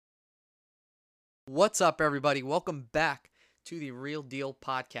What's up, everybody? Welcome back to the Real Deal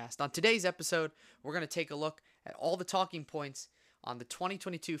Podcast. On today's episode, we're going to take a look at all the talking points on the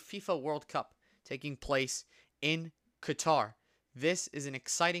 2022 FIFA World Cup taking place in Qatar. This is an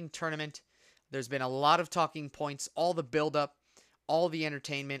exciting tournament. There's been a lot of talking points, all the build-up, all the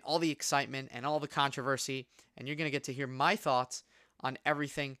entertainment, all the excitement, and all the controversy. And you're going to get to hear my thoughts on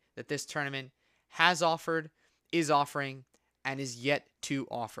everything that this tournament has offered, is offering, and is yet to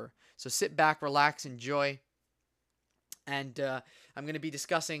offer. So sit back, relax, enjoy. And I'm going to be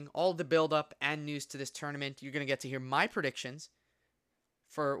discussing all the build-up and news to this tournament. You're going to get to hear my predictions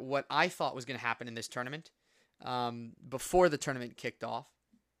for what I thought was going to happen in this tournament before the tournament kicked off.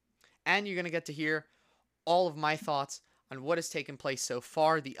 And you're going to get to hear all of my thoughts on what has taken place so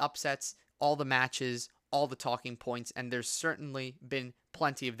far, the upsets, all the matches, all the talking points, and there's certainly been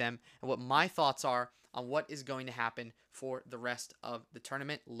plenty of them, and what my thoughts are on what is going to happen for the rest of the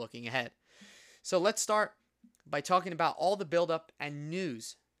tournament looking ahead. So let's start by talking about all the build-up and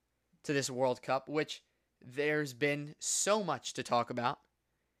news to this World Cup, which there's been so much to talk about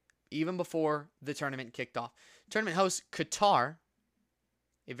even before the tournament kicked off. Tournament host Qatar,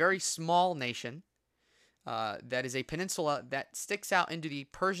 a very small nation that is a peninsula that sticks out into the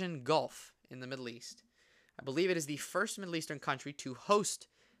Persian Gulf in the Middle East. I believe it is the first Middle Eastern country to host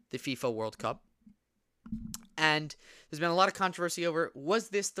the FIFA World Cup. And there's been a lot of controversy over, was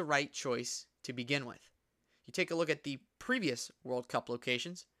this the right choice to begin with? You take a look at the previous World Cup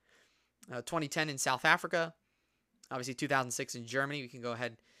locations. 2010 in South Africa. Obviously 2006 in Germany. We can go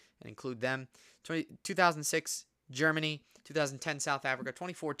ahead and include them. 2006 Germany. 2010 South Africa.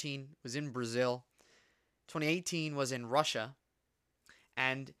 2014 was in Brazil. 2018 was in Russia.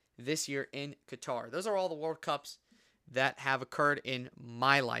 And this year in Qatar. Those are all the World Cups that have occurred in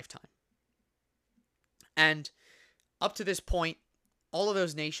my lifetime. And up to this point, all of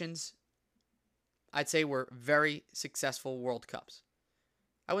those nations, I'd say, were very successful World Cups.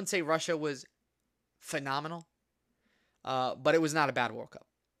 I wouldn't say Russia was phenomenal, but it was not a bad World Cup.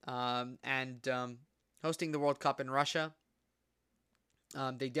 Hosting the World Cup in Russia,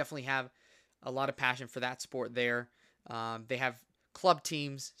 they definitely have a lot of passion for that sport there. They have club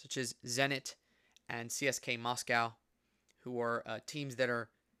teams such as Zenit and CSK Moscow, who are teams that are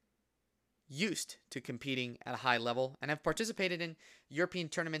used to competing at a high level and have participated in European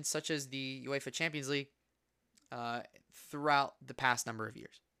tournaments such as the UEFA Champions League throughout the past number of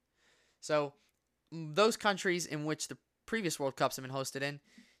years. So those countries in which the previous World Cups have been hosted in,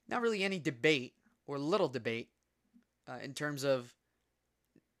 not really any debate or little debate in terms of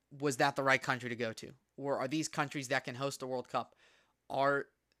was that the right country to go to? Or are these countries that can host a World Cup? Are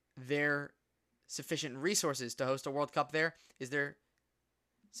there sufficient resources to host a World Cup there? Is there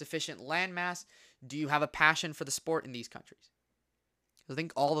sufficient landmass? Do you have a passion for the sport in these countries? I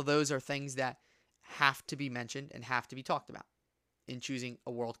think all of those are things that have to be mentioned and have to be talked about in choosing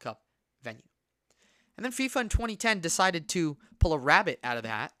a World Cup venue. And then FIFA in 2010 decided to pull a rabbit out of the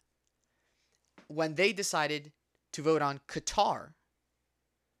hat when they decided to vote on Qatar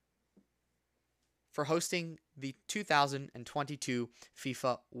for hosting the 2022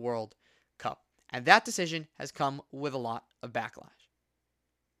 FIFA World Cup. And that decision has come with a lot of backlash.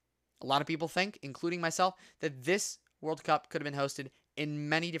 A lot of people think, including myself, that this World Cup could have been hosted in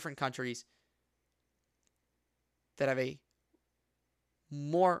many different countries that have a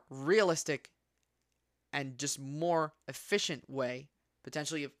more realistic and just more efficient way,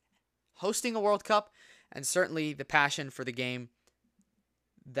 potentially, of hosting a World Cup, and certainly the passion for the game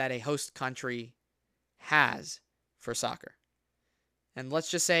that a host country has for soccer. And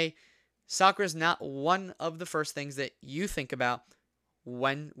let's just say soccer is not one of the first things that you think about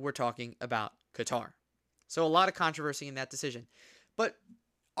when we're talking about Qatar. So a lot of controversy in that decision. But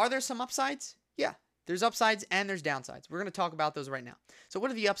are there some upsides? Yeah, there's upsides and there's downsides. We're going to talk about those right now. So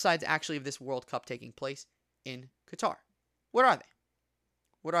what are the upsides actually of this World Cup taking place in Qatar? What are they?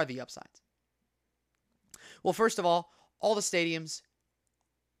 What are the upsides? Well, first of all the stadiums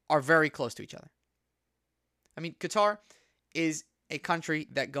are very close to each other. I mean, Qatar is a country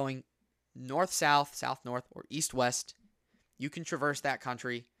that going north-south, south-north, or east-west, you can traverse that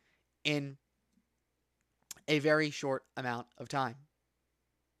country in a very short amount of time.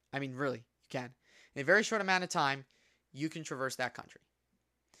 I mean, really, you can. In a very short amount of time, you can traverse that country.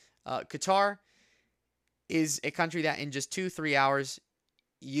 Qatar is a country that in just 2-3 hours,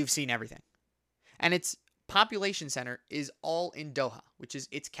 you've seen everything. And its population center is all in Doha, which is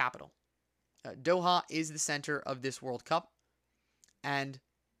its capital. Doha is the center of this World Cup, and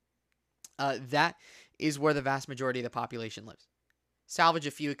that is where the vast majority of the population lives. Salvage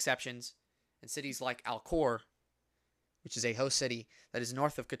a few exceptions, and cities like Al Khor, which is a host city that is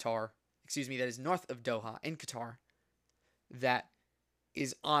north of Qatar, that is north of Doha in Qatar, that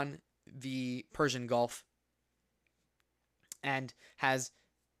is on the Persian Gulf and has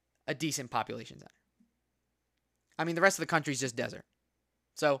a decent population center. I mean, the rest of the country is just desert.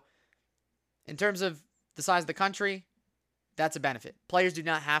 So, in terms of the size of the country, that's a benefit. Players do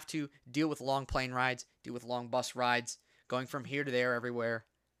not have to deal with long plane rides, deal with long bus rides, going from here to there everywhere.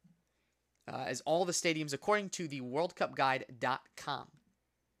 As all the stadiums, according to the WorldCupGuide.com,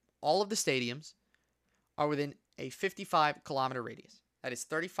 all of the stadiums are within a 55-kilometer radius. That is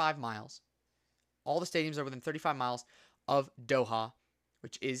 35 miles. All the stadiums are within 35 miles of Doha,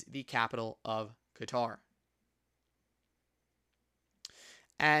 which is the capital of Qatar.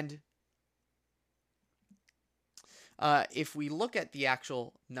 And if we look at the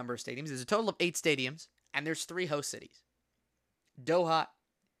actual number of stadiums, there's a total of 8 stadiums, and there's 3 host cities. Doha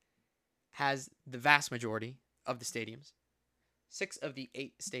has the vast majority of the stadiums. 6 of the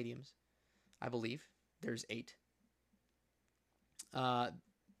 8 stadiums, I believe. There's 8. I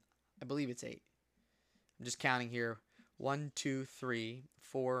believe it's 8. I'm just counting here. 1, 2, 3,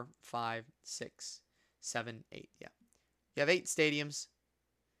 4, 5, 6, 7, 8. Yeah. You have 8 stadiums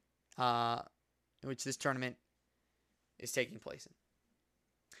in which this tournament is taking place in.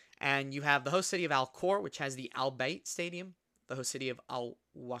 And you have the host city of Al Khor, which has the Al Bayt Stadium, the host city of Al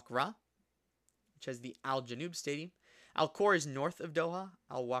Wakra, which has the Al Janoub Stadium. Al Khor is north of Doha,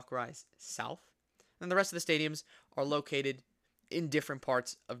 Al Wakra is south. And the rest of the stadiums are located in different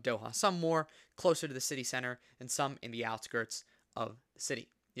parts of Doha, some more closer to the city center and some in the outskirts of the city.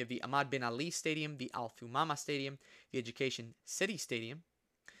 You have the Ahmad bin Ali Stadium, the Al Thumama Stadium, the Education City Stadium,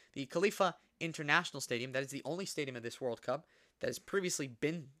 the Khalifa International Stadium, that is the only stadium of this World Cup that has previously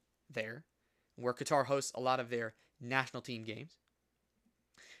been there, where Qatar hosts a lot of their national team games.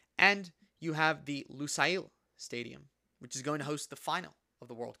 And you have the Lusail Stadium, which is going to host the final of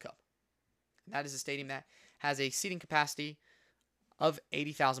the World Cup. And that is a stadium that has a seating capacity of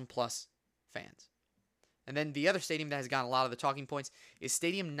 80,000 plus fans. And then the other stadium that has gotten a lot of the talking points is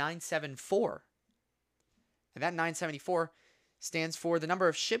Stadium 974. And that 974 stands for the number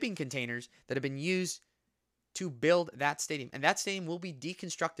of shipping containers that have been used to build that stadium. And that stadium will be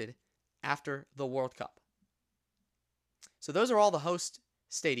deconstructed after the World Cup. So those are all the host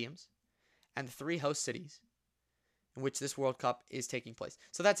stadiums and the 3 host cities in which this World Cup is taking place.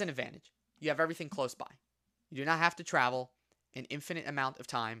 So that's an advantage. You have everything close by. You do not have to travel an infinite amount of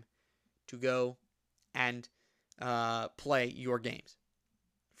time to go and play your games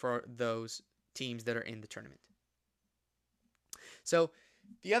for those teams that are in the tournament. So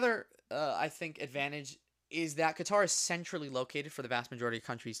the other, I think, advantage is that Qatar is centrally located for the vast majority of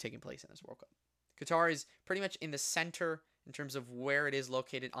countries taking place in this World Cup. Qatar is pretty much in the center in terms of where it is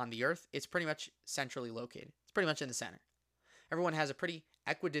located on the earth. It's pretty much centrally located. It's pretty much in the center. Everyone has a pretty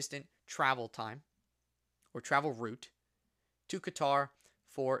equidistant travel time or travel route to Qatar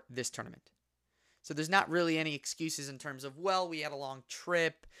for this tournament. So there's not really any excuses in terms of, well, we had a long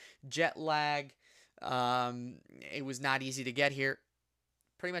trip, jet lag, it was not easy to get here.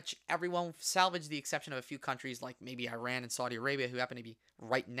 Pretty much everyone, salvaged the exception of a few countries like maybe Iran and Saudi Arabia, who happen to be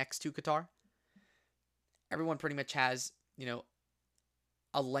right next to Qatar. Everyone pretty much has,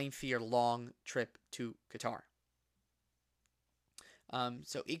 a lengthy or long trip to Qatar.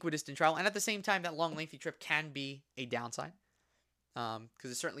 So equidistant travel. And at the same time, that long, lengthy trip can be a downside.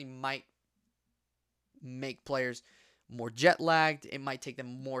 Because it certainly might make players more jet lagged. It might take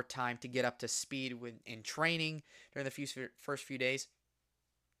them more time to get up to speed in training during the first few days.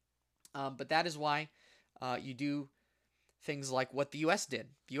 But that is why you do things like what the U.S. did.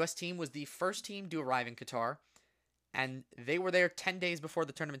 The U.S. team was the first team to arrive in Qatar, and they were there 10 days before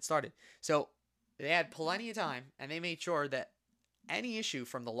the tournament started. So they had plenty of time, and they made sure that any issue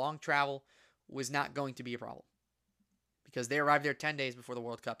from the long travel was not going to be a problem, because they arrived there 10 days before the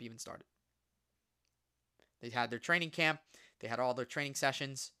World Cup even started. They had their training camp. They had all their training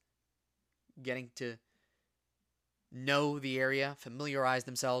sessions, getting to know the area, familiarize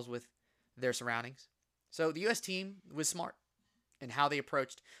themselves with their surroundings. So the U.S. team was smart in how they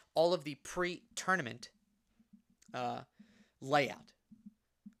approached all of the pre-tournament layout.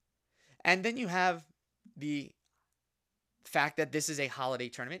 And then you have the fact that this is a holiday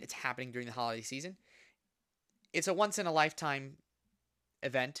tournament. It's happening during the holiday season. It's a once-in-a-lifetime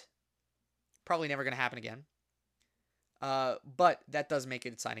event. Probably never going to happen again. But that does make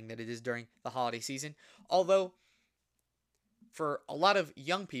it exciting that it is during the holiday season. Although, for a lot of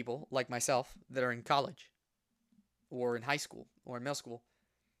young people like myself that are in college or in high school or in middle school,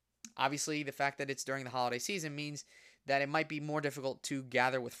 obviously the fact that it's during the holiday season means that it might be more difficult to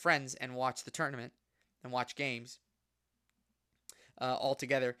gather with friends and watch the tournament and watch games all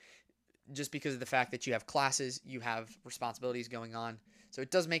together just because of the fact that you have classes, you have responsibilities going on. So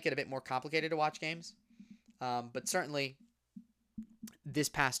it does make it a bit more complicated to watch games. But certainly this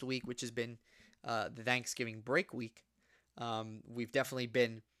past week, which has been the Thanksgiving break week, we've definitely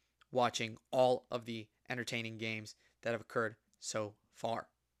been watching all of the entertaining games that have occurred so far.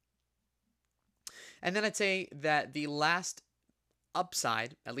 And then I'd say that the last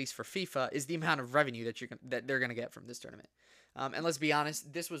upside, at least for FIFA, is the amount of revenue that they're going to get from this tournament. And let's be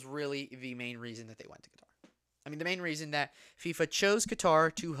honest, this was really the main reason that they went to Qatar. I mean, the main reason that FIFA chose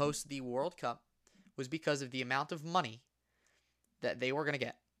Qatar to host the World Cup was because of the amount of money that they were going to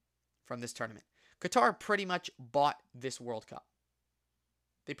get from this tournament. Qatar pretty much bought this World Cup.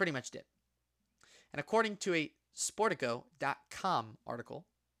 They pretty much did. And according to a Sportico.com article,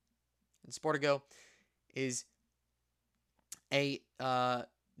 and Sportico is a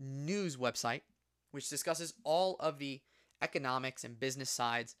news website which discusses all of the economics and business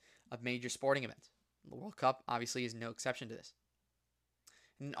sides of major sporting events. The World Cup obviously is no exception to this.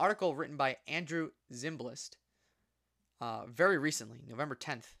 In an article written by Andrew Zimbalist very recently, November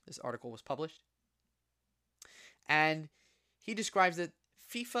 10th, this article was published. And he describes that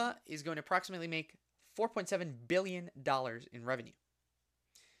FIFA is going to approximately make $4.7 billion in revenue.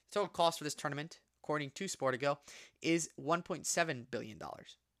 The total cost for this tournament, according to Sportico, is $1.7 billion.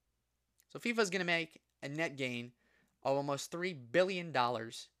 So FIFA is going to make a net gain of almost $3 billion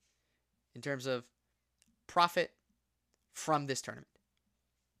in terms of profit from this tournament.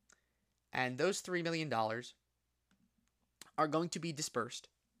 And those $3 million are going to be dispersed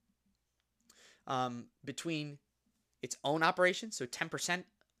between its own operations. So 10%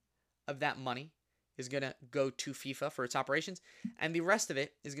 of that money is going to go to FIFA for its operations, and the rest of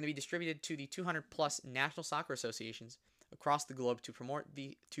it is going to be distributed to the 200 plus national soccer associations across the globe to promote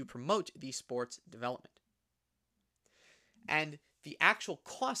the sport's development. And the actual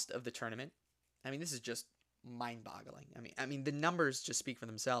cost of the tournament, I mean, this is just mind-boggling. I mean, the numbers just speak for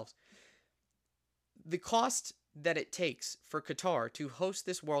themselves. The cost that it takes for Qatar to host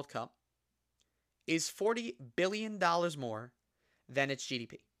this World Cup is $40 billion more than its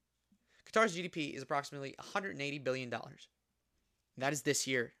GDP. Qatar's GDP is approximately $180 billion. That is this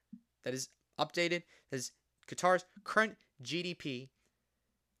year. That is updated. That is Qatar's current GDP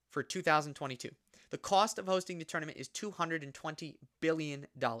for 2022. The cost of hosting the tournament is $220 billion.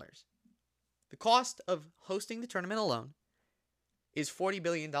 The cost of hosting the tournament alone is $40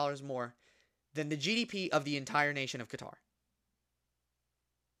 billion more than the GDP of the entire nation of Qatar.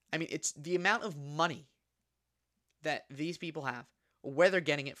 I mean, it's the amount of money that these people have, where they're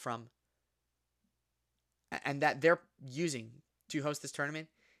getting it from, and that they're using to host this tournament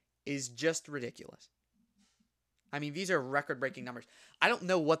is just ridiculous. I mean, these are record-breaking numbers. I don't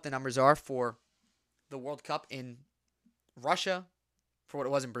know what the numbers are for the World Cup in Russia, for what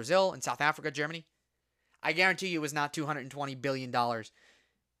it was in Brazil, in South Africa, Germany. I guarantee you it was not $220 billion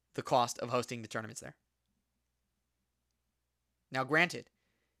the cost of hosting the tournaments there. Now, granted,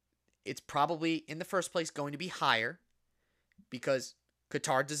 it's probably in the first place going to be higher because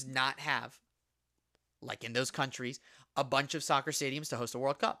Qatar does not have, like in those countries, a bunch of soccer stadiums to host a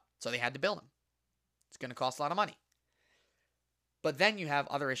World Cup. So they had to build them. It's going to cost a lot of money. But then you have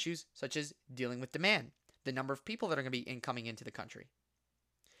other issues such as dealing with demand, the number of people that are going to be coming into the country,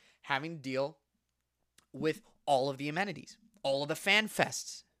 having to deal with all of the amenities, all of the fan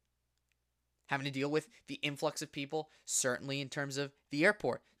fests, having to deal with the influx of people, certainly in terms of the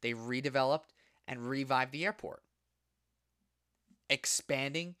airport. They redeveloped and revived the airport,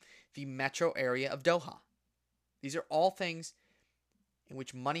 expanding the metro area of Doha. These are all things in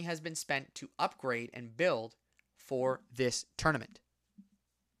which money has been spent to upgrade and build for this tournament.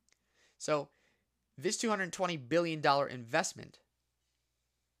 So this $220 billion investment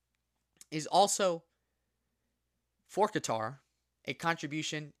is also, for Qatar, a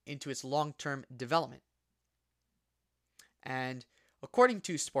contribution into its long-term development. And according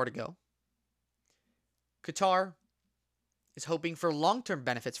to Sportico, Qatar is hoping for long-term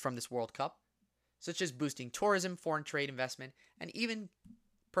benefits from this World Cup, such as boosting tourism, foreign trade investment, and even,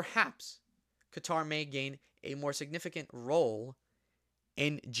 perhaps, Qatar may gain a more significant role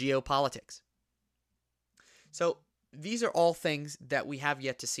in geopolitics. So these are all things that we have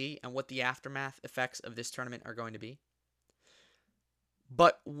yet to see and what the aftermath effects of this tournament are going to be.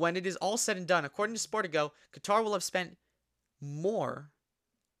 But when it is all said and done, according to Sportico, Qatar will have spent more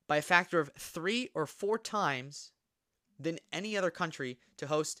by a factor of 3 or 4 times than any other country to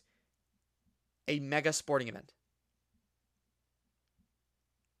host a mega sporting event.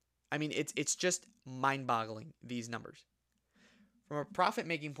 I mean, it's just mind-boggling, these numbers. From a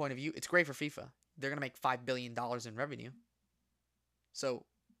profit-making point of view, it's great for FIFA. They're going to make $5 billion in revenue. So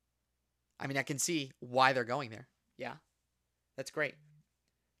I mean, I can see why they're going there. Yeah, that's great.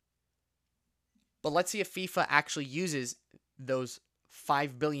 But let's see if FIFA actually uses those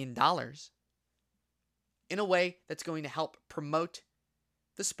 $5 billion in a way that's going to help promote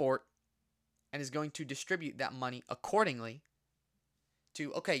the sport and is going to distribute that money accordingly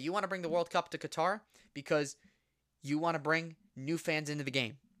to, okay, you want to bring the World Cup to Qatar because you want to bring new fans into the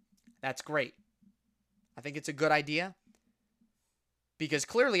game. That's great. I think it's a good idea because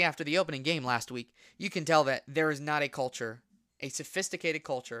clearly after the opening game last week, you can tell that there is not a culture, a sophisticated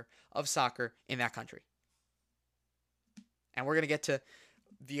culture of soccer in that country. And we're going to get to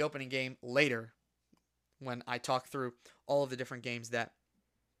the opening game later when I talk through all of the different games that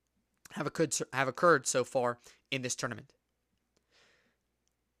have occurred so far in this tournament.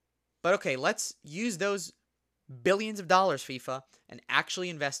 But okay, let's use those billions of dollars, FIFA, and actually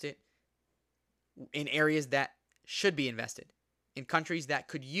invest it in areas that should be invested, in countries that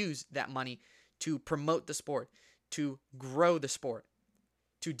could use that money to promote the sport, to grow the sport,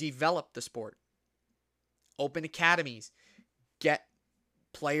 to develop the sport. Open academies, get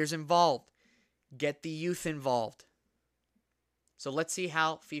players involved, get the youth involved. So let's see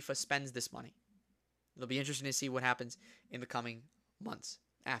how FIFA spends this money. It'll be interesting to see what happens in the coming months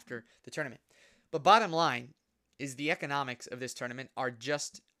after the tournament. But bottom line is the economics of this tournament are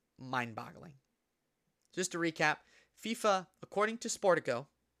just mind-boggling. Just to recap, FIFA, according to Sportico,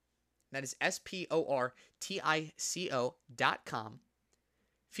 that is sportico.com,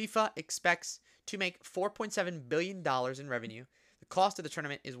 FIFA expects to make $4.7 billion in revenue. The cost of the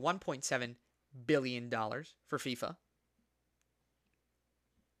tournament is $1.7 billion for FIFA.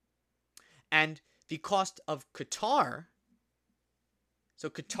 And the cost of Qatar, so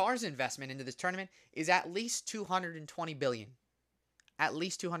Qatar's investment into this tournament is at least $220 billion. At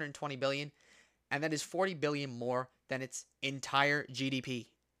least $220 billion, and that is $40 billion more than its entire GDP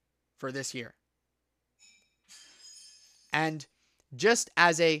for this year. And just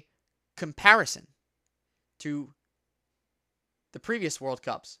as a comparison to the previous World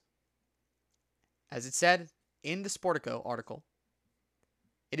Cups, as it said in the Sportico article,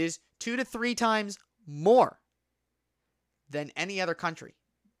 it is 2 to 3 times more than any other country.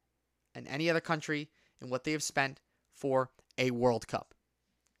 And any other country in what they have spent for a World Cup.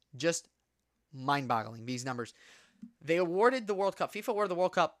 Just mind-boggling, these numbers. They awarded the World Cup, FIFA awarded the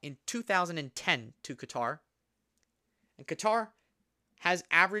World Cup in 2010 to Qatar. And Qatar has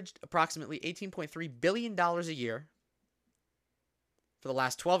averaged approximately $18.3 billion a year for the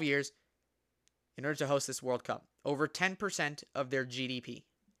last 12 years in order to host this World Cup. Over 10% of their GDP.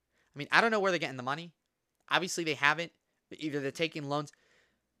 I mean, I don't know where they're getting the money. Obviously, they haven't. Either they're taking loans.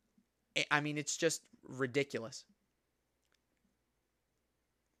 I mean, it's just ridiculous.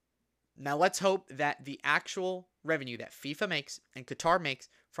 Now, let's hope that the actual revenue that FIFA makes and Qatar makes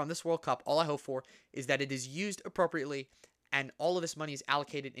from this World Cup, all I hope for is that it is used appropriately and all of this money is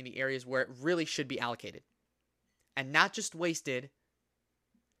allocated in the areas where it really should be allocated. And not just wasted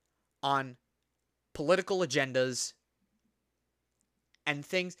on political agendas and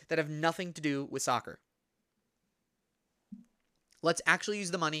things that have nothing to do with soccer. Let's actually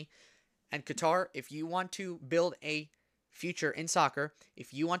use the money. And Qatar, if you want to build a future in soccer,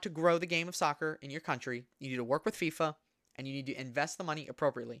 if you want to grow the game of soccer in your country, you need to work with FIFA and you need to invest the money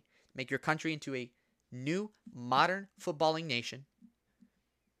appropriately. Make your country into a new, modern footballing nation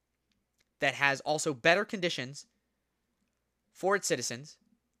that has also better conditions for its citizens,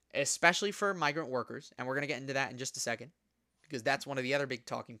 especially for migrant workers. And we're going to get into that in just a second because that's one of the other big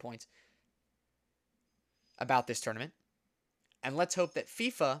talking points about this tournament. And let's hope that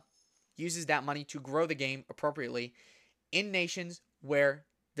FIFA uses that money to grow the game appropriately in nations where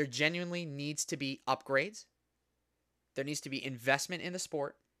there genuinely needs to be upgrades. There needs to be investment in the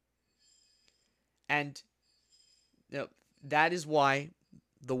sport. And that is why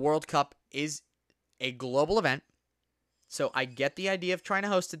the World Cup is a global event. So I get the idea of trying to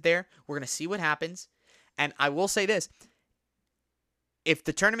host it there. We're going to see what happens. And I will say this. If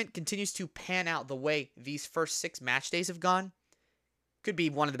the tournament continues to pan out the way these first 6 match days have gone, could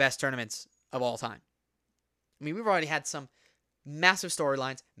be one of the best tournaments of all time. I mean, we've already had some massive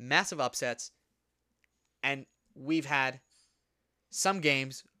storylines, massive upsets, and we've had some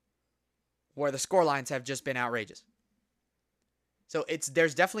games where the scorelines have just been outrageous. So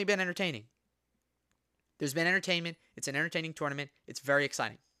there's definitely been entertaining. There's been entertainment. It's an entertaining tournament. It's very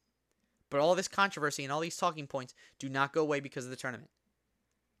exciting. But all this controversy and all these talking points do not go away because of the tournament.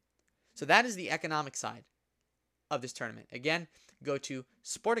 So that is the economic side of this tournament. Again, go to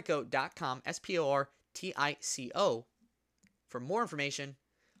sportico.com, SPORTICO, for more information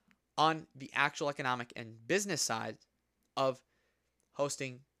on the actual economic and business side of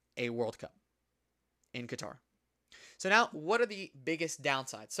hosting a World Cup in Qatar. So now, what are the biggest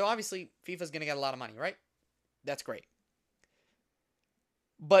downsides? So obviously, FIFA's going to get a lot of money, right? That's great.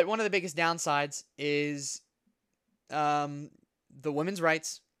 But one of the biggest downsides is the women's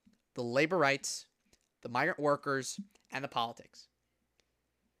rights, the labor rights, the migrant workers, and the politics.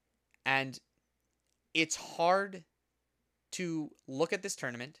 And it's hard to look at this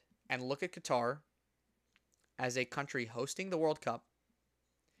tournament and look at Qatar as a country hosting the World Cup.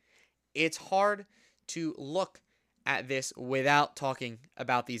 It's hard to look at this without talking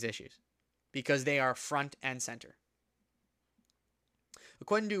about these issues because they are front and center.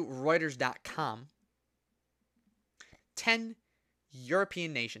 According to Reuters.com, 10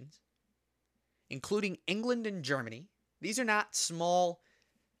 European nations, including England and Germany, these are not small,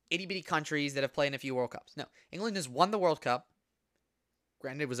 itty-bitty countries that have played in a few World Cups. No, England has won the World Cup.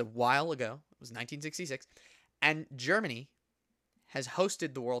 Granted, it was a while ago. It was 1966. And Germany has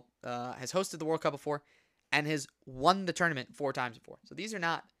hosted the World Cup before and has won the tournament 4 times before. So these are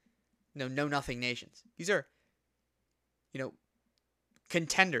not know-nothing nations. These are,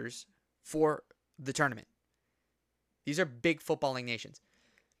 contenders for the tournament. These are big footballing nations.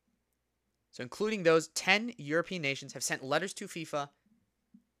 So including those, 10 European nations have sent letters to FIFA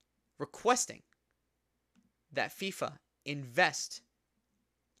requesting that FIFA invest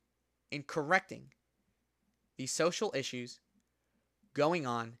in correcting the social issues going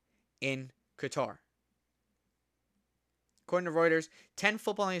on in Qatar. According to Reuters, 10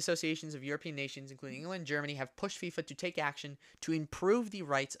 footballing associations of European nations, including England and Germany, have pushed FIFA to take action to improve the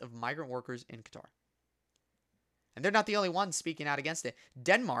rights of migrant workers in Qatar. And they're not the only ones speaking out against it.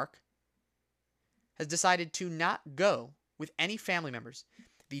 Denmark has decided to not go with any family members.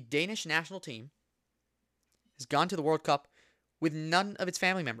 The Danish national team has gone to the World Cup with none of its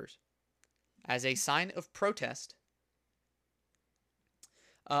family members as a sign of protest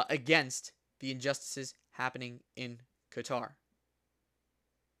against the injustices happening in Qatar.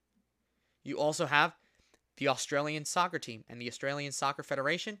 You also have the Australian soccer team and the Australian Soccer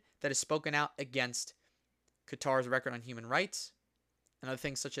Federation that has spoken out against Qatar's record on human rights and other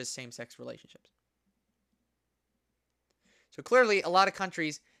things such as same-sex relationships. So clearly, a lot of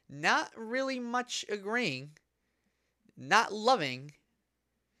countries not really much agreeing, not loving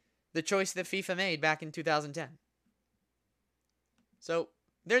the choice that FIFA made back in 2010. So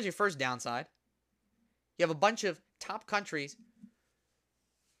there's your first downside. You have a bunch of top countries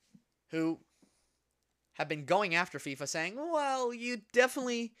who have been going after FIFA saying, well, you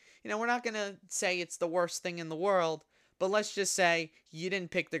definitely, we're not going to say it's the worst thing in the world, but let's just say you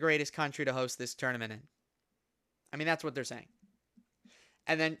didn't pick the greatest country to host this tournament in. I mean, that's what they're saying.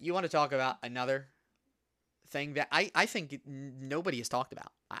 And then you want to talk about another thing that I think nobody has talked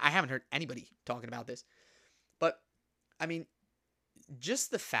about. I haven't heard anybody talking about this. But, I mean,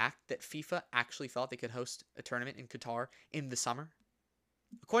 just the fact that FIFA actually thought they could host a tournament in Qatar in the summer.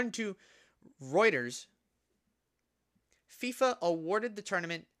 According to Reuters, FIFA awarded the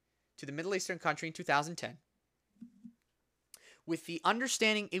tournament to the Middle Eastern country in 2010 with the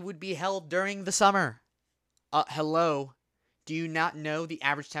understanding it would be held during the summer. Hello. Do you not know the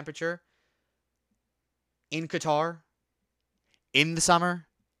average temperature in Qatar in the summer?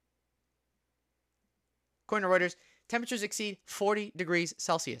 According to Reuters, temperatures exceed 40 degrees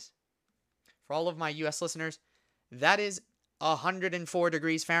Celsius. For all of my U.S. listeners, that is 104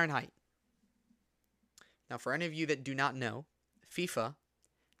 degrees Fahrenheit. Now, for any of you that do not know, FIFA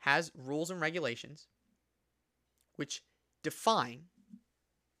has rules and regulations which define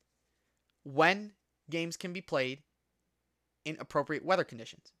when games can be played in appropriate weather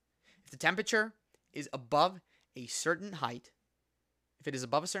conditions. If the temperature is above a certain height, if it is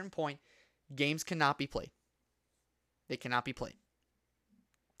above a certain point, games cannot be played. They cannot be played.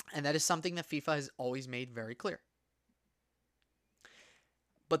 And that is something that FIFA has always made very clear.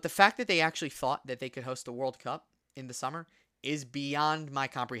 But the fact that they actually thought that they could host a World Cup in the summer is beyond my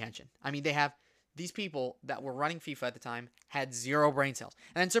comprehension. I mean, these people that were running FIFA at the time had zero brain cells.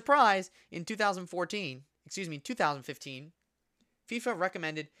 And then, surprise, in 2015, FIFA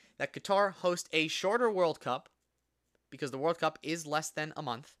recommended that Qatar host a shorter World Cup because the World Cup is less than a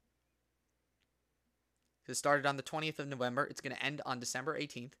month. It started on the 20th of November. It's going to end on December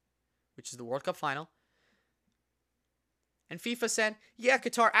 18th, which is the World Cup final. And FIFA said, yeah,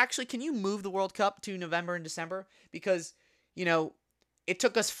 Qatar, actually, can you move the World Cup to November and December? Because, it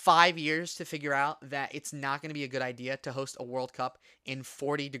took us 5 years to figure out that it's not going to be a good idea to host a World Cup in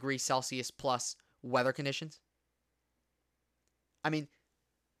 40 degrees Celsius plus weather conditions. I mean,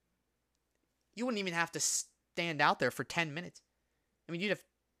 you wouldn't even have to stand out there for 10 minutes. I mean, you'd have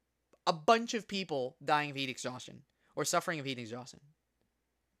a bunch of people dying of heat exhaustion or suffering of heat exhaustion.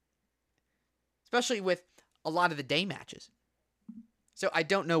 especially with a lot of the day matches. So I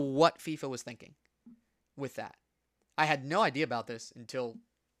don't know what FIFA was thinking with that. I had no idea about this until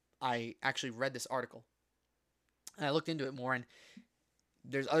I actually read this article. And I looked into it more, and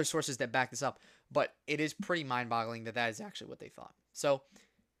there's other sources that back this up. But it is pretty mind-boggling that that is actually what they thought. So,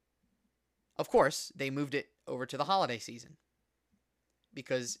 of course, they moved it over to the holiday season.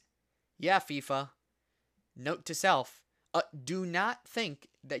 Because, yeah, FIFA, note to self, do not think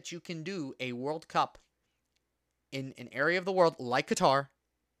that you can do a World Cup in an area of the world like Qatar,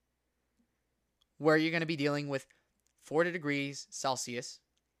 where you're going to be dealing with 40 degrees Celsius,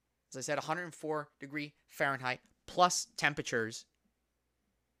 as I said, 104 degree Fahrenheit plus temperatures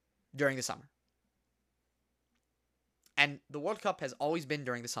during the summer. And the World Cup has always been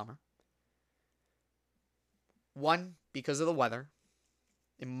during the summer. One, because of the weather.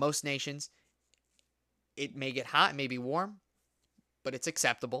 In most nations, it may get hot, it may be warm, but it's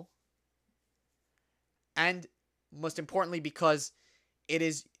acceptable. And most importantly, because it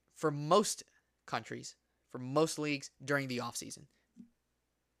is, for most countries, for most leagues, during the off-season.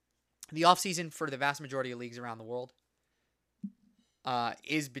 The off-season for the vast majority of leagues around the world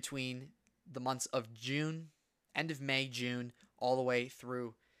is between the months of June, end of May, June, all the way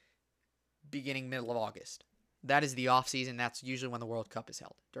through beginning, middle of August. That is the off-season. That's usually when the World Cup is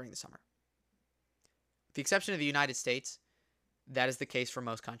held, during the summer. With the exception of the United States, that is the case for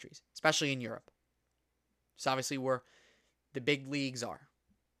most countries, especially in Europe. It's obviously where the big leagues are.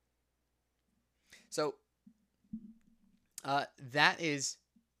 So that is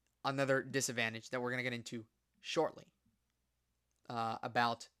another disadvantage that we're going to get into shortly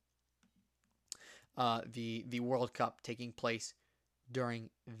about the World Cup taking place during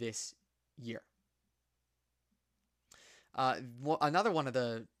this year. Another one of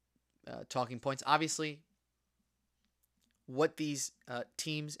the talking points, obviously, what these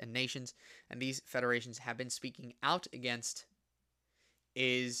teams and nations and these federations have been speaking out against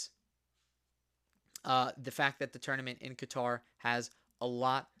is the fact that the tournament in Qatar has a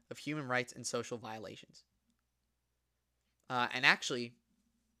lot of human rights and social violations. And actually,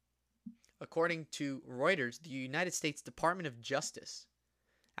 according to Reuters, the United States Department of Justice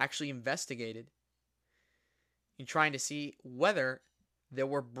actually investigated in trying to see whether there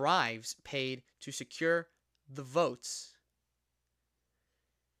were bribes paid to secure the votes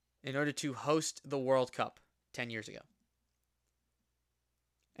in order to host the World Cup 10 years ago.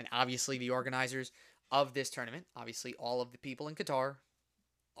 And obviously the organizers of this tournament, obviously all of the people in Qatar,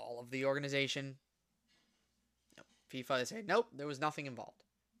 all of the organization, FIFA, they say, nope, there was nothing involved.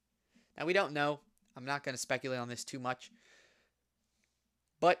 Now, we don't know. I'm not going to speculate on this too much.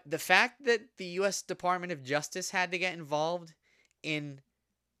 But the fact that the U.S. Department of Justice had to get involved in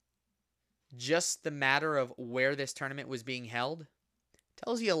just the matter of where this tournament was being held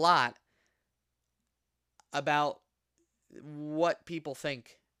tells you a lot about what people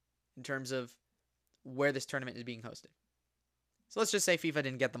think in terms of where this tournament is being hosted. So let's just say FIFA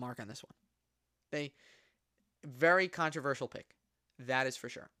didn't get the mark on this one. Very controversial pick. That is for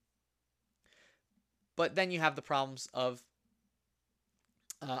sure. But then you have the problems of,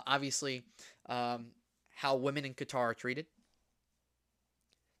 obviously, how women in Qatar are treated.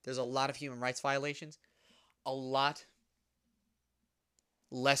 There's a lot of human rights violations. A lot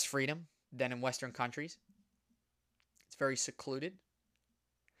less freedom than in Western countries. It's very secluded.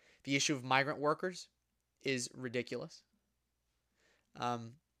 The issue of migrant workers is ridiculous.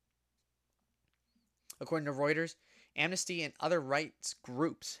 According to Reuters, Amnesty and other rights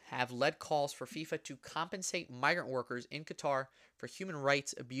groups have led calls for FIFA to compensate migrant workers in Qatar for human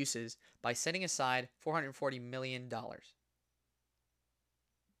rights abuses by setting aside $440 million,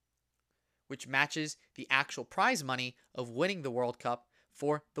 which matches the actual prize money of winning the World Cup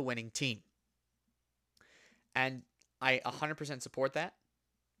for the winning team. And I 100% support that,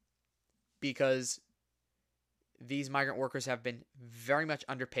 because these migrant workers have been very much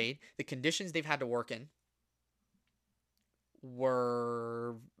underpaid. The conditions they've had to work in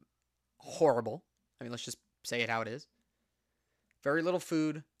were horrible. I mean, let's just say it how it is. Very little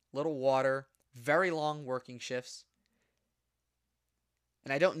food, little water, very long working shifts.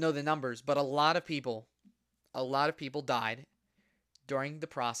 And I don't know the numbers, but a lot of people died during the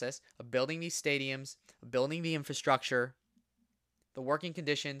process of building these stadiums, of building the infrastructure. The working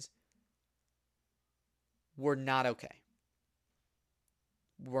conditions were not okay.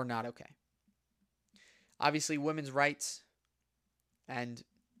 Were not okay. Obviously, women's rights and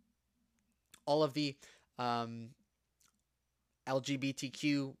all of the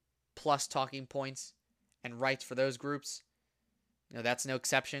LGBTQ plus talking points and rights for those groups, that's no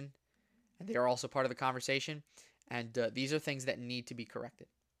exception. And they are also part of the conversation. And these are things that need to be corrected.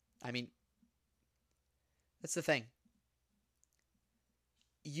 I mean, That's the thing.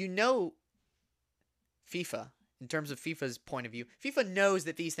 You know, FIFA, in terms of FIFA's point of view, FIFA knows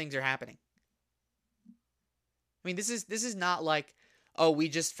that these things are happening. I mean, this is not like, oh, we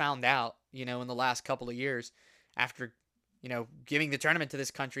just found out, in the last couple of years after, giving the tournament to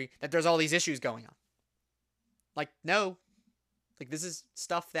this country that there's all these issues going on. Like, no. Like, this is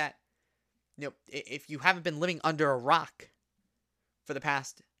stuff that, if you haven't been living under a rock for the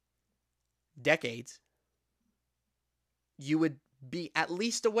past decades, you would be at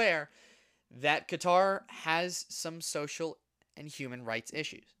least aware that Qatar has some social and human rights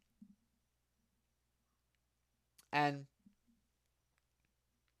issues. And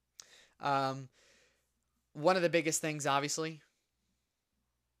one of the biggest things, obviously,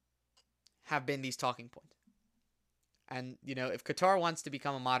 have been these talking points. And, if Qatar wants to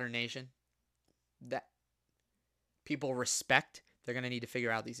become a modern nation that people respect, they're going to need to figure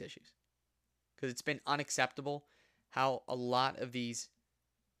out these issues. Because it's been unacceptable how a lot of these,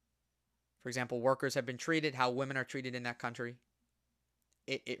 for example, workers have been treated, how women are treated in that country.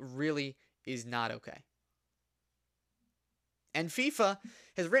 It really is not okay. And FIFA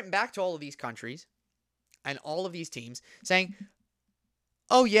has written back to all of these countries and all of these teams saying,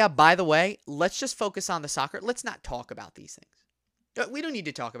 oh yeah, by the way, let's just focus on the soccer. Let's not talk about these things. We don't need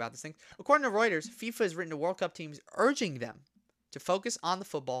to talk about these things. According to Reuters, FIFA has written to World Cup teams urging them to focus on the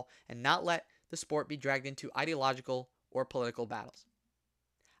football and not let the sport be dragged into ideological or political battles.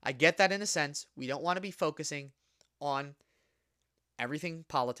 I get that in a sense. We don't want to be focusing on everything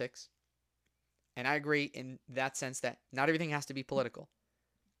politics. And I agree in that sense that not everything has to be political.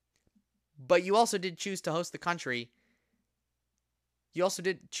 But you also did choose to host the country. You also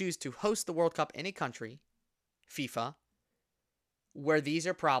did choose to host the World Cup in a country, FIFA, where these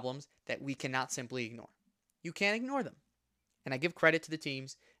are problems that we cannot simply ignore. You can't ignore them. And I give credit to the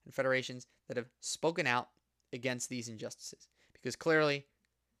teams and federations that have spoken out against these injustices. Because clearly,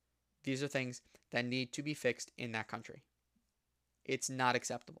 these are things that need to be fixed in that country. It's not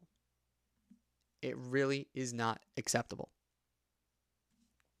acceptable. It really is not acceptable.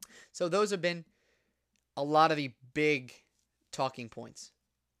 So those have been a lot of the big talking points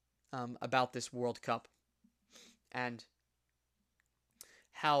about this World Cup and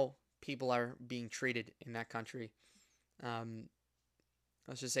how people are being treated in that country.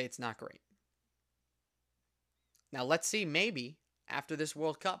 Let's just say it's not great. Now let's see, maybe after this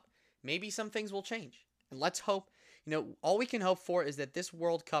World Cup, maybe some things will change. And let's hope, all we can hope for is that this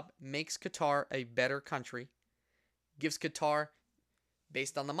World Cup makes Qatar a better country, gives Qatar,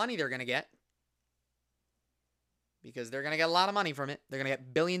 based on the money they're going to get, because they're going to get a lot of money from it. They're going to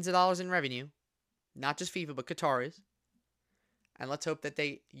get billions of dollars in revenue, not just FIFA, but Qatar is. And let's hope that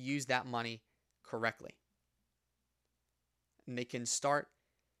they use that money correctly. And they can start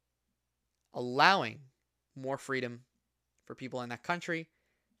allowing more freedom for people in that country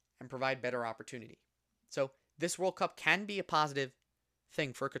and provide better opportunity. So this World Cup can be a positive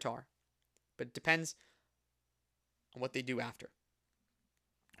thing for Qatar, but it depends on what they do after,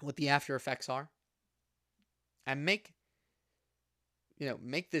 what the after effects are, and make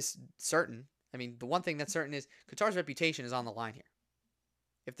this certain. I mean, the one thing that's certain is Qatar's reputation is on the line here.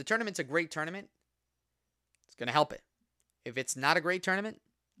 If the tournament's a great tournament, it's going to help it. If it's not a great tournament,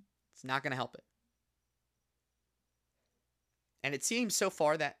 it's not going to help it. And it seems so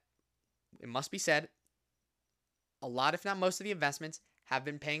far that, it must be said, a lot, if not most of the investments have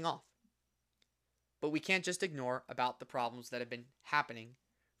been paying off. But we can't just ignore about the problems that have been happening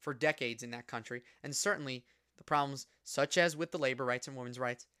for decades in that country, and certainly the problems such as with the labor rights and women's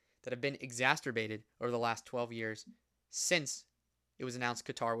rights that have been exacerbated over the last 12 years since it was announced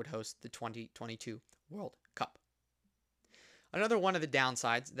Qatar would host the 2022 World Cup. Another one of the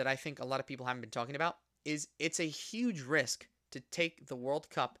downsides that I think a lot of people haven't been talking about is it's a huge risk to take the World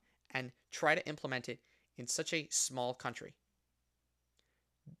Cup and try to implement it in such a small country.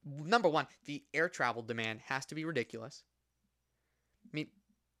 Number one, the air travel demand has to be ridiculous. I mean,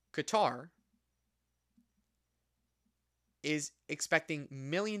 Qatar is expecting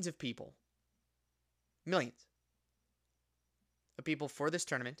millions of people for this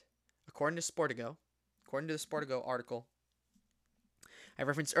tournament, according to Sportigo, according to the Sportigo article I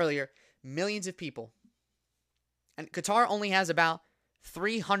referenced earlier, millions of people. And Qatar only has about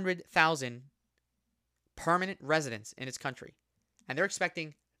 300,000 permanent residents in its country. And they're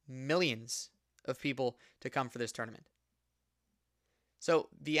expecting millions of people to come for this tournament. So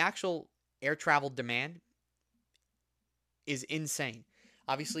the actual air travel demand is insane.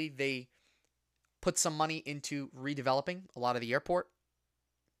 Obviously, they put some money into redeveloping a lot of the airport,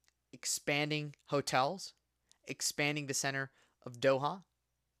 expanding hotels, expanding the center of Doha.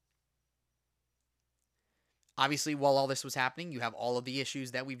 Obviously, while all this was happening, you have all of the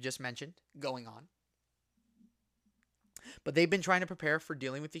issues that we've just mentioned going on. But they've been trying to prepare for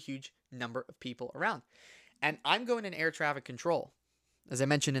dealing with the huge number of people around. And I'm going in air traffic control. As I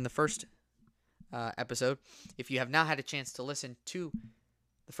mentioned in the first episode, if you have not had a chance to listen to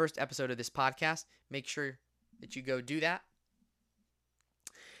the first episode of this podcast, make sure that you go do that.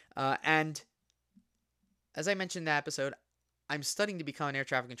 And as I mentioned in that episode, I'm studying to become an air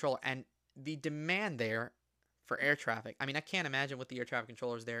traffic controller. And the demand there for air traffic, I mean, I can't imagine what the air traffic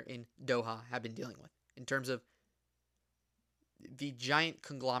controllers there in Doha have been dealing with in terms of the giant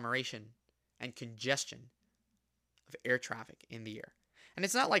conglomeration and congestion of air traffic in the air. And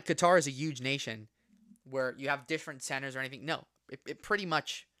it's not like Qatar is a huge nation where you have different centers or anything. No, it pretty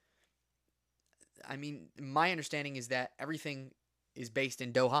much, I mean, my understanding is that everything is based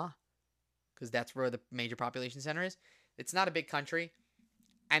in Doha because that's where the major population center is. It's not a big country,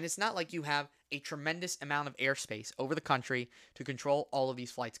 and it's not like you have a tremendous amount of airspace over the country to control all of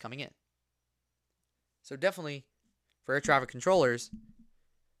these flights coming in. So definitely, for air traffic controllers,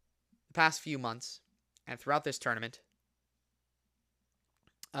 the past few months and throughout this tournament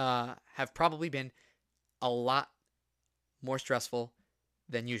have probably been a lot more stressful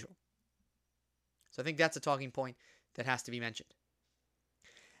than usual. So I think that's a talking point that has to be mentioned.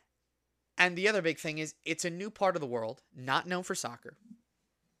 And the other big thing is it's a new part of the world, not known for soccer.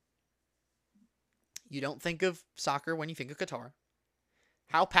 You don't think of soccer when you think of Qatar.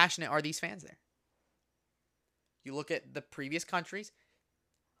 How passionate are these fans there? You look at the previous countries,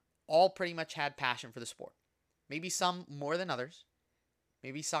 all pretty much had passion for the sport. Maybe some more than others.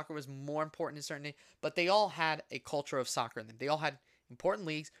 Maybe soccer was more important in certain, but they all had a culture of soccer in them. They all had important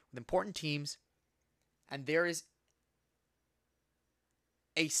leagues with important teams, and there is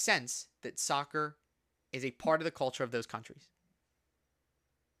a sense that soccer is a part of the culture of those countries.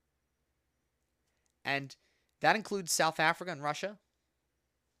 And that includes South Africa and Russia.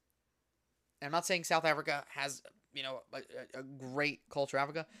 And I'm not saying South Africa has, a great culture of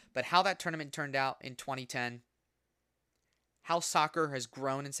Africa, but how that tournament turned out in 2010, how soccer has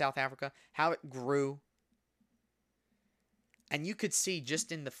grown in South Africa, how it grew. And you could see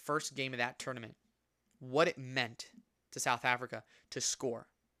just in the first game of that tournament what it meant to South Africa to score.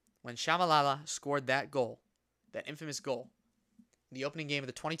 When Shabalala scored that goal, that infamous goal, in the opening game of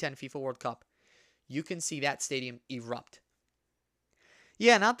the 2010 FIFA World Cup, you can see that stadium erupt.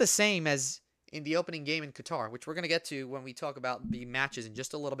 Yeah, not the same as in the opening game in Qatar, which we're going to get to when we talk about the matches in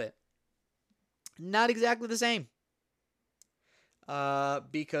just a little bit. Not exactly the same.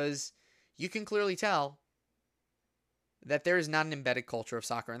 Because you can clearly tell that there is not an embedded culture of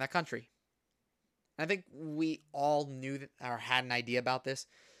soccer in that country. I think we all knew that, or had an idea about this,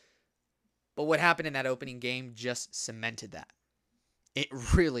 but what happened in that opening game just cemented that. It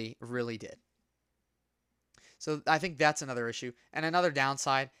really, really did. So I think that's another issue. And another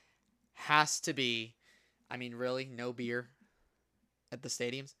downside has to be, really, no beer at the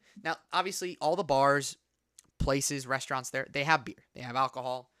stadiums. Now, obviously, all the bars, places, restaurants there, they have beer. They have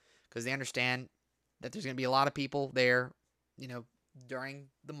alcohol because they understand that there's going to be a lot of people there, during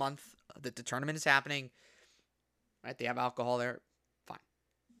the month that the tournament is happening. Right? They have alcohol there. Fine.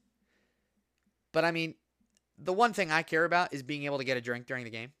 But the one thing I care about is being able to get a drink during the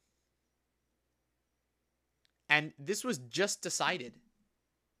game. And this was just decided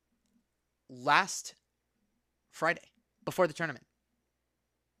last Friday before the tournament.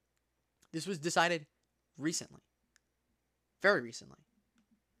 This was decided recently. Very recently.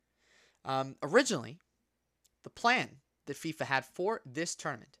 Originally, the plan that FIFA had for this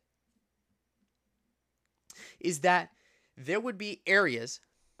tournament is that there would be areas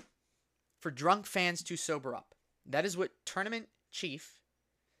for drunk fans to sober up. That is what tournament chief,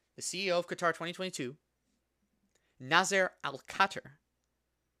 the CEO of Qatar 2022, Nasser Al-Khater,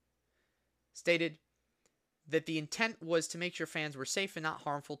 stated that the intent was to make sure fans were safe and not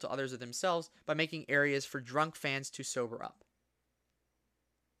harmful to others or themselves by making areas for drunk fans to sober up.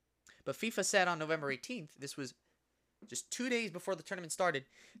 But FIFA said on November 18th, this was just 2 days before the tournament started,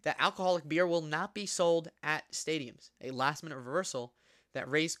 that alcoholic beer will not be sold at stadiums, a last-minute reversal that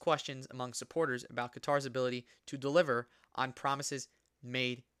raised questions among supporters about Qatar's ability to deliver on promises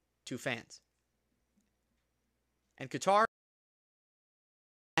made to fans. And Qatar,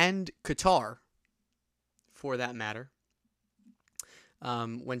 for that matter,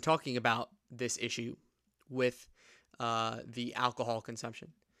 when talking about this issue with the alcohol consumption,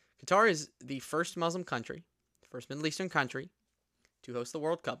 Qatar is the first Muslim country, first Middle Eastern country to host the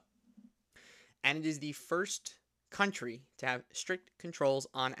World Cup, and it is the first country to have strict controls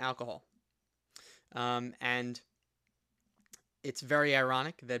on alcohol. And it's very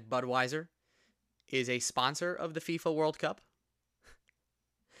ironic that Budweiser is a sponsor of the FIFA World Cup,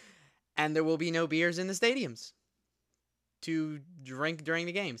 and there will be no beers in the stadiums to drink during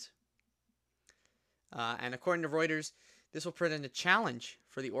the games. And according to Reuters, this will present a challenge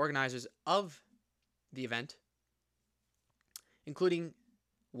for the organizers of the event, including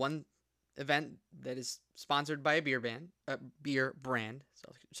one event that is sponsored by a beer brand,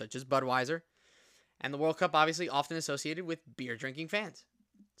 such as Budweiser, and the World Cup obviously often associated with beer drinking fans.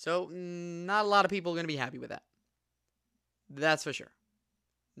 So not a lot of people are going to be happy with that. That's for sure.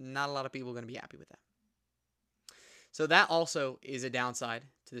 Not a lot of people are going to be happy with that. So that also is a downside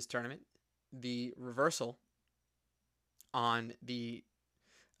to this tournament. The reversal on the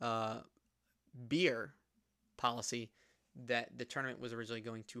beer policy that the tournament was originally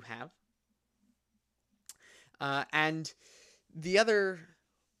going to have. And the other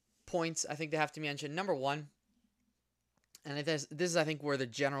points I think they have to mention, number one, and this is I think where the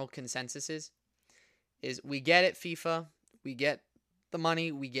general consensus is we get it, FIFA, we get the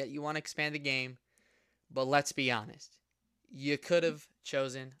money, we get you want to expand the game, but let's be honest, you could have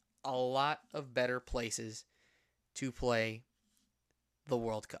chosen a lot of better places to play the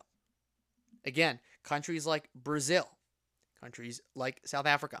World Cup. Again, countries like Brazil, countries like South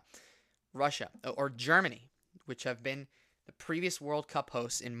Africa, Russia, or Germany, which have been the previous World Cup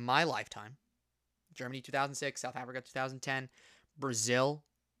hosts in my lifetime. Germany 2006, South Africa 2010, Brazil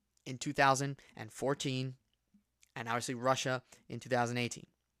in 2014, and obviously Russia in 2018.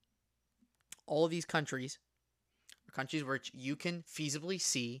 All of these countries are countries which you can feasibly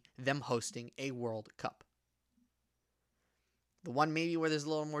see them hosting a World Cup. The one maybe where there's a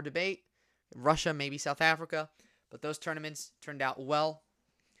little more debate, Russia, maybe South Africa, but those tournaments turned out well.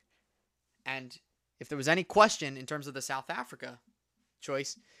 And if there was any question in terms of the South Africa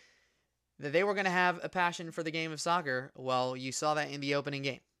choice, that they were going to have a passion for the game of soccer, well, you saw that in the opening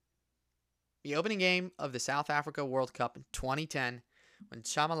game. The opening game of the South Africa World Cup in 2010, when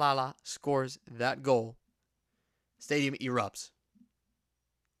Shabalala scores that goal, stadium erupts.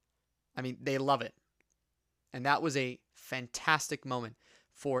 I mean, they love it. And that was a fantastic moment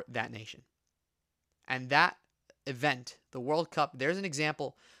for that nation. And that event, the World Cup, there's an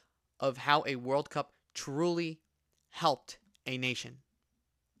example of how a World Cup truly helped a nation.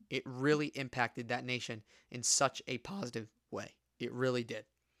 It really impacted that nation in such a positive way. It really did.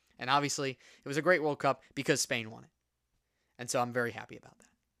 And obviously, it was a great World Cup because Spain won it. And so I'm very happy about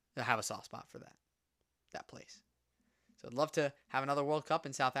that. I have a soft spot for that place. So I'd love to have another World Cup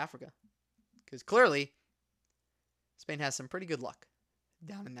in South Africa. Because clearly, Spain has some pretty good luck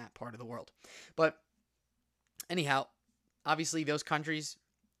down in that part of the world. But anyhow, obviously those countries,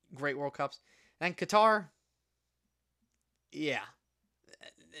 great World Cups. And Qatar, yeah.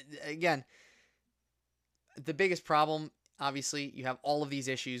 Again, the biggest problem, obviously, you have all of these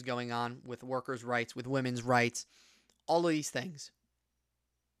issues going on with workers' rights, with women's rights, all of these things.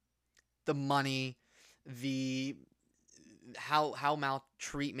 The money, the how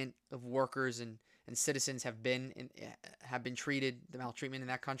maltreatment of workers and citizens have been treated, the maltreatment in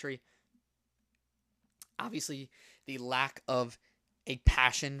that country. Obviously, the lack of a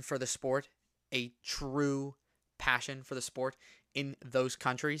passion for the sport, a true passion for the sport in those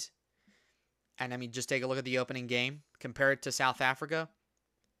countries. And I mean, just take a look at the opening game. Compare it to South Africa.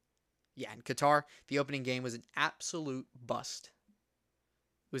 Yeah, in Qatar, the opening game was an absolute bust.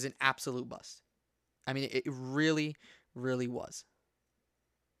 It was an absolute bust. I mean, it really, really was.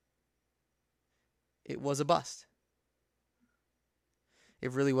 It was a bust.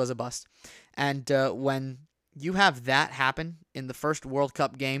 It really was a bust. And when you have that happen in the first World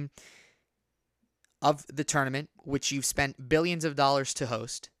Cup game of the tournament, which you've spent billions of dollars to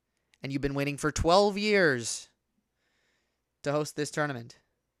host, and you've been waiting for 12 years to host this tournament.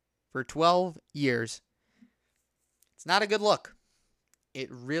 For 12 years. It's not a good look. It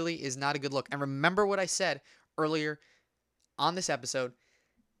really is not a good look. And remember what I said earlier on this episode,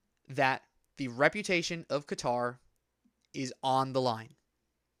 that the reputation of Qatar is on the line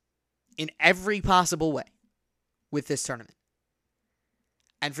in every possible way with this tournament.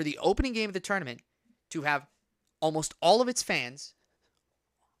 And for the opening game of the tournament to have almost all of its fans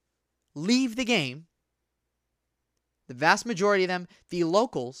leave the game, the vast majority of them, the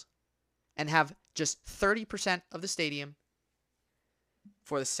locals, and have just 30% of the stadium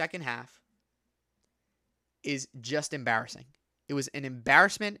for the second half is just embarrassing. It was an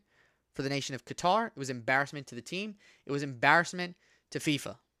embarrassment for the nation of Qatar. It was embarrassment to the team. It was embarrassment to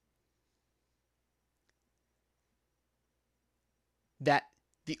FIFA. That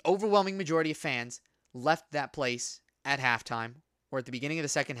the overwhelming majority of fans left that place at halftime or at the beginning of the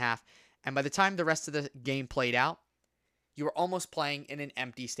second half, and by the time the rest of the game played out, you were almost playing in an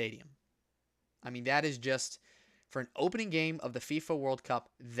empty stadium. I mean, that is just, for an opening game of the FIFA World Cup,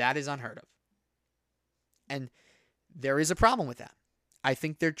 that is unheard of. And there is a problem with that. I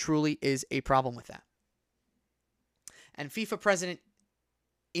think there truly is a problem with that. And FIFA President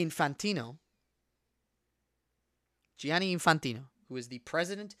Infantino, Gianni Infantino, who is the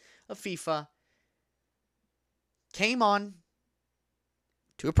president of FIFA, came on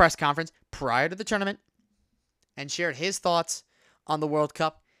to a press conference prior to the tournament and shared his thoughts on the World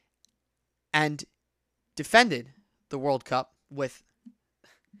Cup and defended the World Cup with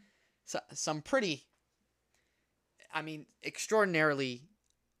some pretty, extraordinarily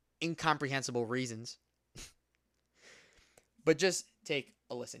incomprehensible reasons. But just take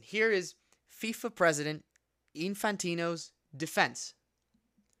a listen. Here is FIFA President Infantino's defense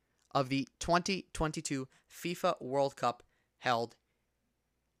of the 2022 FIFA World Cup held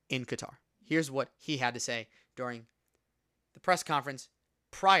in Qatar. Here's what he had to say during the press conference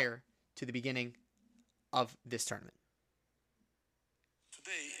prior to the beginning of this tournament.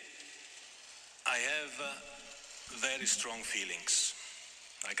 Today, I have very strong feelings.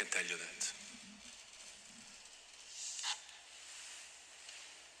 I can tell you that.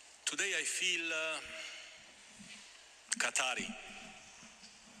 Today I feel Qatari.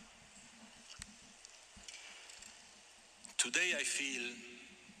 Today I feel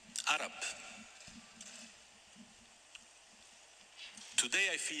Arab. Today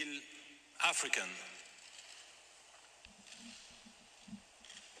I feel African.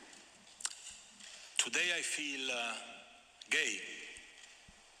 Today I feel gay.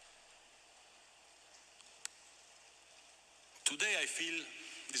 Today I feel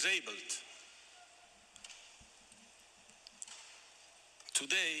disabled.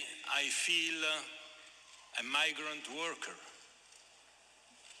 Today I feel a migrant worker.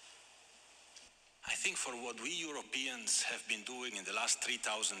 I think for what we Europeans have been doing in the last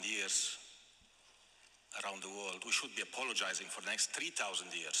 3,000 years around the world, we should be apologizing for the next 3,000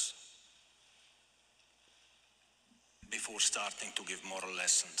 years before starting to give moral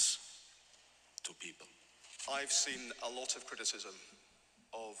lessons to people. I've seen a lot of criticism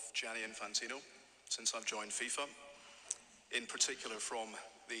of Gianni Infantino since I've joined FIFA, in particular from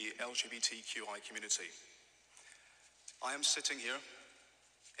the LGBTQI community. I am sitting here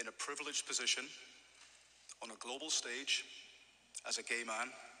in a privileged position on a global stage as a gay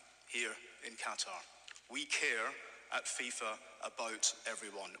man here in Qatar. We care at FIFA about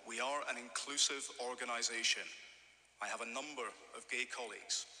everyone. We are an inclusive organization. I have a number of gay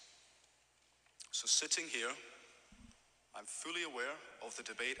colleagues. So sitting here, I'm fully aware of the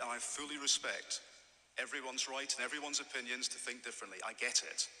debate and I fully respect everyone's right and everyone's opinions to think differently. I get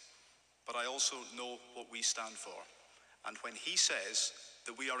it. But I also know what we stand for. And when he says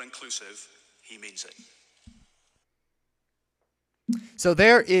that we are inclusive, he means it. So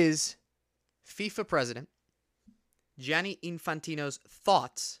there is FIFA President Gianni Infantino's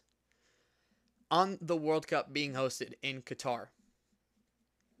thoughts on the World Cup being hosted in Qatar.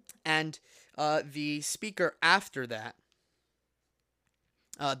 And the speaker after that,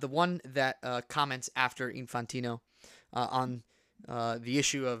 the one that comments after Infantino on the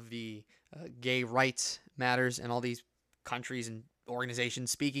issue of the gay rights matters and all these countries and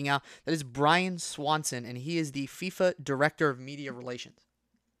organizations speaking out, that is Brian Swanson, and he is the FIFA Director of Media Relations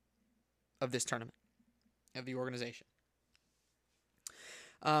of this tournament, of the organization.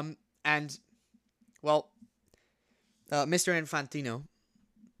 And, well, Mr. Infantino,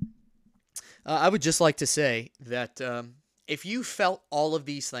 I would just like to say that if you felt all of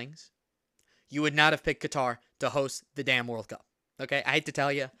these things, you would not have picked Qatar to host the damn World Cup. Okay? I hate to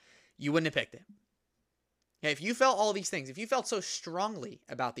tell you, you wouldn't have picked it. If you felt all these things, if you felt so strongly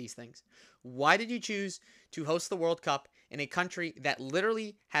about these things, why did you choose to host the World Cup in a country that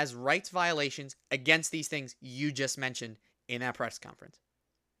literally has rights violations against these things you just mentioned in that press conference?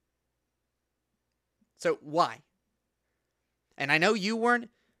 So why? And I know you weren't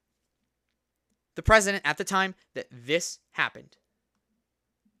the president at the time that this happened,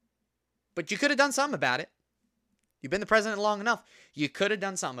 but you could have done something about it. You've been the president long enough. You could have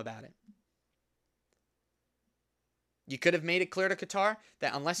done something about it. You could have made it clear to Qatar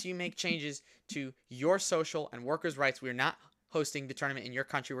that unless you make changes to your social and workers' rights, we're not hosting the tournament in your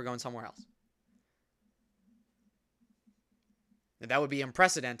country. We're going somewhere else. And that would be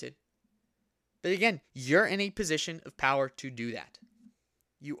unprecedented. But again, you're in a position of power to do that.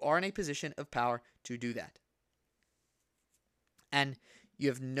 You are in a position of power to do that. And you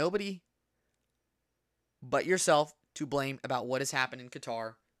have nobody but yourself to blame about what has happened in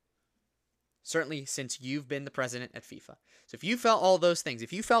Qatar, certainly since you've been the president at FIFA. So if you felt all those things,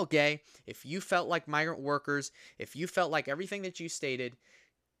 if you felt gay, if you felt like migrant workers, if you felt like everything that you stated,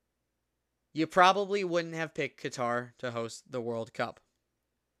 you probably wouldn't have picked Qatar to host the World Cup.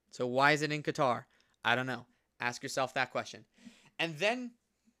 So why is it in Qatar? I don't know. Ask yourself that question. And then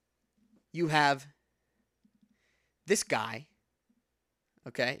you have this guy,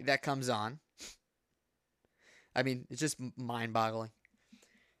 okay, that comes on. I mean, it's just mind-boggling.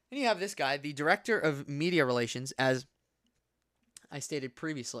 And you have this guy, the director of media relations, as I stated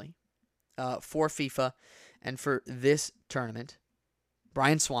previously, for FIFA and for this tournament,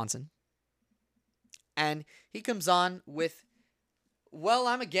 Brian Swanson. And he comes on with, well,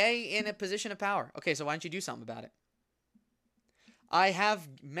 I'm a gay in a position of power. Okay, so why don't you do something about it? I have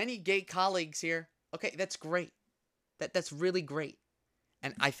many gay colleagues here. Okay, that's great. That's really great.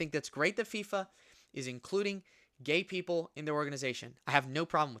 And I think that's great that FIFA is including gay people in their organization. I have no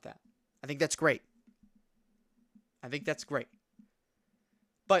problem with that. I think that's great. I think that's great.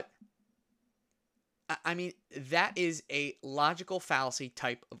 But, I mean, that is a logical fallacy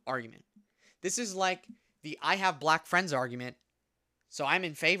type of argument. This is like the I have black friends argument, so I'm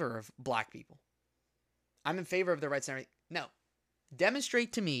in favor of black people. I'm in favor of their rights and everything. No.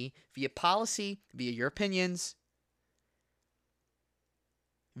 Demonstrate to me via policy, via your opinions,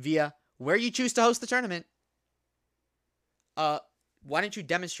 via where you choose to host the tournament. Why don't you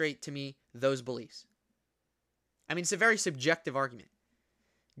demonstrate to me those beliefs? I mean, it's a very subjective argument.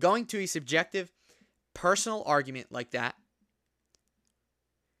 Going to a subjective, personal argument like that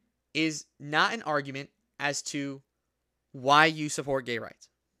is not an argument as to why you support gay rights.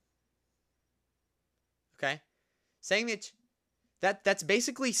 Okay? Saying that's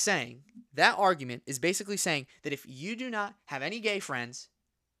basically saying, that argument is basically saying that if you do not have any gay friends,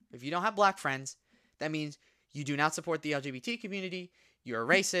 if you don't have black friends, that means you do not support the LGBT community, you're a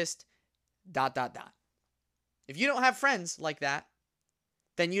racist, ... If you don't have friends like that,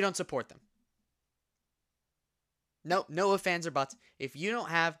 then you don't support them. No ifs, ands, or buts. If you don't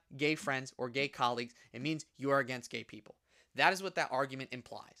have gay friends or gay colleagues, it means you are against gay people. That is what that argument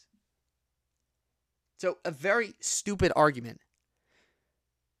implies. So a very stupid argument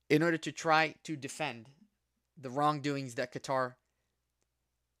in order to try to defend the wrongdoings that Qatar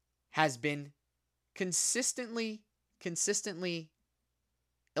has been consistently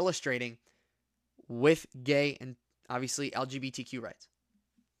illustrating with gay and obviously LGBTQ rights.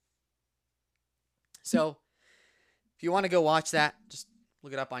 So if you want to go watch that, just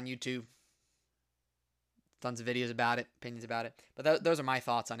look it up on YouTube. Tons of videos about it, opinions about it. But those are my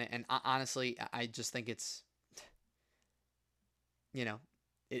thoughts on it. And honestly, I just think it's, it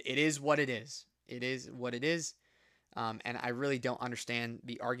is what it is. It is what it is. And I really don't understand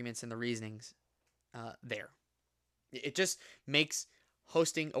the arguments and the reasonings there. It just makes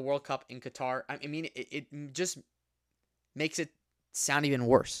hosting a World Cup in Qatar, I mean, it just makes it sound even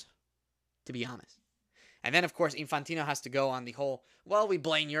worse, to be honest. And then, of course, Infantino has to go on the whole, well, we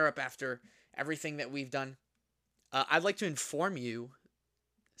blame Europe after everything that we've done. I'd like to inform you,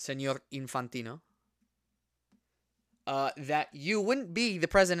 Senor Infantino, that you wouldn't be the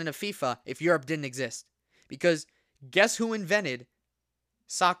president of FIFA if Europe didn't exist. Because guess who invented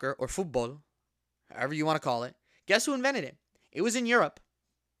soccer or football, however you want to call it? Guess who invented it? It was in Europe.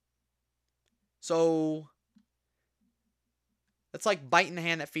 So that's like biting the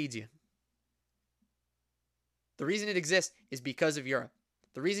hand that feeds you. The reason it exists is because of Europe.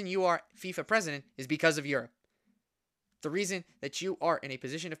 The reason you are FIFA president is because of Europe. The reason that you are in a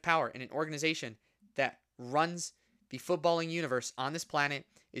position of power in an organization that runs the footballing universe on this planet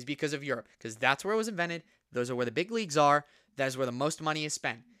is because of Europe. Because that's where it was invented. Those are where the big leagues are. That is where the most money is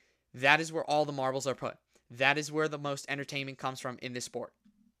spent. That is where all the marbles are put. That is where the most entertainment comes from in this sport.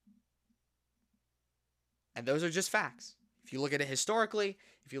 And those are just facts. If you look at it historically,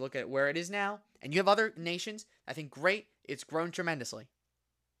 if you look at where it is now, and you have other nations, I think great, it's grown tremendously.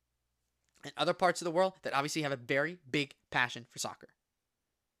 And other parts of the world that obviously have a very big passion for soccer.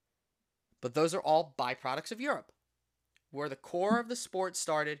 But those are all byproducts of Europe. Where the core of the sport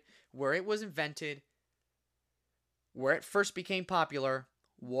started, where it was invented, where it first became popular,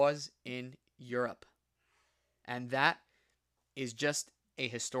 was in Europe. And that is just a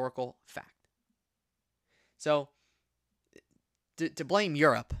historical fact. So, to blame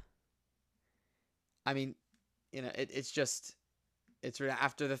Europe, I mean, it's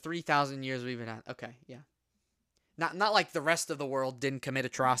after the 3,000 years we've been at. Okay, yeah. Not like the rest of the world didn't commit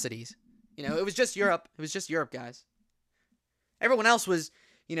atrocities. It was just Europe. It was just Europe, guys. Everyone else was,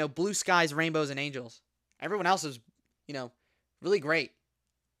 blue skies, rainbows, and angels. Everyone else was, really great.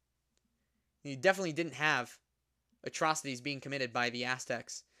 You definitely didn't have atrocities being committed by the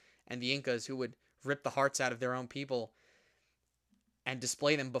Aztecs and the Incas, who would rip the hearts out of their own people and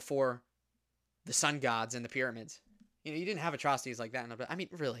display them before the sun gods and the pyramids. You didn't have atrocities like that. I mean,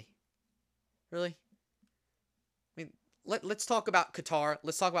 really. Really? I mean, let's talk about Qatar.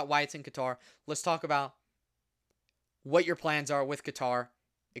 Let's talk about why it's in Qatar. Let's talk about what your plans are with Qatar,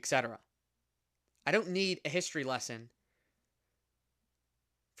 etc. I don't need a history lesson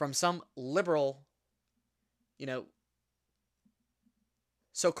from some liberal, you know,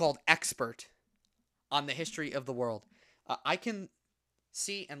 so-called expert on the history of the world. I can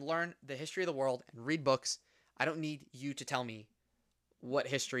see and learn the history of the world and read books. I don't need you to tell me what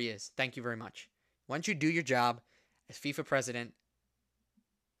history is. Thank you very much. Why don't you do your job as FIFA president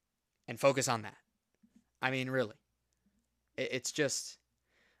and focus on that? I mean, really. It's just,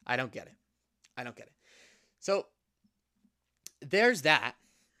 I don't get it. I don't get it. So, there's that.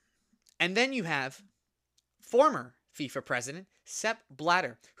 And then you have former FIFA president Sepp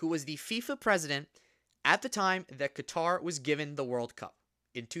Blatter, who was the FIFA president at the time that Qatar was given the World Cup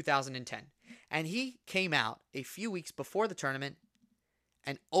in 2010. And he came out a few weeks before the tournament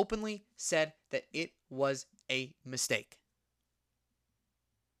and openly said that it was a mistake.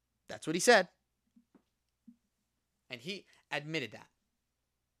 That's what he said. And he admitted that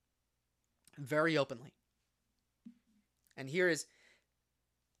very openly. And here is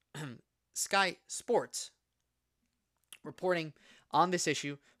Sky Sports reporting on this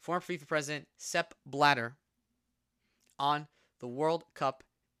issue, former FIFA president Sepp Blatter on the World Cup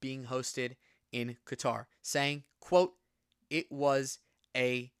being hosted in Qatar, saying, quote, "It was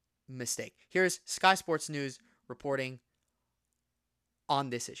a mistake." Here's Sky Sports News reporting on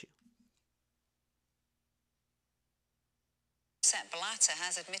this issue. Sepp Blatter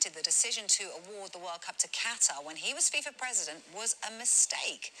has admitted the decision to award the World Cup to Qatar when he was FIFA president was a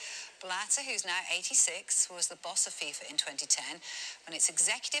mistake. Blatter, who's now 86, was the boss of FIFA in 2010 when its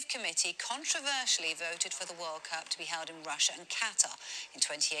executive committee controversially voted for the World Cup to be held in Russia and Qatar in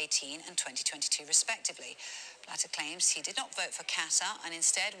 2018 and 2022 respectively. Blatter claims he did not vote for Qatar and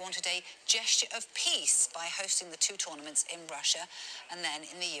instead wanted a gesture of peace by hosting the two tournaments in Russia and then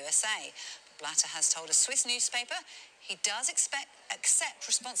in the USA. Blatter has told a Swiss newspaper he does accept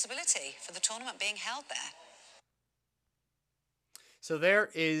responsibility for the tournament being held there. So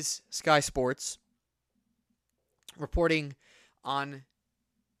there is Sky Sports reporting on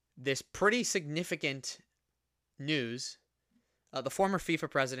this pretty significant news. The former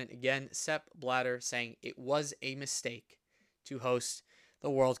FIFA president, again, Sepp Blatter, saying it was a mistake to host the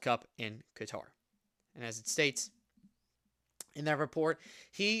World Cup in Qatar. And as it states in that report,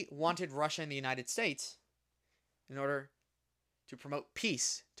 he wanted Russia and the United States, in order to promote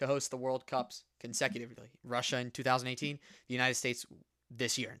peace, to host the World Cups consecutively. Russia in 2018, the United States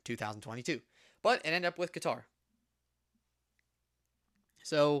this year in 2022. But it ended up with Qatar.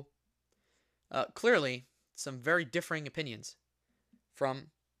 So, clearly, some very differing opinions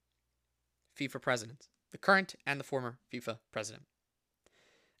from FIFA presidents, the current and the former FIFA president.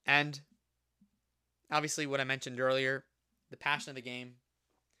 And obviously, what I mentioned earlier, the passion of the game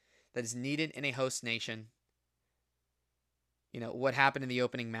that is needed in a host nation. You know, what happened in the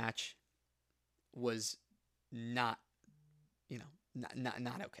opening match was not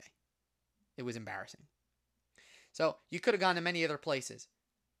okay. It was embarrassing. So you could have gone to many other places.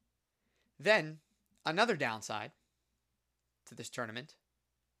 Then, another downside to this tournament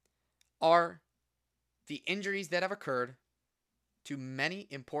are the injuries that have occurred to many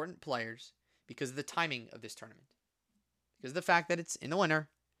important players because of the timing of this tournament. Because of the fact that it's in the winter.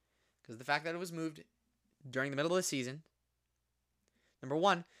 Because of the fact that it was moved during the middle of the season. Number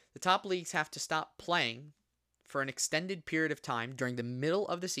one, the top leagues have to stop playing for an extended period of time during the middle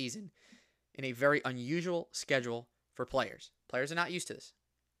of the season in a very unusual schedule for players. Players are not used to this.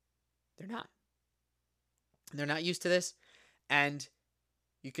 They're not. They're not used to this, and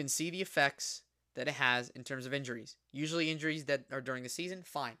you can see the effects that it has in terms of injuries. Usually injuries that are during the season,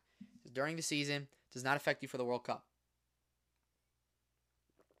 fine. During the season, does not affect you for the World Cup.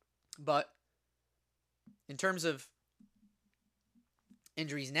 But in terms of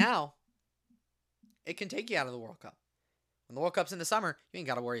injuries now, it can take you out of the World Cup. When the World Cup's in the summer, you ain't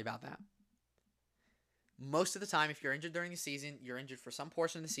got to worry about that. Most of the time, if you're injured during the season, you're injured for some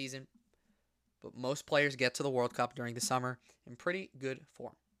portion of the season. But most players get to the World Cup during the summer in pretty good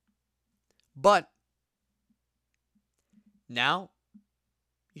form. But now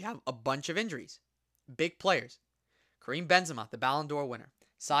you have a bunch of injuries. Big players. Karim Benzema, the Ballon d'Or winner.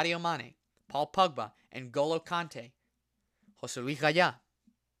 Sadio Mane, Paul Pogba, and N'Golo Kante. José Luis Gaya,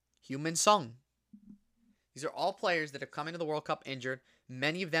 Heung-min Son. These are all players that have come into the World Cup injured,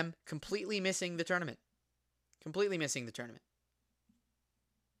 many of them completely missing the tournament. Completely missing the tournament.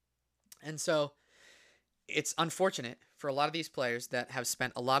 And so, it's unfortunate for a lot of these players that have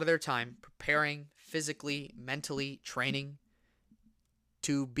spent a lot of their time preparing physically, mentally, training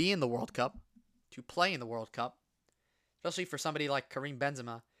to be in the World Cup, to play in the World Cup, especially for somebody like Karim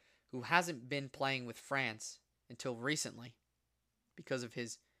Benzema, who hasn't been playing with France until recently because of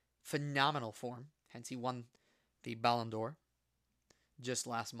his phenomenal form. Hence, he won the Ballon d'Or just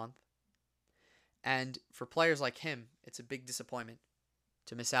last month. And for players like him, it's a big disappointment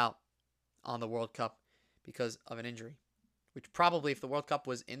to miss out on the World Cup because of an injury, which probably, if the World Cup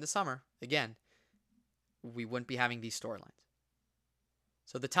was in the summer, again, we wouldn't be having these storylines.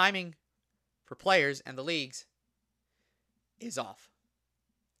 So the timing for players and the leagues is off.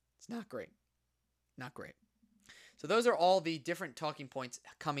 It's not great. Not great. So those are all the different talking points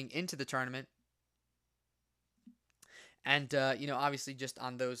coming into the tournament. And, obviously just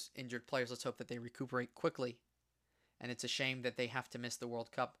on those injured players, let's hope that they recuperate quickly. And it's a shame that they have to miss the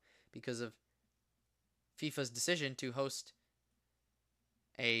World Cup because of FIFA's decision to host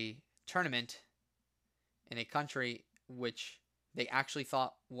a tournament in a country which they actually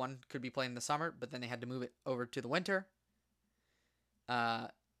thought one could be played in the summer, but then they had to move it over to the winter.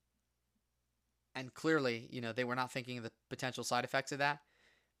 And clearly, they were not thinking of the potential side effects of that.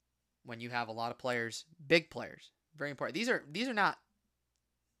 When you have a lot of players, big players, very important. These are not,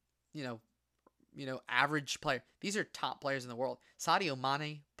 average player. These are top players in the world. Sadio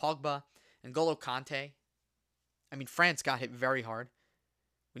Mane, Pogba, and N'Golo Kante. I mean, France got hit very hard.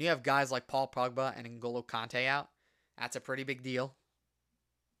 When you have guys like Paul Pogba and N'Golo Kante out, that's a pretty big deal.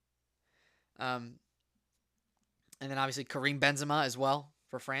 And then obviously Karim Benzema as well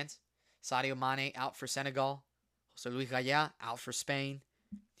for France. Sadio Mane out for Senegal. Jose Luis Gaya out for Spain.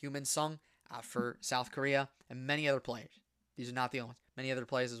 Heung-min Son out for South Korea. And many other players. These are not the only ones. Many other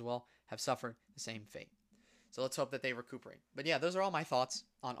players as well have suffered the same fate. So let's hope that they recuperate. But yeah, those are all my thoughts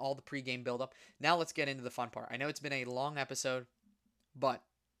on all the pregame buildup. Now let's get into the fun part. I know it's been a long episode, but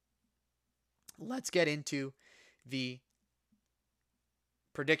let's get into the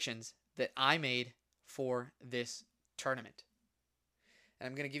predictions that I made for this tournament. And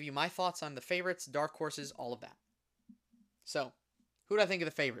I'm going to give you my thoughts on the favorites, dark horses, all of that. So, who do I think of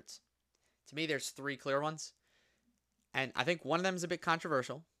the favorites? To me, there's three clear ones. And I think one of them is a bit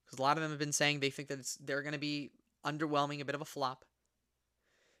controversial because a lot of them have been saying they think that they're going to be underwhelming, a bit of a flop.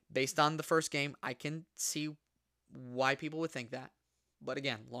 Based on the first game, I can see why people would think that. But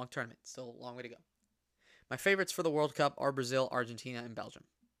again, long tournament, still a long way to go. My favorites for the World Cup are Brazil, Argentina, and Belgium.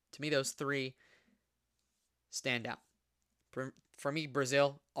 To me, those three stand out. For me,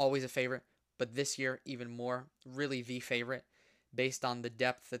 Brazil, always a favorite, but this year, even more, really the favorite, based on the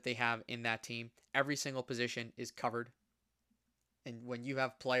depth that they have in that team. Every single position is covered. And when you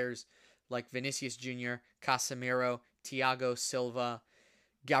have players like Vinicius Jr., Casemiro, Thiago Silva,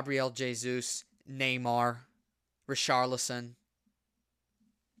 Gabriel Jesus, Neymar, Richarlison,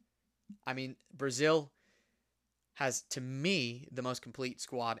 I mean, Brazil has, to me, the most complete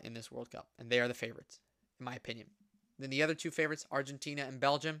squad in this World Cup, and they are the favorites, in my opinion. Then the other two favorites, Argentina and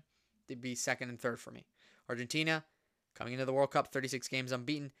Belgium, they'd be second and third for me. Argentina, coming into the World Cup, 36 games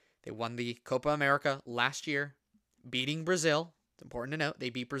unbeaten. They won the Copa America last year, beating Brazil. It's important to note, they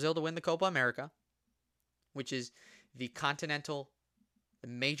beat Brazil to win the Copa America, which is the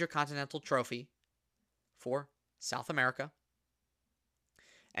major continental trophy for South America.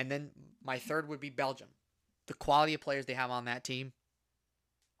 And then my third would be Belgium. The quality of players they have on that team.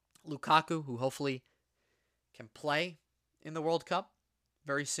 Lukaku, who hopefully can play in the World Cup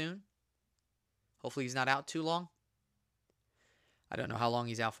very soon. Hopefully he's not out too long. I don't know how long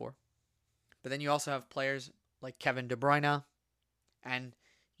he's out for. But then you also have players like Kevin De Bruyne. And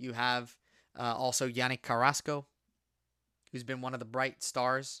you have also Yannick Carrasco, who's been one of the bright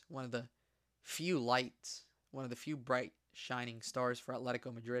stars, one of the few bright shining stars for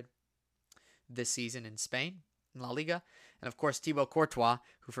Atletico Madrid this season in Spain, in La Liga. And of course, Thibaut Courtois,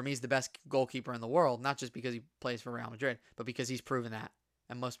 who for me is the best goalkeeper in the world, not just because he plays for Real Madrid, but because he's proven that.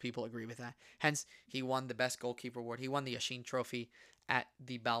 And most people agree with that. Hence, he won the best goalkeeper award. He won the Yashin Trophy at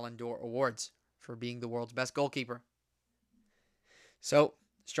the Ballon d'Or Awards for being the world's best goalkeeper. So,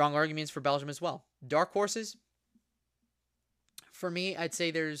 strong arguments for Belgium as well. Dark horses, for me, I'd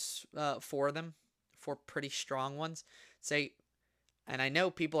say there's four of them, four pretty strong ones. And I know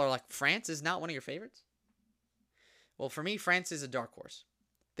people are like, France is not one of your favorites? Well, for me, France is a dark horse.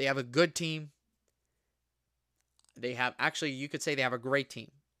 They have a good team. You could say they have a great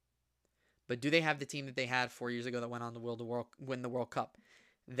team. But do they have the team that they had 4 years ago that went on to win the World Cup?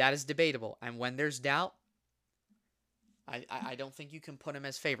 That is debatable. And when there's doubt, I don't think you can put them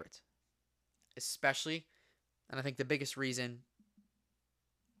as favorites. Especially, and I think the biggest reason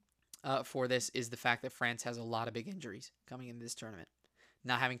for this is the fact that France has a lot of big injuries coming into this tournament.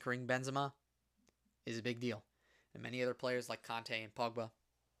 Not having Karim Benzema is a big deal. And many other players like Kante and Pogba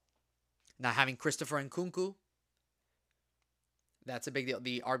Now having Christopher Nkunku, that's a big deal.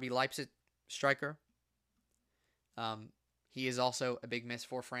 The RB Leipzig striker, he is also a big miss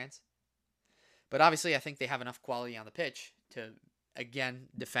for France. But obviously, I think they have enough quality on the pitch to, again,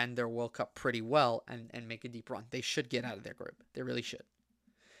 defend their World Cup pretty well and make a deep run. They should get out of their group. They really should.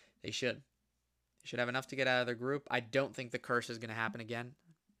 They should. They should have enough to get out of their group. I don't think the curse is going to happen again.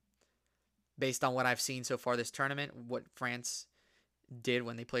 Based on what I've seen so far this tournament, what France did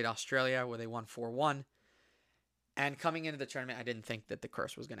when they played Australia, where they won 4-1. And coming into the tournament, I didn't think that the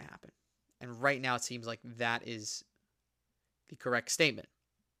curse was going to happen. And right now, it seems like that is the correct statement.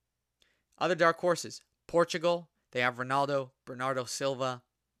 Other dark horses. Portugal, they have Ronaldo, Bernardo Silva.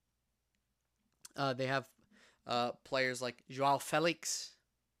 They have players like Joao Felix,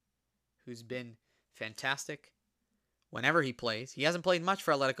 who's been fantastic whenever he plays. He hasn't played much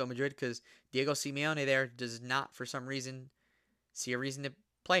for Atletico Madrid because Diego Simeone there does not, for some reason, see a reason to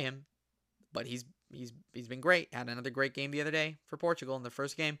play him. But he's been great. Had another great game the other day for Portugal in the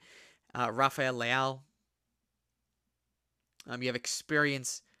first game. Rafael Leao. You have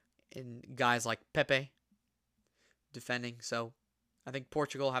experience in guys like Pepe defending. So I think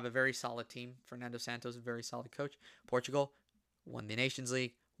Portugal have a very solid team. Fernando Santos, a very solid coach. Portugal won the Nations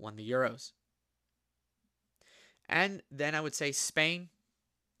League, won the Euros. And then I would say Spain.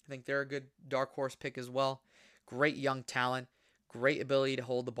 I think they're a good dark horse pick as well. Great young talent. Great ability to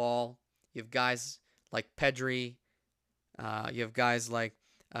hold the ball. You have guys like Pedri. You have guys like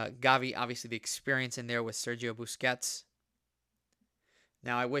Gavi. Obviously, the experience in there with Sergio Busquets.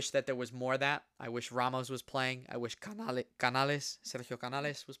 Now, I wish that there was more of that. I wish Ramos was playing. I wish Sergio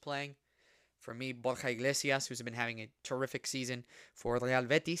Canales was playing. For me, Borja Iglesias, who's been having a terrific season for Real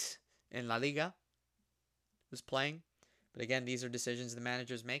Betis in La Liga, was playing. But again, these are decisions the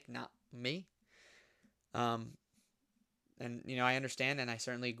managers make, not me. And, I understand and I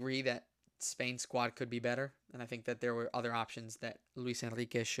certainly agree that Spain's squad could be better. And I think that there were other options that Luis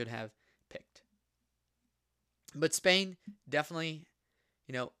Enrique should have picked. But Spain, definitely,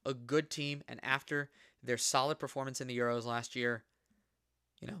 a good team. And after their solid performance in the Euros last year,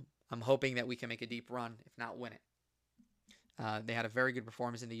 I'm hoping that we can make a deep run, if not win it. They had a very good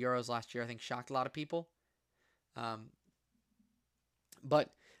performance in the Euros last year. I think shocked a lot of people.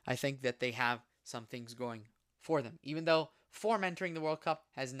 But I think that they have some things going for them. Even though form entering the World Cup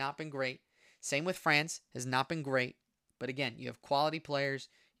has not been great. Same with France, has not been great. But again, you have quality players.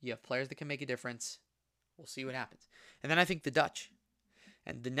 You have players that can make a difference. We'll see what happens. And then I think the Dutch.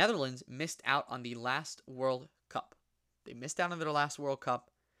 And the Netherlands missed out on the last World Cup. They missed out on their last World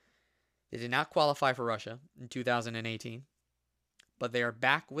Cup. They did not qualify for Russia in 2018. But they are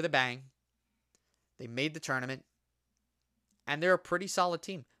back with a bang. They made the tournament. And they're a pretty solid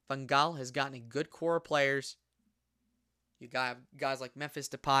team. Van Gaal has gotten a good core of players. You got guys like Memphis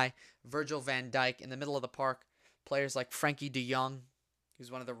Depay, Virgil van Dijk in the middle of the park. Players like Frankie de Jong,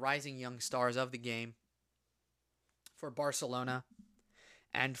 who's one of the rising young stars of the game for Barcelona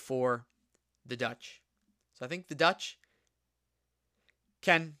and for the Dutch. So I think the Dutch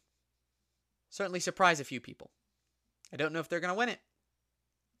can certainly surprise a few people. I don't know if they're going to win it,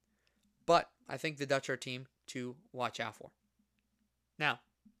 but I think the Dutch are a team to watch out for. Now,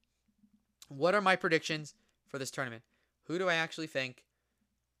 what are my predictions for this tournament? Who do I actually think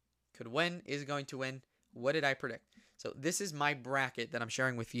could win, is going to win? What did I predict? So this is my bracket that I'm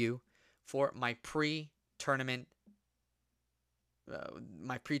sharing with you for my pre-tournament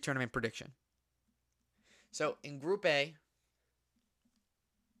prediction. So in Group A,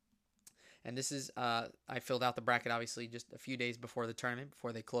 and this is, I filled out the bracket obviously just a few days before the tournament,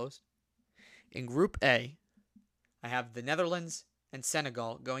 before they closed. In Group A, I have the Netherlands and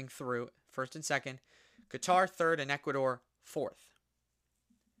Senegal going through first and second, Qatar third, and Ecuador fourth.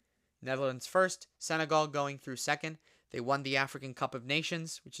 Netherlands first, Senegal going through second. They won the African Cup of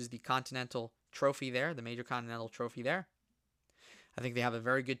Nations, which is the continental trophy there, the major continental trophy there. I think they have a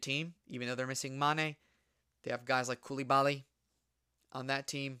very good team, even though they're missing Mane. They have guys like Koulibaly on that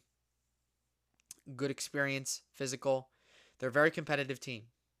team. Good experience, physical. They're a very competitive team.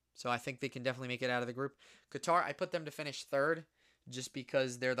 So I think they can definitely make it out of the group. Qatar, I put them to finish third just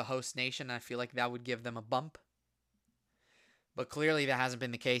because they're the host nation. I feel like that would give them a bump. But clearly that hasn't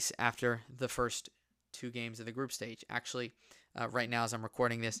been the case after the first two games of the group stage. Actually, right now as I'm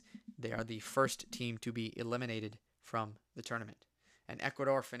recording this, they are the first team to be eliminated from the tournament. And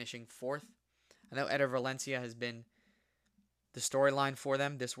Ecuador finishing fourth. I know Eder Valencia has been the storyline for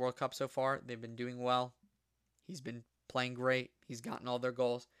them this World Cup so far. They've been doing well. He's been playing great. He's gotten all their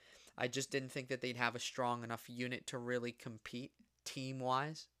goals. I just didn't think that they'd have a strong enough unit to really compete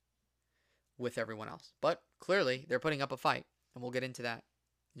team-wise with everyone else. But clearly, they're putting up a fight, and we'll get into that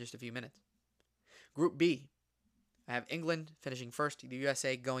in just a few minutes. Group B, I have England finishing first, the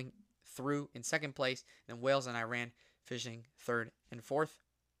USA going through in second place, and Wales and Iran finishing third and fourth.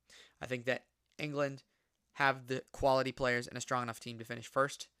 I think that England have the quality players and a strong enough team to finish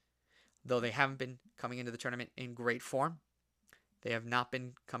first, though they haven't been coming into the tournament in great form. They have not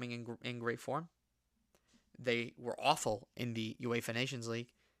been coming in great form. They were awful in the UEFA Nations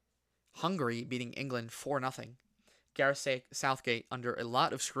League. Hungary beating England 4-0. Gareth Southgate under a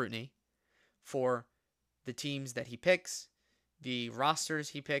lot of scrutiny for the teams that he picks, the rosters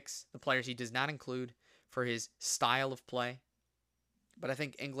he picks, the players he does not include, for his style of play. But I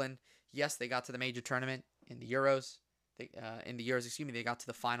think England, yes, they got to the major tournament in the Euros. They got to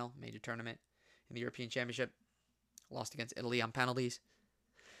the final major tournament in the European Championship. Lost against Italy on penalties.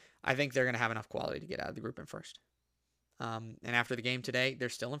 I think they're going to have enough quality to get out of the group in first. And after the game today, they're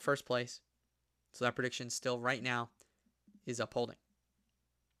still in first place. So that prediction still right now is upholding.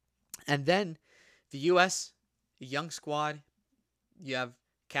 And then the U.S., a young squad. You have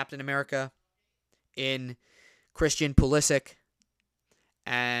Captain America in Christian Pulisic.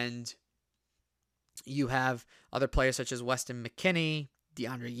 And you have other players such as Weston McKennie,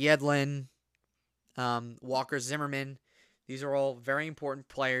 DeAndre Yedlin, Walker Zimmerman. These are all very important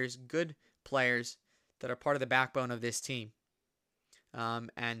players, good players that are part of the backbone of this team.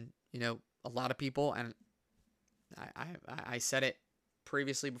 And, you know, a lot of people, and I said it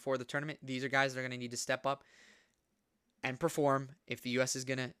previously before the tournament, these are guys that are going to need to step up and perform if the U.S. is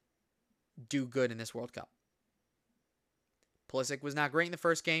going to do good in this World Cup. Pulisic was not great in the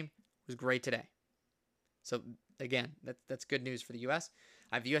first game, was great today. So, again, that's good news for the U.S.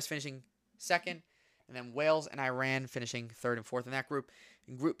 I have the U.S. finishing second, and then Wales and Iran finishing third and fourth in that group.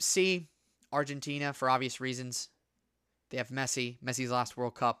 In Group C, Argentina, for obvious reasons. They have Messi, Messi's last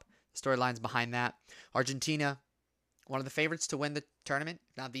World Cup. The storylines behind that. Argentina, one of the favorites to win the tournament,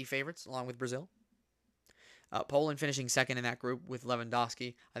 not the favorites, along with Brazil. Poland finishing second in that group with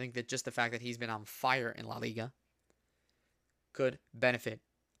Lewandowski. I think that just the fact that he's been on fire in La Liga could benefit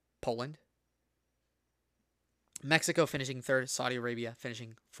Poland. Mexico finishing third, Saudi Arabia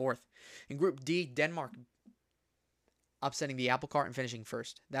finishing fourth. In Group D, Denmark upsetting the apple cart and finishing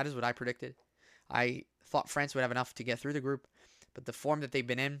first. That is what I predicted. I thought France would have enough to get through the group, but the form that they've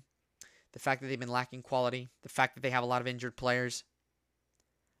been in, the fact that they've been lacking quality, the fact that they have a lot of injured players,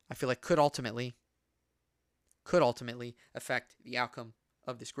 I feel like could ultimately affect the outcome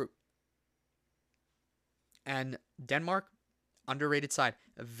of this group. And Denmark, underrated side,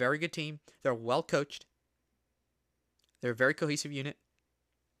 a very good team. They're well coached. They're a very cohesive unit.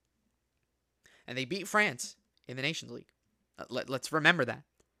 And they beat France in the Nations League. Let's remember that.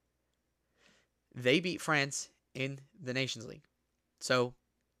 They beat France in the Nations League. So,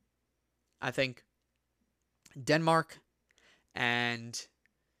 I think Denmark and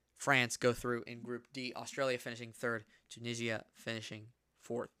France go through in Group D. Australia finishing third. Tunisia finishing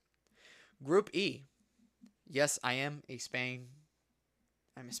fourth. Group E. Yes, I'm a Spanish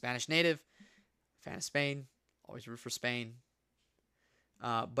native. Fan of Spain. Always root for Spain.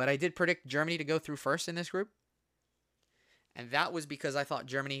 But I did predict Germany to go through first in this group. And that was because I thought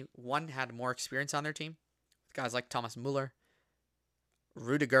Germany, one, had more experience on their team. With guys like Thomas Müller,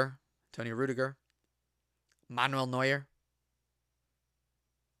 Tony Rudiger, Manuel Neuer,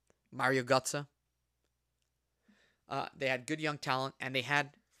 Mario Götze. They had good young talent. And they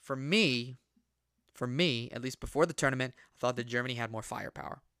had, for me, at least before the tournament, I thought that Germany had more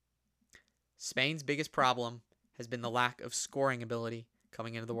firepower. Spain's biggest problem has been the lack of scoring ability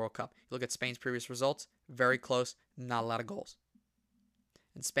coming into the World Cup. You look at Spain's previous results, very close, not a lot of goals.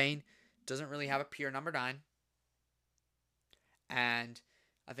 And Spain doesn't really have a pure number 9. And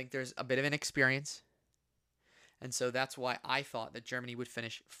I think there's a bit of inexperience. And so that's why I thought that Germany would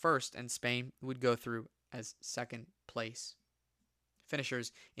finish first and Spain would go through as second place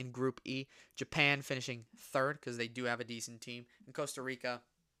finishers in Group E. Japan finishing third because they do have a decent team. And Costa Rica,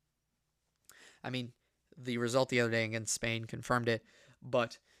 I mean, the result the other day against Spain confirmed it.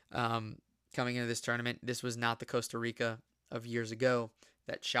 But coming into this tournament, this was not the Costa Rica of years ago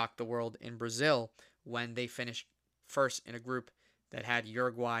that shocked the world in Brazil when they finished first in a group that had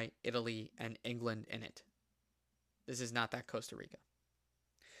Uruguay, Italy, and England in it. This is not that Costa Rica.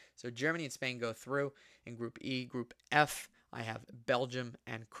 So Germany and Spain go through in Group E. Group F, I have Belgium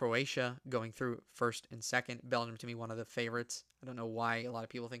and Croatia going through first and second. Belgium, to me, one of the favorites. I don't know why a lot of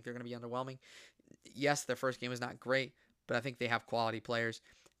people think they're going to be underwhelming. Yes, their first game was not great, but I think they have quality players.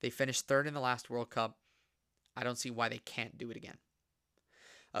 They finished third in the last World Cup. I don't see why they can't do it again.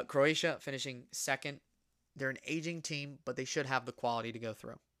 Croatia finishing second. They're an aging team, but they should have the quality to go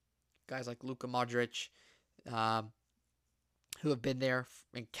through. Guys like Luka Modric, who have been there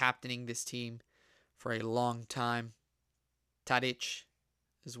and captaining this team for a long time. Tadic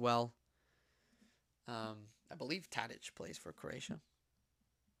as well. I believe Tadic plays for Croatia.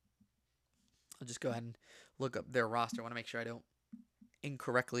 I'll just go ahead and look up their roster. I want to make sure I don't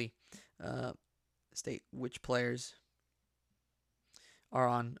incorrectly state which players are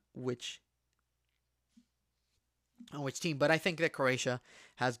on which team. But I think that Croatia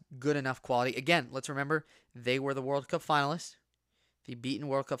has good enough quality. Again, let's remember they were the World Cup finalists, the beaten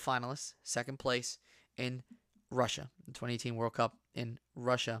World Cup finalists, second place in Russia, the 2018 World Cup in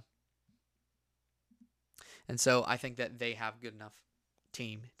Russia. And so I think that they have good enough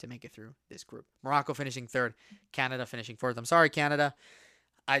team to make it through this group. Morocco finishing third, Canada finishing fourth. I'm sorry, Canada.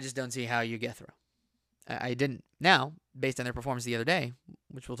 I just don't see how you get through. I didn't. Now, based on their performance the other day,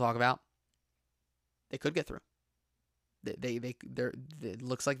 which we'll talk about, they could get through. It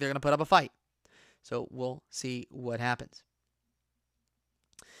looks like they're going to put up a fight. So we'll see what happens.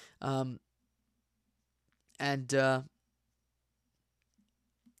 The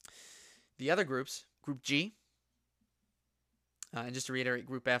other groups, Group G, and just to reiterate,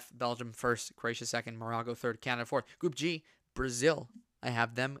 Group F, Belgium first, Croatia second, Morocco third, Canada fourth. Group G, Brazil, I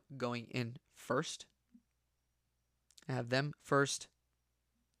have them going in first.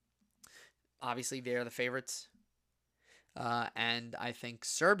 Obviously, they're the favorites. And I think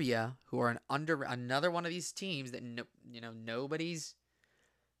Serbia, who are another one of these teams that nobody's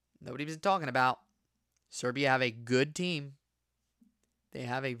been talking about. Serbia have a good team. They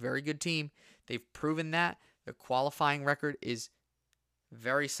have a very good team. They've proven that. Their qualifying record is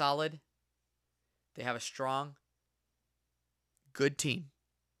very solid. They have a strong, good team.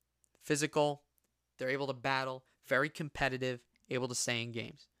 Physical. They're able to battle. Very competitive. Able to stay in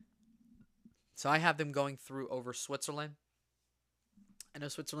games. So I have them going through over Switzerland. I know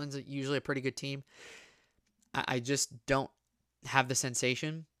Switzerland's usually a pretty good team. I just don't have the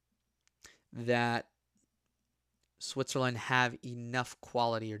sensation that Switzerland have enough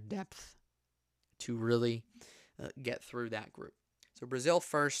quality or depth to really get through that group. So Brazil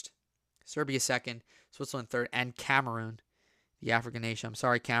first, Serbia second, Switzerland third, and Cameroon, the African nation. I'm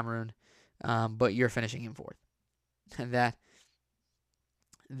sorry, Cameroon, but you're finishing in fourth. And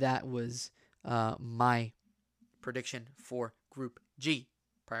that was my prediction for Group G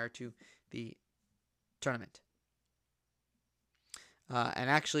prior to the tournament. And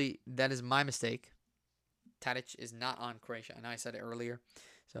actually, that is my mistake. Tadic is not on Croatia. I know I said it earlier,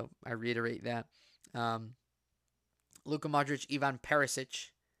 so I reiterate that. Luka Modric, Ivan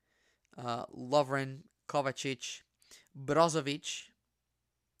Perisic, Lovren Kovacic, Brozovic,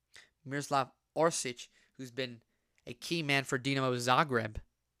 Miroslav Orsic, who's been a key man for Dinamo Zagreb,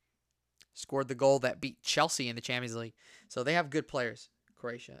 scored the goal that beat Chelsea in the Champions League. So they have good players,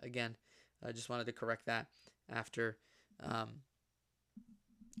 Croatia. Again, I just wanted to correct that after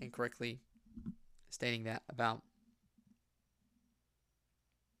incorrectly stating that about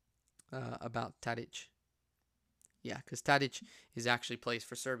Tadic. Yeah, because Tadic actually plays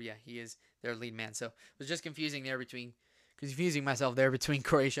for Serbia. He is their lead man. So it was just confusing myself there between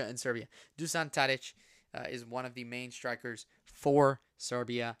Croatia and Serbia. Dusan Tadic is one of the main strikers for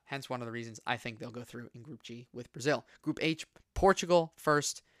Serbia. Hence one of the reasons I think they'll go through in Group G with Brazil. Group H, Portugal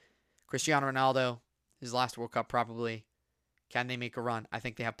first. Cristiano Ronaldo, his last World Cup probably. Can they make a run? I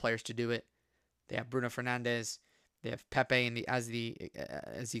think they have players to do it. They have Bruno Fernandes. They have Pepe as the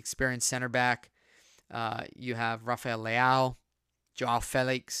experienced center back. You have Rafael Leao, Joao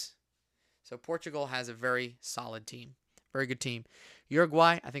Felix. So Portugal has a very solid team. Very good team.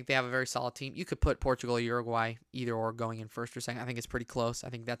 Uruguay, I think they have a very solid team. You could put Portugal or Uruguay either or going in first or second. I think it's pretty close. I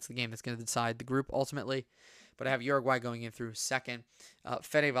think that's the game that's going to decide the group ultimately. But I have Uruguay going in through second.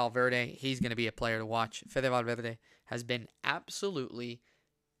 Fede Valverde, he's going to be a player to watch. Fede Valverde has been absolutely,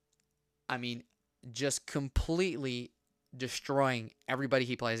 just completely destroying everybody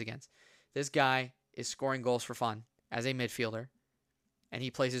he plays against. This guy is scoring goals for fun as a midfielder, and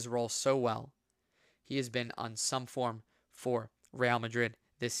he plays his role so well. He has been on some form for Real Madrid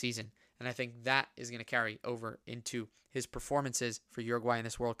this season, and I think that is going to carry over into his performances for Uruguay in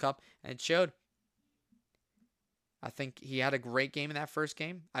this World Cup, and it showed. I think he had a great game in that first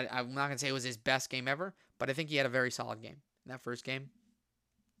game. I'm not going to say it was his best game ever, but I think he had a very solid game in that first game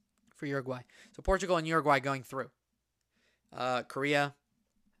for Uruguay. So Portugal and Uruguay going through. Korea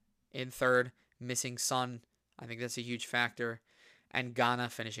in third, missing Son. I think that's a huge factor. And Ghana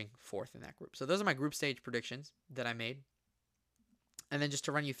finishing fourth in that group. So those are my group stage predictions that I made. And then just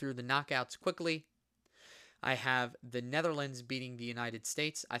to run you through the knockouts quickly, I have the Netherlands beating the United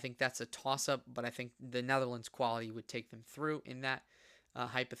States. I think that's a toss-up, but I think the Netherlands' quality would take them through in that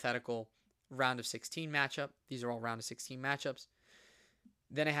hypothetical round of 16 matchup. These are all round of 16 matchups.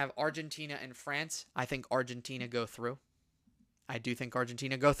 Then I have Argentina and France. I think Argentina go through. I do think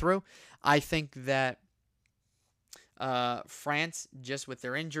Argentina go through. I think that France, just with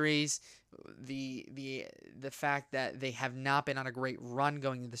their injuries, the fact that they have not been on a great run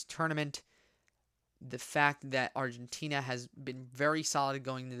going into this tournament, the fact that Argentina has been very solid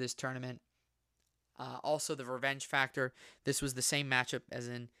going into this tournament, also the revenge factor. This was the same matchup as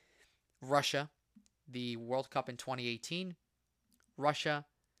in Russia, the World Cup in 2018. Russia,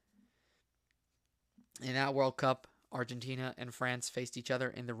 in that World Cup, Argentina and France faced each other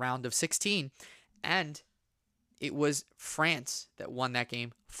in the round of 16, and it was France that won that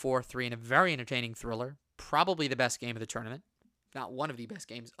game 4-3 in a very entertaining thriller. Probably the best game of the tournament. Not one of the best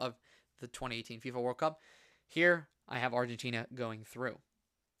games of the 2018 FIFA World Cup. Here, I have Argentina going through.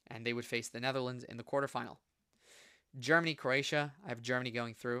 And they would face the Netherlands in the quarterfinal. Germany, Croatia. I have Germany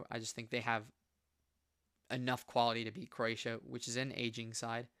going through. I just think they have enough quality to beat Croatia, which is an aging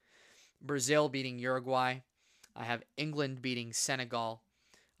side. Brazil beating Uruguay. I have England beating Senegal.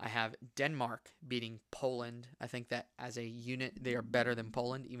 I have Denmark beating Poland. I think that as a unit, they are better than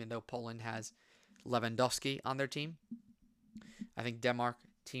Poland, even though Poland has Lewandowski on their team. I think Denmark,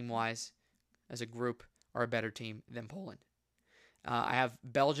 team-wise, as a group, are a better team than Poland. I have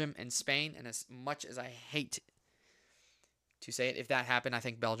Belgium and Spain, and as much as I hate to say it, if that happened, I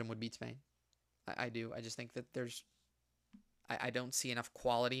think Belgium would beat Spain. I do. I just think that I don't see enough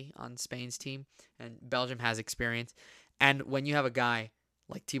quality on Spain's team, and Belgium has experience. And when you have a guy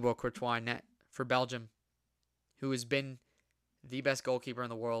like Thibaut Courtois in net for Belgium, who has been the best goalkeeper in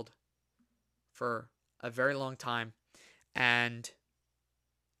the world for a very long time, and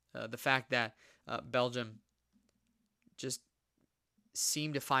the fact that Belgium just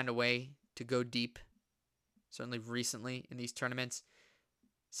seemed to find a way to go deep, certainly recently in these tournaments,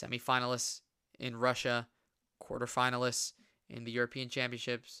 semifinalists in Russia, quarterfinalists in the European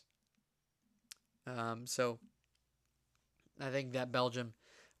Championships. So I think that Belgium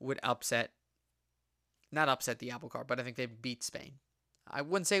would not upset the apple cart, but I think they beat Spain. I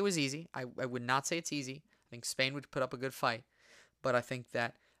wouldn't say it was easy. I would not say it's easy. I think Spain would put up a good fight, but I think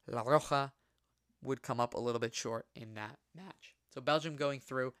that La Roja would come up a little bit short in that match. So Belgium going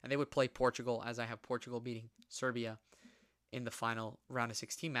through, and they would play Portugal, as I have Portugal beating Serbia in the final round of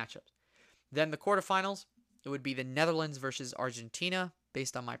 16 matchups. Then the quarterfinals, it would be the Netherlands versus Argentina,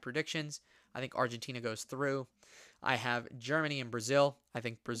 based on my predictions. I think Argentina goes through. I have Germany and Brazil. I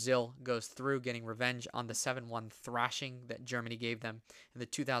think Brazil goes through, getting revenge on the 7-1 thrashing that Germany gave them in the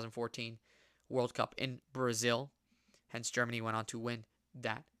 2014 World Cup in Brazil. Hence, Germany went on to win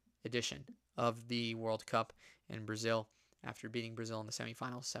that edition of the World Cup in Brazil after beating Brazil in the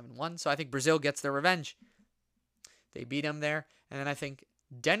semifinals 7-1. So I think Brazil gets their revenge. They beat them there. And then I think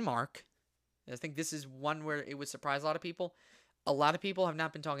Denmark, I think this is one where it would surprise a lot of people. A lot of people have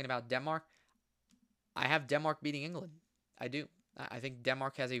not been talking about Denmark. I have Denmark beating England. I do. I think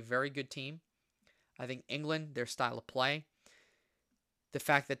Denmark has a very good team. I think England, their style of play, the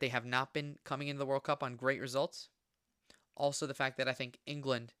fact that they have not been coming into the World Cup on great results. Also the fact that I think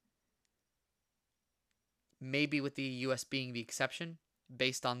England, maybe with the U.S. being the exception,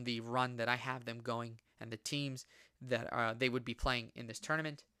 based on the run that I have them going and the teams that they would be playing in this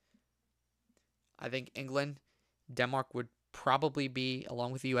tournament, I think England, Denmark would probably be,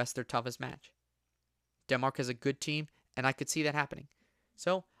 along with the U.S., their toughest match. Denmark is a good team, and I could see that happening.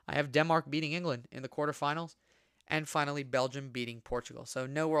 So I have Denmark beating England in the quarterfinals, and finally Belgium beating Portugal. So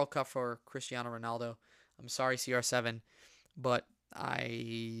no World Cup for Cristiano Ronaldo. I'm sorry, CR7, but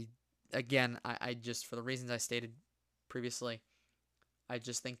I just, for the reasons I stated previously, I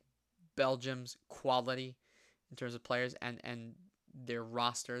just think Belgium's quality in terms of players and their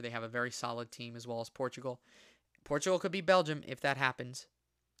roster, they have a very solid team, as well as Portugal. Portugal could be Belgium if that happens,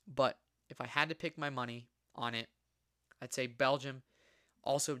 but if I had to pick my money on it, I'd say Belgium,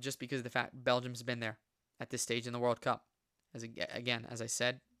 also just because of the fact Belgium's been there at this stage in the World Cup. As I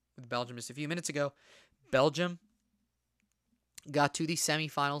said with Belgium just a few minutes ago, Belgium got to the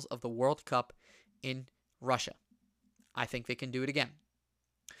semifinals of the World Cup in Russia. I think they can do it again.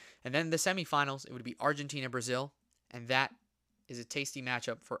 And then the semifinals, it would be Argentina-Brazil, and that is a tasty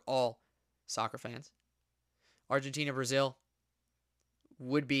matchup for all soccer fans. Argentina-Brazil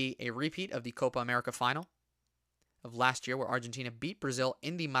would be a repeat of the Copa America final of last year, where Argentina beat Brazil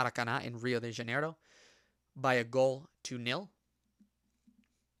in the Maracanã in Rio de Janeiro by a 2-0.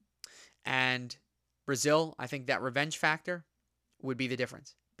 And Brazil, I think that revenge factor would be the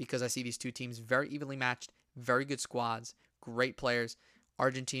difference, because I see these two teams very evenly matched, very good squads, great players.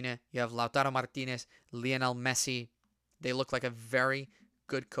 Argentina, you have Lautaro Martinez, Lionel Messi. They look like a very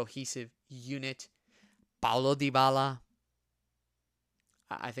good, cohesive unit. Paulo Dybala.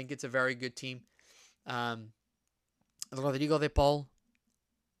 I think it's a very good team. Rodrigo de Paul,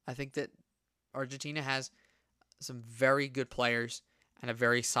 I think that Argentina has some very good players and a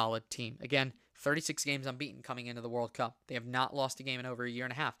very solid team. Again, 36 games unbeaten coming into the World Cup. They have not lost a game in over a year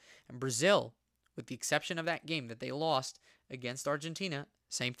and a half. And Brazil, with the exception of that game that they lost against Argentina,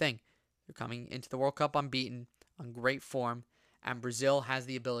 same thing. They're coming into the World Cup unbeaten, on great form, and Brazil has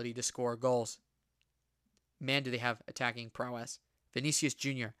the ability to score goals. Man, do they have attacking prowess. Vinicius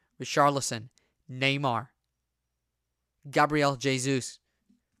Jr., Richarlison, Neymar, Gabriel Jesus,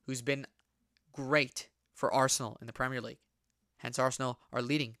 who's been great for Arsenal in the Premier League. Hence, Arsenal are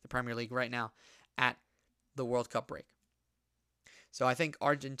leading the Premier League right now at the World Cup break. So I think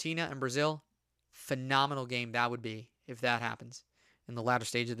Argentina and Brazil, phenomenal game that would be if that happens in the latter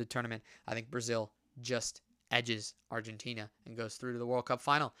stage of the tournament. I think Brazil just edges Argentina and goes through to the World Cup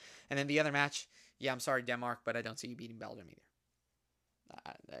final. And then the other match, I'm sorry, Denmark, but I don't see you beating Belgium either.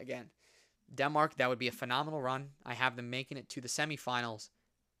 Again, Denmark, that would be a phenomenal run. I have them making it to the semifinals.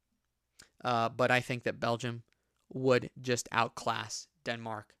 But I think that Belgium would just outclass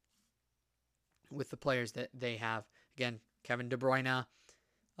Denmark with the players that they have. Again, Kevin De Bruyne,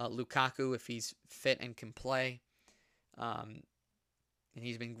 Lukaku, if he's fit and can play. And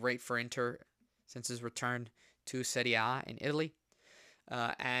he's been great for Inter since his return to Serie A in Italy.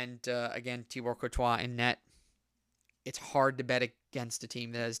 And again, Thibaut Courtois in net. It's hard to bet against a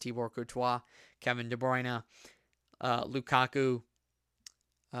team that has Thibaut Courtois, Kevin De Bruyne, Lukaku,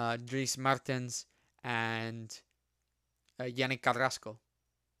 Dries Mertens, and Yannick Carrasco.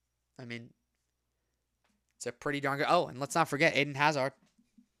 I mean, it's a pretty darn good... Oh, and let's not forget Eden Hazard.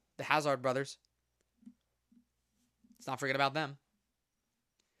 The Hazard brothers. Let's not forget about them.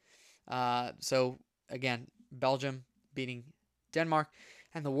 So, again, Belgium beating Denmark.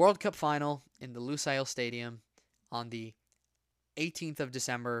 And the World Cup final in the Lusail Stadium on the 18th of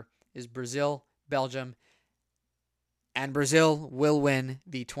December is Brazil-Belgium. And Brazil will win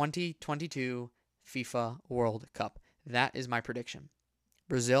the 2022 FIFA World Cup. That is my prediction.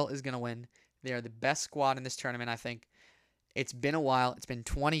 Brazil is going to win. They are the best squad in this tournament, I think. It's been a while. It's been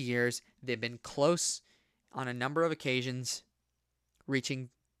 20 years. They've been close on a number of occasions, reaching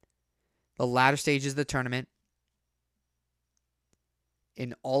the latter stages of the tournament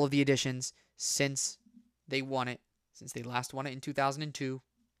in all of the editions since they won it, since they last won it in 2002.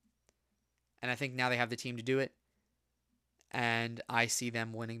 And I think now they have the team to do it. And I see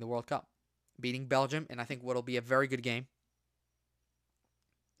them winning the World Cup, beating Belgium, and I think what'll be a very good game.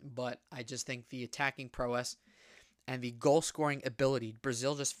 But I just think the attacking prowess and the goal-scoring ability,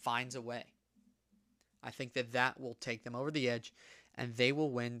 Brazil just finds a way. I think that will take them over the edge, and they will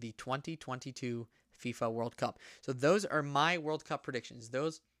win the 2022 FIFA World Cup. So those are my World Cup predictions.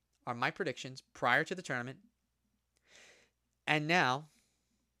 Those are my predictions prior to the tournament. And now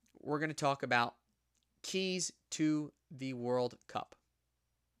we're going to talk about keys to the World Cup.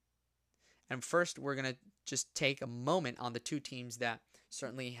 And first, we're going to just take a moment on the two teams that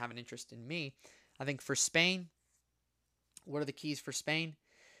certainly have an interest in me. I think for Spain, what are the keys for Spain?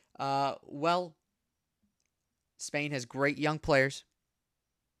 Well, Spain has great young players.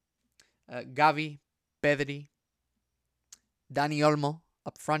 Gavi, Pedri, Dani Olmo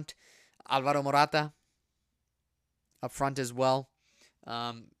up front, Alvaro Morata up front as well.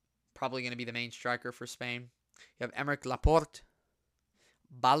 Probably going to be the main striker for Spain. You have Emerick Laporte,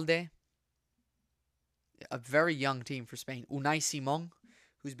 Balde, a very young team for Spain. Unai Simon,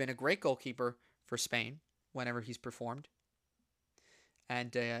 who's been a great goalkeeper for Spain whenever he's performed.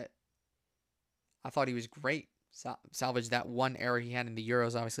 And I thought he was great. Salvaged that one error he had in the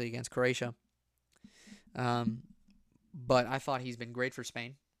Euros, obviously, against Croatia. But I thought he's been great for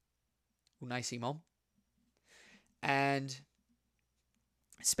Spain. Unai Simon. And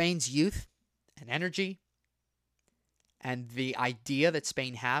Spain's youth and energy and the idea that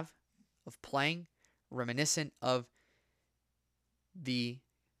Spain have of playing reminiscent of the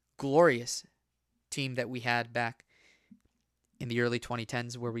glorious team that we had back in the early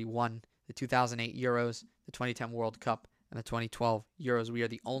 2010s where we won the 2008 Euros, the 2010 World Cup, and the 2012 Euros. We are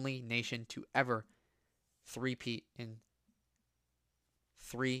the only nation to ever three-peat in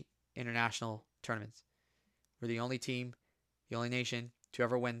 3 international tournaments. We're the only team, the only nation to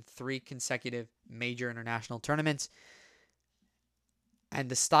ever win 3 consecutive major international tournaments. And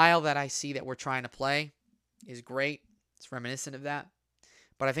the style that I see that we're trying to play is great. It's reminiscent of that.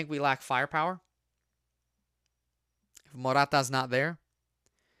 But I think we lack firepower. If Morata's not there,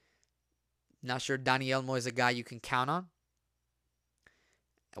 not sure Dani Olmo is a guy you can count on.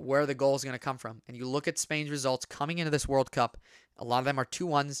 Where are the goals going to come from? And you look at Spain's results coming into this World Cup. A lot of them are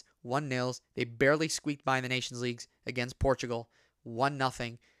 2-1s, 1-0s. They barely squeaked by in the Nations Leagues against Portugal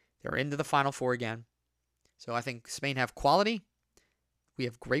 1-0. They're into the Final Four again. So I think Spain have quality. We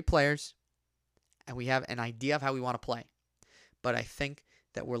have great players. And we have an idea of how we want to play. But I think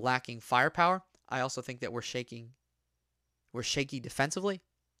that we're lacking firepower. I also think that we're shaky defensively.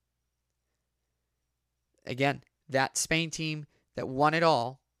 Again, that Spain team that won it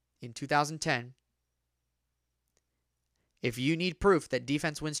all in 2010, if you need proof that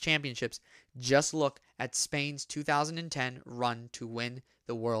defense wins championships, just look at Spain's 2010 run to win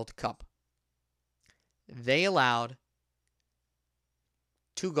the World Cup. They allowed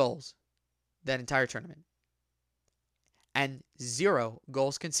 2 goals that entire tournament and 0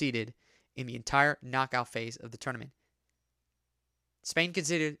 goals conceded in the entire knockout phase of the tournament. Spain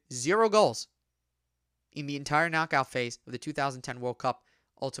conceded 0 goals in the entire knockout phase of the 2010 World Cup,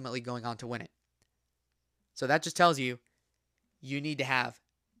 ultimately going on to win it. So that just tells you need to have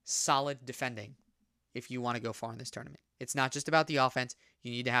solid defending if you want to go far in this tournament. It's not just about the offense.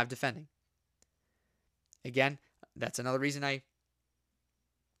 You need to have defending. Again, that's another reason I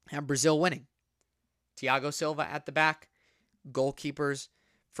have Brazil winning. Thiago Silva at the back, goalkeepers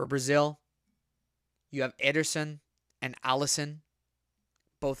for Brazil. You have Ederson and Alisson,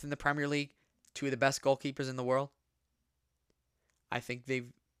 both in the Premier League, 2 of the best goalkeepers in the world. I think they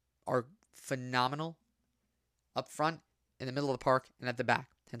are phenomenal up front, in the middle of the park, and at the back.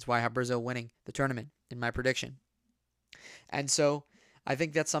 Hence why I have Brazil winning the tournament in my prediction. And so I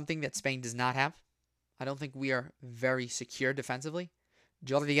think that's something that Spain does not have. I don't think we are very secure defensively.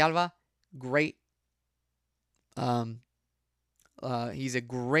 Jordi Alba, great. He's a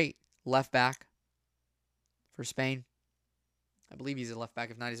great left back for Spain. I believe he's a left back.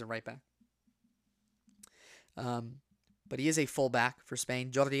 If not, he's a right back. But he is a full back for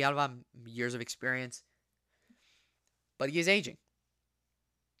Spain. Jordi Alba, years of experience. But he is aging.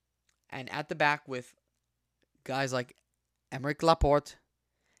 And at the back with guys like Aymeric Laporte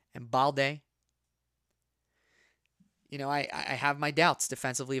and Balde, I have my doubts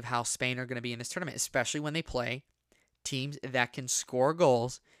defensively of how Spain are going to be in this tournament, especially when they play teams that can score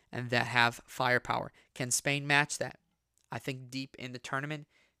goals and that have firepower. Can Spain match that? I think deep in the tournament,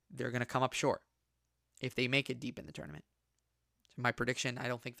 they're going to come up short if they make it deep in the tournament. So my prediction, I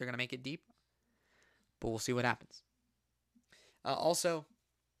don't think they're going to make it deep, but we'll see what happens. Also,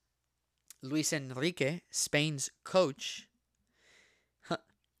 Luis Enrique, Spain's coach,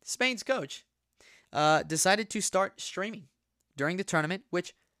 decided to start streaming during the tournament,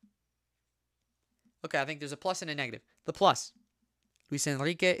 which, I think there's a plus and a negative. The plus, Luis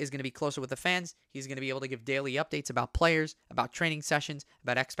Enrique is going to be closer with the fans. He's going to be able to give daily updates about players, about training sessions,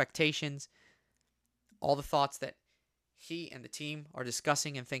 about expectations, all the thoughts that he and the team are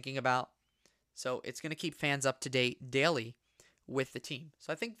discussing and thinking about. So it's going to keep fans up to date daily with the team.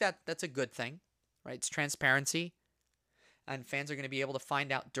 So I think that's a good thing, right? It's transparency, and fans are going to be able to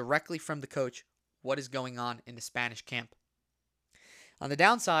find out directly from the coach what is going on in the Spanish camp. On the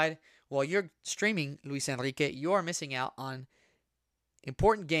downside, while you're streaming Luis Enrique, you are missing out on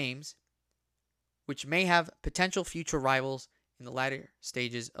important games which may have potential future rivals in the latter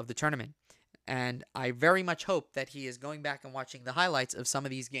stages of the tournament. And I very much hope that he is going back and watching the highlights of some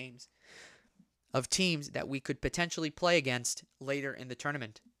of these games of teams that we could potentially play against later in the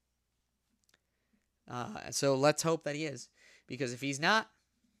tournament. So let's hope that he is. Because if he's not,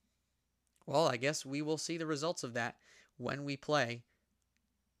 well, I guess we will see the results of that when we play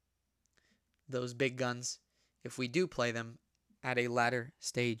those big guns, if we do play them at a latter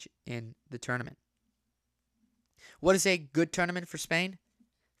stage in the tournament. What is a good tournament for Spain?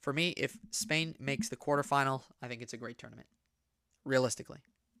 For me, if Spain makes the quarterfinal, I think it's a great tournament. Realistically.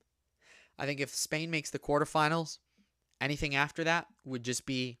 I think if Spain makes the quarterfinals, anything after that would just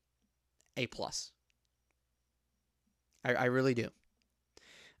be A+. I really do.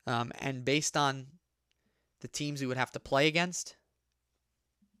 And based on the teams we would have to play against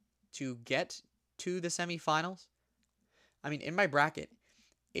to get to the semifinals, I mean, in my bracket,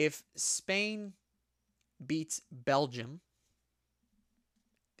 if Spain beats Belgium,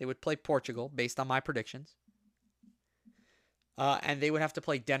 they would play Portugal based on my predictions. And they would have to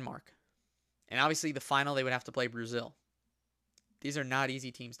play Denmark. And obviously the final, they would have to play Brazil. These are not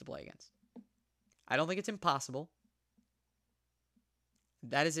easy teams to play against. I don't think it's impossible.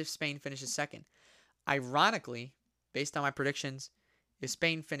 That is if Spain finishes second. Ironically, based on my predictions, if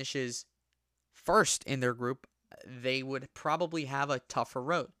Spain finishes first in their group, they would probably have a tougher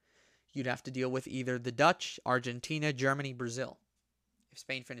road. You'd have to deal with either the Dutch, Argentina, Germany, Brazil. If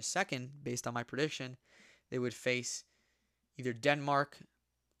Spain finished second, based on my prediction, they would face either Denmark,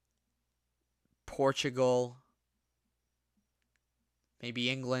 Portugal, maybe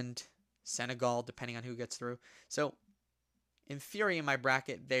England, Senegal, depending on who gets through. So, in theory, in my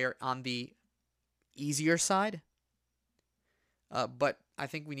bracket, they're on the easier side. But I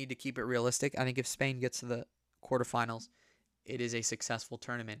think we need to keep it realistic. I think if Spain gets to the quarterfinals, it is a successful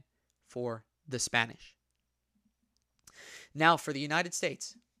tournament for the Spanish. Now, for the United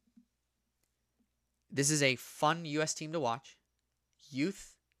States, this is a fun U.S. team to watch.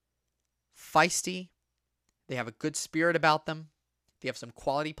 Youth, feisty. They have a good spirit about them. They have some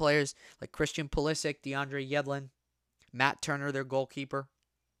quality players like Christian Pulisic, DeAndre Yedlin, Matt Turner, their goalkeeper,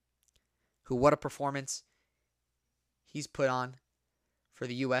 who, what a performance he's put on for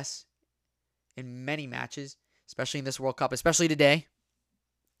the U.S. in many matches, especially in this World Cup, especially today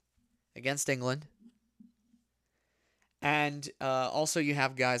against England. And also you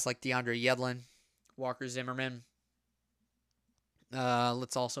have guys like DeAndre Yedlin, Walker Zimmerman.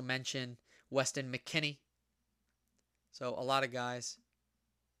 Let's also mention Weston McKennie. So a lot of guys.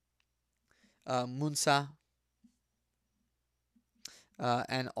 Munsa.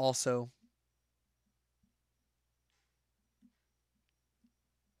 And also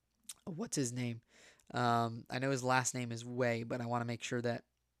what's his name? I know his last name is Way, but I want to make sure that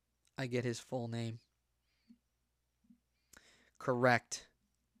I get his full name correct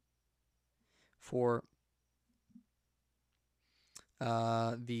for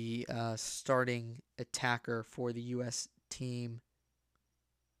the starting attacker for the U.S. team.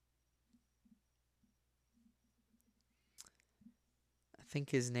 I think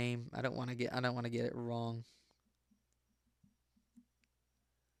his name. I don't want to get it wrong.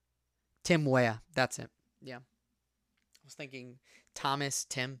 Tim Weah. That's it. Yeah. I was thinking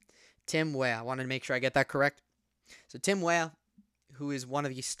Tim Weah. I wanted to make sure I get that correct. So Tim Weah, who is one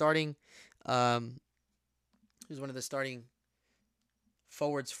of the starting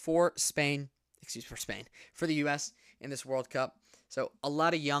forwards for Spain, for the U.S. in this World Cup. So a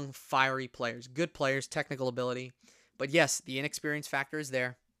lot of young, fiery players, good players, technical ability. But yes, the inexperience factor is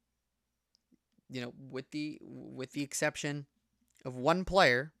there. You know, with the exception of one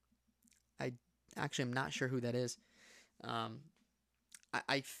player, I actually am not sure who that is.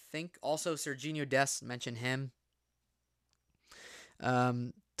 I think also Serginho Dest, mentioned him.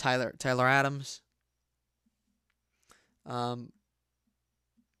 Tyler Adams. But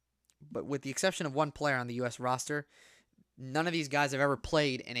with the exception of one player on the U.S. roster, none of these guys have ever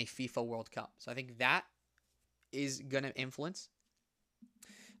played in a FIFA World Cup. So I think that is going to influence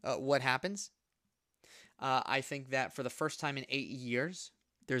what happens. I think that for the first time in 8 years,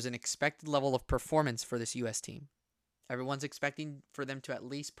 there's an expected level of performance for this U.S. team. Everyone's expecting for them to at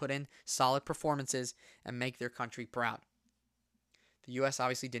least put in solid performances and make their country proud. The U.S.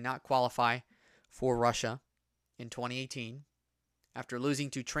 obviously did not qualify for Russia in 2018 after losing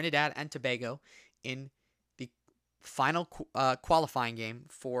to Trinidad and Tobago in the final qualifying game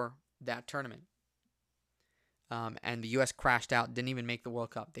for that tournament. And the U.S. crashed out, didn't even make the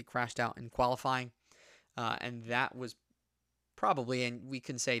World Cup. They crashed out in qualifying, and that was probably, and we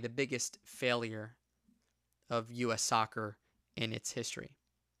can say, the biggest failure of U.S. soccer in its history,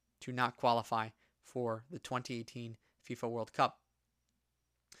 to not qualify for the 2018 FIFA World Cup.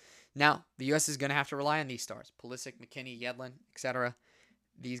 Now, the U.S. is going to have to rely on these stars, Pulisic, McKennie, Yedlin, etc.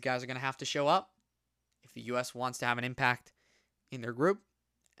 These guys are going to have to show up if the U.S. wants to have an impact in their group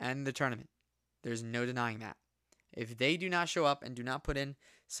and the tournament. There's no denying that. If they do not show up and do not put in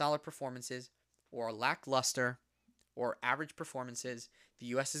solid performances or lackluster or average performances, the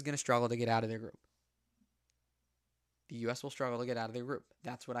U.S. is going to struggle to get out of their group. The U.S. will struggle to get out of their group.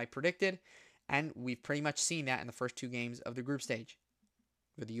 That's what I predicted, and we've pretty much seen that in the first two games of the group stage,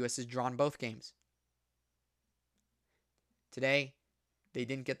 where the U.S. has drawn both games. Today, they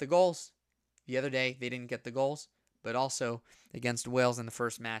didn't get the goals. The other day, they didn't get the goals, but also against Wales in the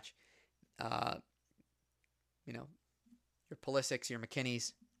first match, your Pulisics, your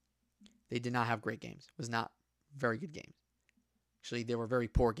McKinneys, they did not have great games. It was not very good games. Actually, they were very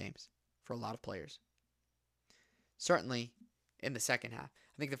poor games for a lot of players. Certainly in the second half.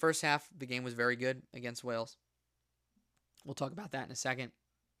 I think the first half, the game was very good against Wales. We'll talk about that in a second.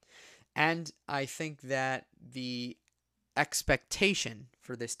 And I think that the expectation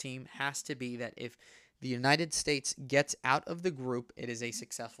for this team has to be that if the United States gets out of the group, it is a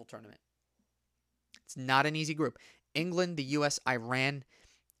successful tournament. It's not an easy group. England, the U.S., Iran,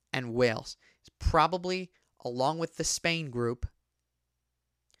 and Wales is probably, along with the Spain group,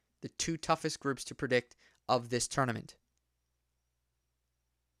 the two toughest groups to predict of this tournament.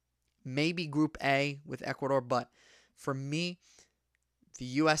 Maybe Group A with Ecuador, but for me, the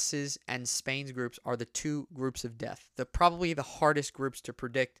U.S.'s and Spain's groups are the two groups of death. They're probably the hardest groups to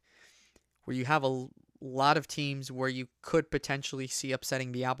predict, where you have a lot of teams where you could potentially see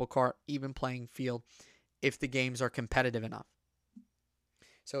upsetting the apple cart, even playing field, if the games are competitive enough.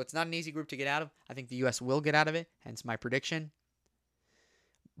 So it's not an easy group to get out of. I think the U.S. will get out of it, hence my prediction.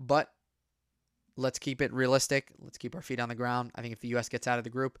 But let's keep it realistic. Let's keep our feet on the ground. I think if the U.S. gets out of the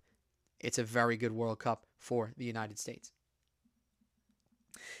group, it's a very good World Cup for the United States.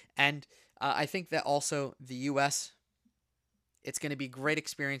 And I think that also the U.S., it's going to be a great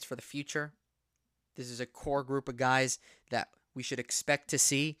experience for the future. This is a core group of guys that we should expect to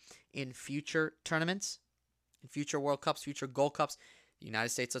see in future tournaments, in future World Cups, future Gold Cups. The United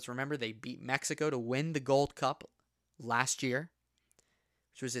States, let's remember, they beat Mexico to win the Gold Cup last year,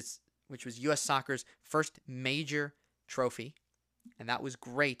 which was U.S. soccer's first major trophy, and that was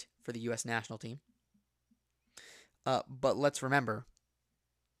great for the U.S. national team. But let's remember,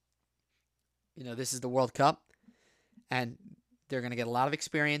 this is the World Cup, and they're going to get a lot of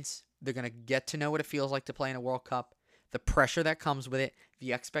experience. They're going to get to know what it feels like to play in a World Cup, the pressure that comes with it,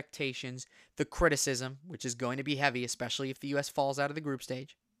 the expectations, the criticism, which is going to be heavy, especially if the U.S. falls out of the group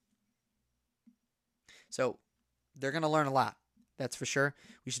stage. So they're going to learn a lot, that's for sure.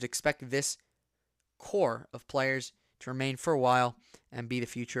 We should expect this core of players to remain for a while and be the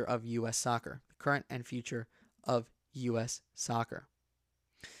future of U.S. soccer, the current and future of U.S. soccer.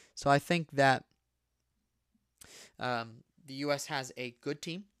 So I think that the U.S. has a good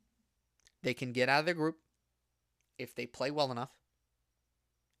team. They can get out of their group if they play well enough,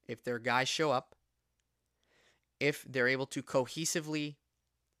 if their guys show up, if they're able to cohesively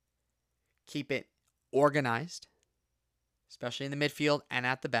keep it organized, especially in the midfield and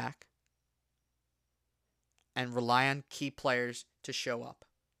at the back, and rely on key players to show up.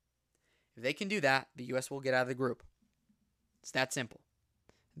 If they can do that, the U.S. will get out of the group. It's that simple.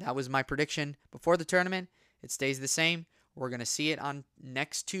 That was my prediction before the tournament. It stays the same. We're going to see it on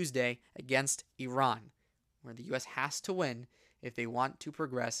next Tuesday against Iran, where the U.S. has to win if they want to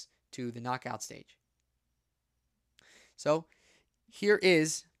progress to the knockout stage. So here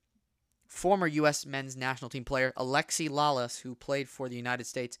is former U.S. men's national team player Alexi Lalas, who played for the United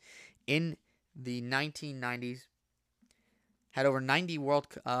States in the 1990s, had over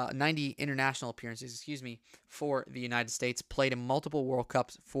 90 international appearances, for the United States, played in multiple World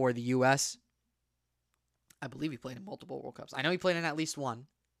Cups for the U.S. I believe he played in multiple World Cups. I know he played in at least one.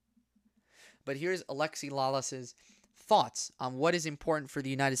 But here's Alexi Lalas' thoughts on what is important for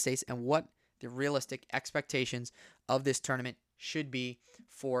the United States and what the realistic expectations of this tournament should be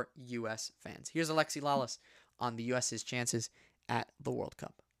for U.S. fans. Here's Alexi Lalas on the U.S.'s chances at the World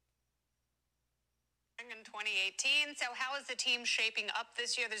Cup. In 2018. So how is the team shaping up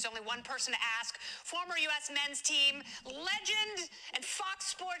this year? There's only one person to ask. Former U.S. men's team legend and Fox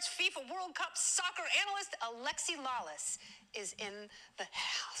Sports FIFA World Cup soccer analyst Alexi Lalas is in the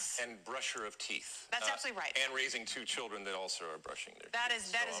house. And brusher of teeth. That's absolutely right. And raising two children that also are brushing their that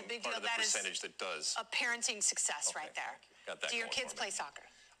teeth. That is a big deal. Part of the percentage that does. A parenting success right there. Got that do your going kids play soccer?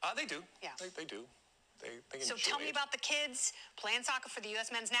 They do. Yeah. They do. They so enjoy tell me about the kids playing soccer for the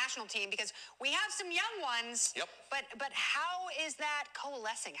U.S. men's national team, because we have some young ones. Yep. But how is that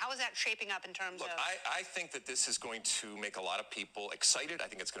coalescing? How is that shaping up in terms of? Look, I think that this is going to make a lot of people excited. I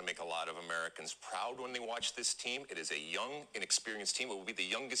think it's going to make a lot of Americans proud when they watch this team. It is a young, inexperienced team. It will be the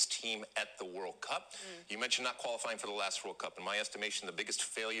youngest team at the World Cup. You mentioned not qualifying for the last World Cup. In my estimation, the biggest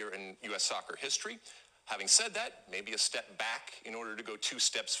failure in U.S. soccer history. Having said that, maybe a step back in order to go two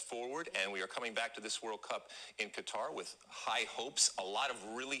steps forward, and we are coming back to this World Cup in Qatar with high hopes, a lot of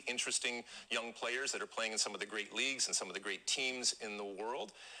really interesting young players that are playing in some of the great leagues and some of the great teams in the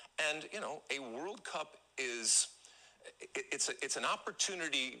world. And, a World Cup is... It's an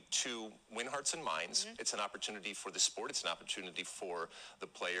opportunity to win hearts and minds. It's an opportunity for the sport. It's an opportunity for the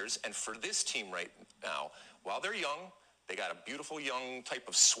players. And for this team right now, while they're young, they got a beautiful young type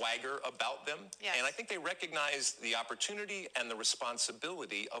of swagger about them. Yes. And I think they recognize the opportunity and the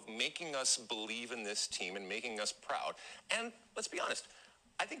responsibility of making us believe in this team and making us proud. And let's be honest,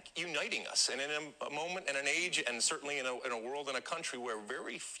 I think uniting us. And in a moment and an age, and certainly in a world and a country where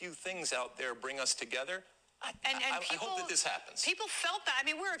very few things out there bring us together, I hope that this happens. People felt that. I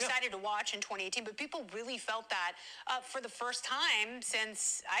mean, we were excited to watch in 2018, but people really felt that for the first time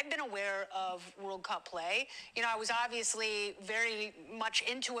since I've been aware of World Cup play. I was obviously very much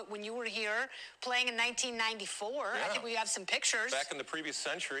into it when you were here playing in 1994. Yeah. I think we have some pictures. Back in the previous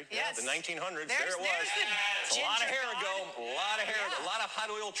century, yes. The 1900s, there it was. It's a lot of hair God. ago, a lot of hair, a lot of hot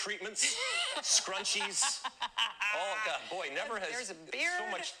oil treatments, scrunchies. Oh, God, boy, never has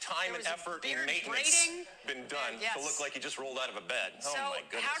so much time and effort and maintenance been done to look like you just rolled out of a bed. So oh, my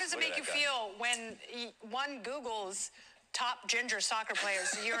goodness. how does it make you feel when one Googles top ginger soccer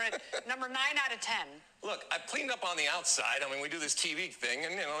players. You're at number 9 out of 10. Look, I've cleaned up on the outside. I mean, we do this TV thing,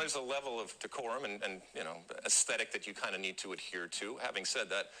 and, there's a level of decorum and aesthetic that you kind of need to adhere to. Having said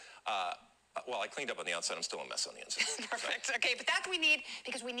that, I cleaned up on the outside. I'm still a mess on the inside. Perfect. So. Okay, but that's what we need,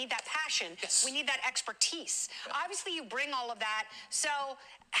 because we need that passion. Yes. We need that expertise. Yeah. Obviously, you bring all of that. So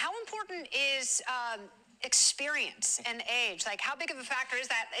how important is experience and age? Like, how big of a factor is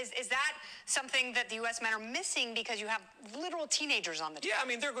that? Is that something that the U.S. men are missing because you have literal teenagers on the team? Yeah, I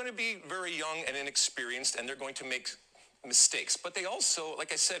mean, they're going to be very young and inexperienced, and they're going to make mistakes. But they also,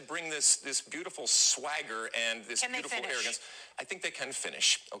 like I said, bring this beautiful swagger and this beautiful arrogance. I think they can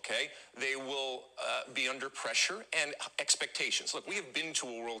finish, okay? They will be under pressure and expectations. Look, we have been to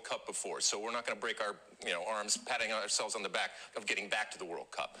a World Cup before, so we're not going to break our arms patting ourselves on the back of getting back to the World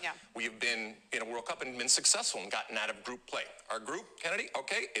Cup. Yeah. We have been in a World Cup and been successful and gotten out of group play. Our group, Kennedy,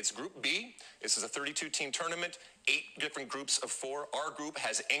 okay, it's Group B. This is a 32-team tournament, 8 different groups of 4. Our group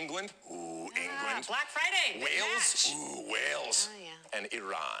has England. Ooh, England. Black Friday. Wales. Ooh, Wales. Oh, yeah. And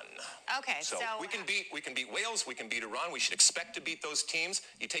Iran. Okay, so we can beat Wales. We can beat Iran. We should expect to beat those teams.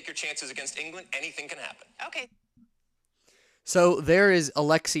 You take your chances against England. Anything can happen. Okay. So there is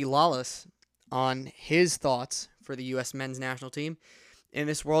Alexi Lalas on his thoughts for the U.S. men's national team in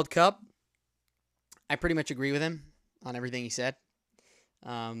this World Cup. I pretty much agree with him on everything he said.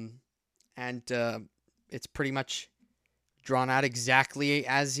 It's pretty much drawn out exactly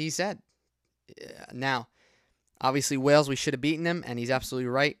as he said. Now, obviously, Wales, we should have beaten them, and he's absolutely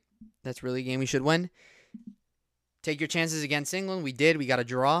right. That's really a game we should win. Take your chances against England. We did. We got a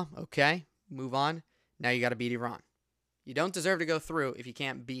draw. Okay, move on. Now you got to beat Iran. You don't deserve to go through if you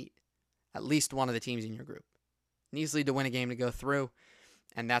can't beat at least one of the teams in your group. Needs to win a game to go through,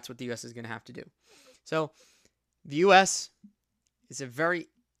 and that's what the U.S. is going to have to do. So the U.S. is a very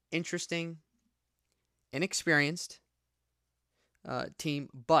interesting, inexperienced team,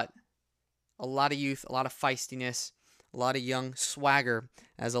 but a lot of youth, a lot of feistiness, a lot of young swagger,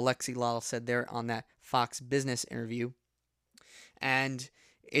 as Alexi Lalas said there on that Fox Business interview. And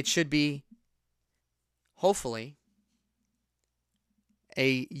it should be, hopefully,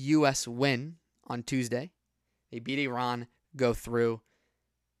 a U.S. win on Tuesday. They beat Iran, go through.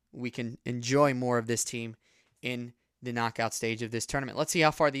 We can enjoy more of this team in the knockout stage of this tournament. Let's see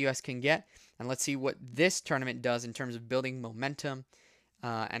how far the U.S. can get, and let's see what this tournament does in terms of building momentum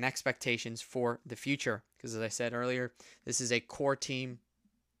and expectations for the future. Because as I said earlier, this is a core team.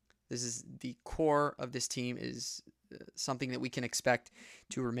 This is the core of this team is something that we can expect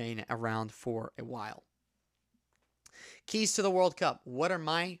to remain around for a while. Keys to the World Cup. What are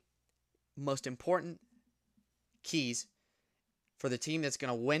my most important keys for the team that's going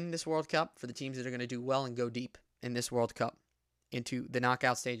to win this World Cup, for the teams that are going to do well and go deep in this World Cup into the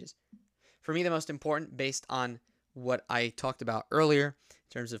knockout stages? For me, the most important, based on what I talked about earlier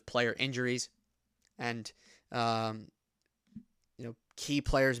in terms of player injuries and key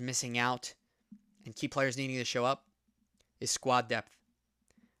players missing out and key players needing to show up, is squad depth.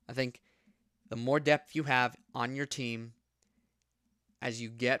 I think the more depth you have on your team as you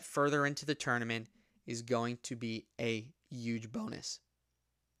get further into the tournament is going to be a huge bonus.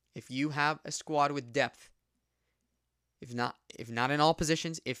 If you have a squad with depth, if not in all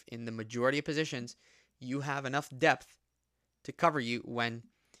positions, if in the majority of positions, you have enough depth to cover you when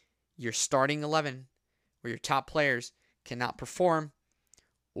your starting 11 or your top players cannot perform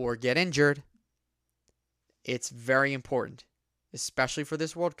or get injured, it's very important, especially for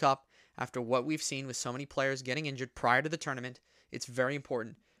this World Cup. After what we've seen with so many players getting injured prior to the tournament, it's very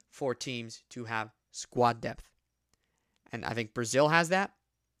important for teams to have squad depth. And I think Brazil has that.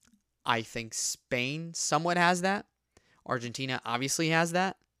 I think Spain somewhat has that. Argentina obviously has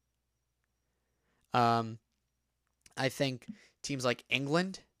that. I think teams like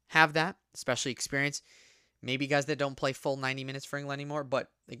England have that, especially experience. Maybe guys that don't play full 90 minutes for England anymore. But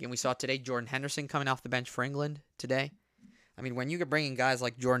again, we saw today Jordan Henderson coming off the bench for England today. I mean, when you could bring in guys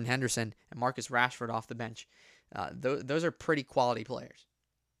like Jordan Henderson and Marcus Rashford off the bench, those are pretty quality players.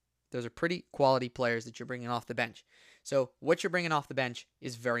 Those are pretty quality players that you're bringing off the bench. So what you're bringing off the bench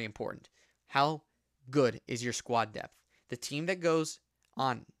is very important. How good is your squad depth? The team that goes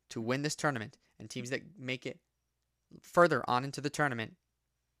on to win this tournament and teams that make it further on into the tournament,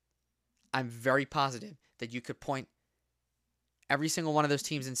 I'm very positive that you could point every single one of those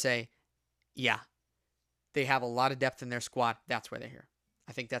teams and say, yeah, they have a lot of depth in their squad. That's why they're here.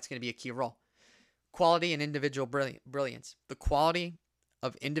 I think that's going to be a key role. Quality and individual brilliance. The quality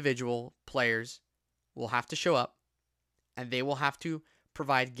of individual players will have to show up, and they will have to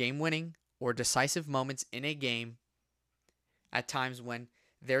provide game-winning or decisive moments in a game at times when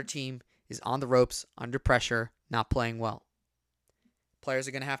their team is on the ropes, under pressure, not playing well. Players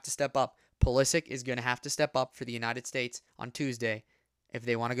are going to have to step up. Pulisic is going to have to step up for the United States on Tuesday if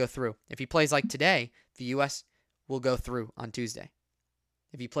they want to go through. If he plays like today, the U.S. will go through on Tuesday.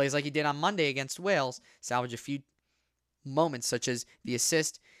 If he plays like he did on Monday against Wales, salvage a few moments such as the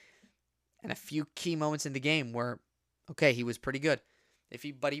assist and a few key moments in the game where, okay, he was pretty good. If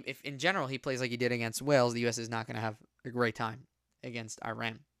in general he plays like he did against Wales, the U.S. is not going to have a great time against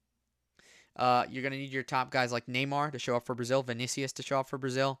Iran. You're going to need your top guys like Neymar to show up for Brazil, Vinicius to show up for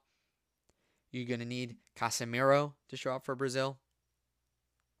Brazil. You're going to need Casemiro to show up for Brazil.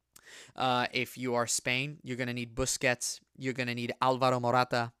 If you are Spain, you're going to need Busquets. You're going to need Alvaro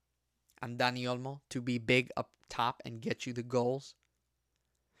Morata and Dani Olmo to be big up top and get you the goals.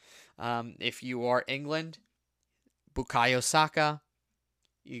 If you are England, Bukayo Saka,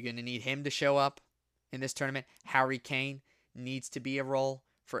 you're going to need him to show up in this tournament. Harry Kane needs to be a role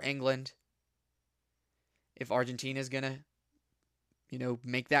for England. If Argentina is going to,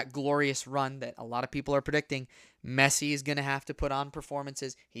 make that glorious run that a lot of people are predicting, Messi is going to have to put on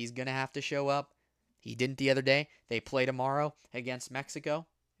performances. He's going to have to show up. He didn't the other day. They play tomorrow against Mexico.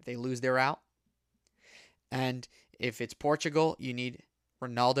 If they lose, they're out. And if it's Portugal, you need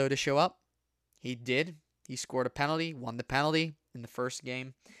Ronaldo to show up. He did. He scored a penalty, won the penalty in the first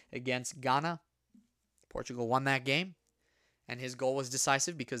game against Ghana. Portugal won that game. And his goal was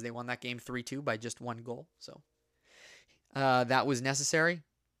decisive because they won that game 3-2 by just one goal. So that was necessary.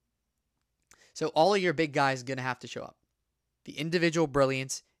 So all of your big guys are going to have to show up. The individual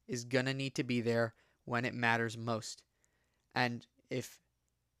brilliance is going to need to be there when it matters most. And if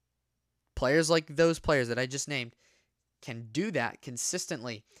players like those players that I just named can do that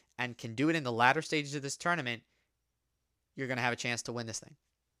consistently and can do it in the latter stages of this tournament, you're going to have a chance to win this thing.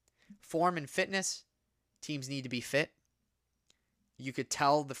 Form and fitness, teams need to be fit. You could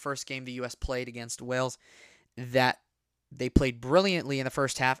tell the first game the U.S. played against Wales that they played brilliantly in the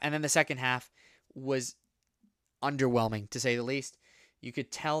first half, and then the second half was underwhelming, to say the least. You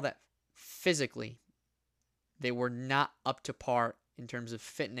could tell that physically they were not up to par in terms of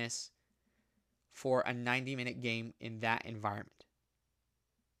fitness for a 90-minute game in that environment.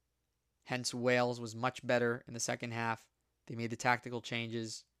 Hence, Wales was much better in the second half. They made the tactical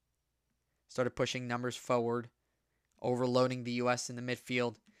changes, started pushing numbers forward, overloading the U.S. in the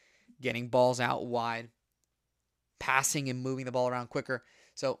midfield, getting balls out wide, passing and moving the ball around quicker.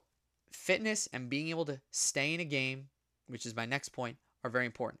 So fitness and being able to stay in a game, which is my next point, are very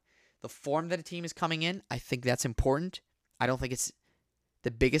important. The form that a team is coming in, I think that's important. I don't think it's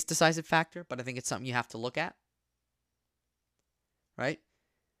the biggest decisive factor, but I think it's something you have to look at. Right?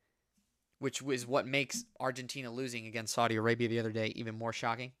 Which was what makes Argentina losing against Saudi Arabia the other day even more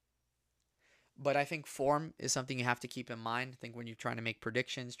shocking. But I think form is something you have to keep in mind. I think when you're trying to make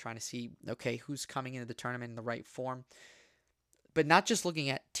predictions, trying to see, okay, who's coming into the tournament in the right form. But not just looking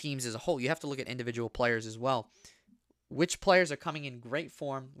at teams as a whole. You have to look at individual players as well. Which players are coming in great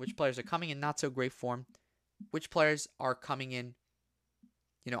form? Which players are coming in not so great form? Which players are coming in,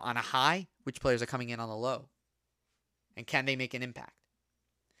 on a high? Which players are coming in on a low? And can they make an impact?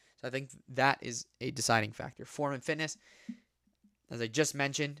 So I think that is a deciding factor. Form and fitness, as I just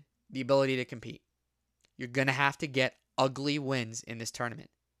mentioned, the ability to compete. You're going to have to get ugly wins in this tournament.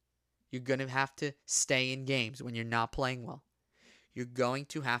 You're going to have to stay in games when you're not playing well. You're going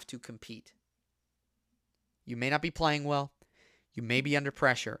to have to compete. You may not be playing well. You may be under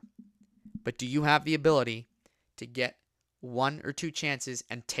pressure. But do you have the ability to get one or two chances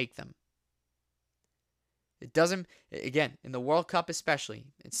and take them? It doesn't, again, in the World Cup especially,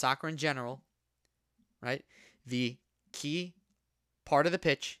 in soccer in general, right? The key part of the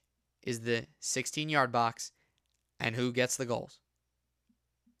pitch is the 16-yard box and who gets the goals.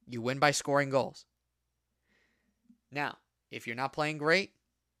 You win by scoring goals. Now, if you're not playing great,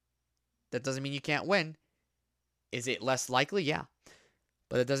 that doesn't mean you can't win. Is it less likely? Yeah.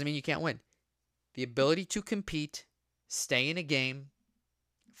 But it doesn't mean you can't win. The ability to compete, stay in a game,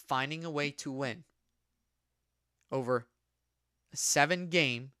 finding a way to win over a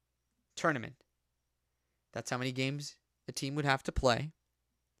 7-game tournament. That's how many games a team would have to play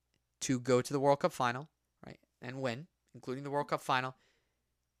to go to the World Cup final, right, and win, including the World Cup final.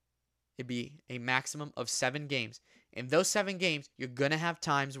 It'd be a maximum of 7 games. In those 7 games, you're going to have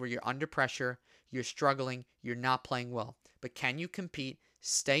times where you're under pressure, you're struggling, you're not playing well. But can you compete,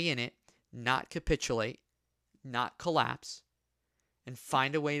 stay in it, not capitulate, not collapse, and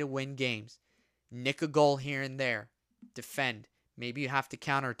find a way to win games? Nick a goal here and there. Defend. Maybe you have to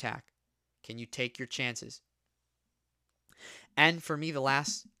counterattack. Can you take your chances? And for me, the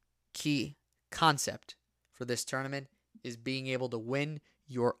last key concept for this tournament is being able to win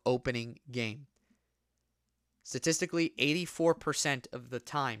your opening game. Statistically, 84% of the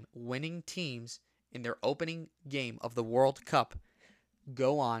time, winning teams in their opening game of the World Cup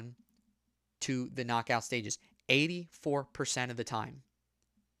go on to the knockout stages. 84% of the time.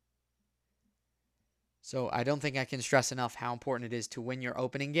 So I don't think I can stress enough how important it is to win your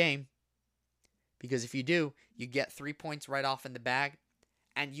opening game, because if you do, you get 3 points right off in the bag,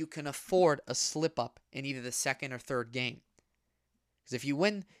 and you can afford a slip up in either the second or third game. Because if you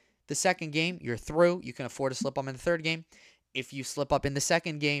win the second game, you're through. You can afford to slip up in the third game. If you slip up in the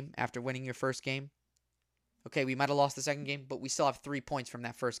second game after winning your first game, okay, we might have lost the second game, but we still have 3 points from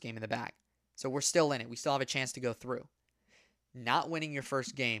that first game in the bag. So we're still in it. We still have a chance to go through. Not winning your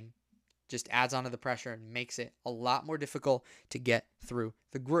first game just adds on to the pressure and makes it a lot more difficult to get through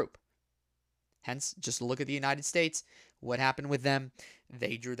the group. Hence, just look at the United States. What happened with them?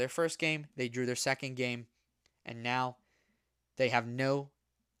 They drew their first game, they drew their second game, and now they have no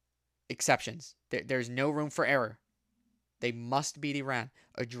exceptions. There's no room for error. They must beat Iran.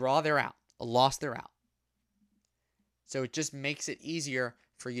 A draw, they're out. A loss, they're out. So it just makes it easier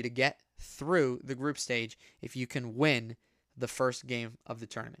for you to get through the group stage if you can win the first game of the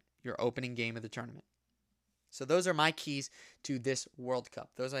tournament, your opening game of the tournament. So those are my keys to this World Cup.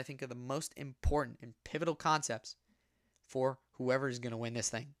 Those, I think, are the most important and pivotal concepts for whoever is going to win this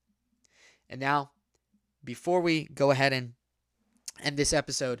thing. And now, before we go ahead and end this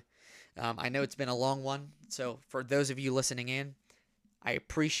episode, I know it's been a long one, so for those of you listening in, I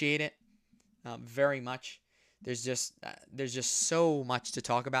appreciate it very much. There's just so much to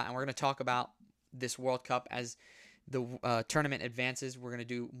talk about, and we're going to talk about this World Cup as the tournament advances. We're going to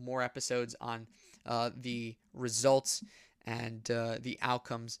do more episodes on the results and the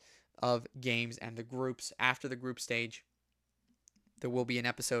outcomes of games and the groups after the group stage. There will be an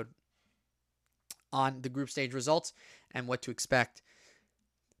episode on the group stage results and what to expect.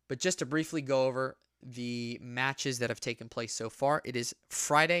 But just to briefly go over the matches that have taken place so far, it is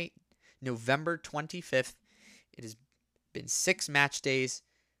Friday, November 25th. It has been 6 match days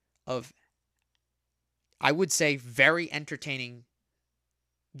of, I would say, very entertaining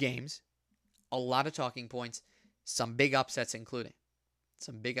games. A lot of talking points. Some big upsets included.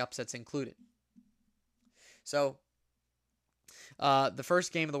 So, the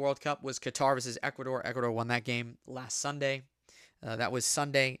first game of the World Cup was Qatar versus Ecuador. Ecuador won that game last Sunday. That was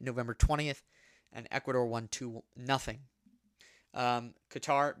Sunday, November 20th, and Ecuador won 2-0.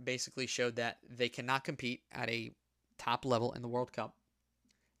 Qatar basically showed that they cannot compete at a top level in the World Cup.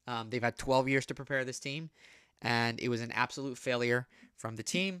 They've had 12 years to prepare this team, and it was an absolute failure from the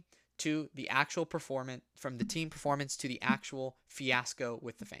team to the actual performance, from the team performance to the actual fiasco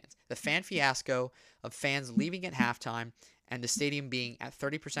with the fans. The fan fiasco of fans leaving at halftime and the stadium being at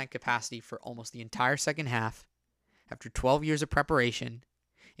 30% capacity for almost the entire second half after 12 years of preparation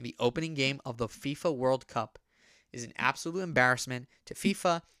in the opening game of the FIFA World Cup is an absolute embarrassment to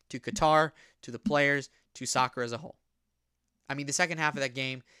FIFA, to Qatar, to the players, to soccer as a whole. I mean, the second half of that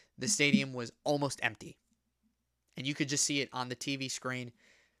game, the stadium was almost empty. And you could just see it on the TV screen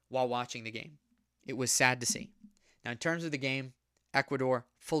while watching the game. It was sad to see. Now, in terms of the game, Ecuador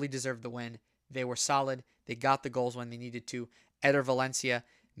fully deserved the win. They were solid. They got the goals when they needed to. Eder Valencia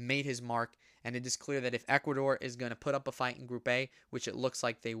made his mark. And it is clear that if Ecuador is going to put up a fight in Group A, which it looks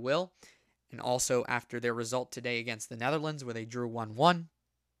like they will, and also after their result today against the Netherlands where they drew 1-1,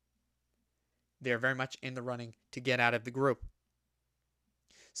 they're very much in the running to get out of the group.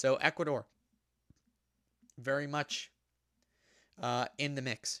 So Ecuador, very much in the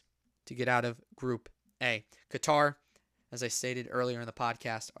mix to get out of Group A. Qatar, as I stated earlier in the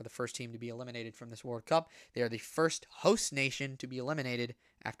podcast, are the first team to be eliminated from this World Cup. They are the first host nation to be eliminated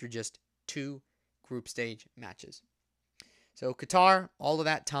after just 2 group stage matches. So Qatar, all of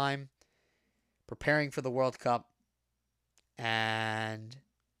that time preparing for the World Cup, and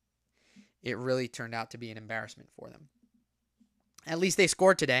it really turned out to be an embarrassment for them. At least they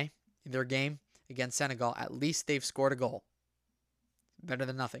scored today in their game against Senegal. At least they've scored a goal. Better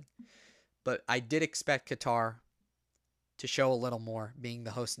than nothing. But I did expect Qatar to show a little more, being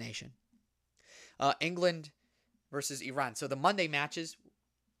the host nation. England versus Iran. So the Monday matches,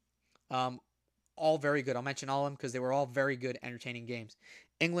 all very good. I'll mention all of them because they were all very good, entertaining games.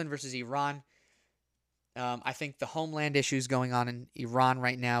 England versus Iran. I think the homeland issues going on in Iran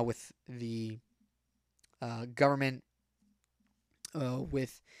right now with the government,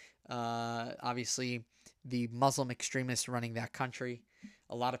 with obviously the Muslim extremists running that country.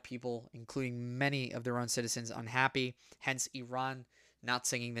 A lot of people, including many of their own citizens, unhappy. Hence, Iran not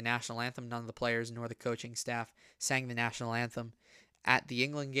singing the national anthem. None of the players nor the coaching staff sang the national anthem at the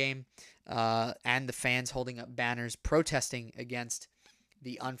England game. And the fans holding up banners protesting against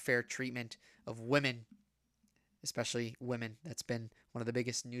the unfair treatment of women especially women. That's been one of the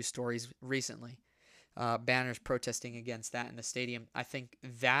biggest news stories recently. Banners protesting against that in the stadium. I think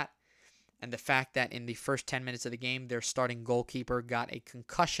that and the fact that in the first 10 minutes of the game, their starting goalkeeper got a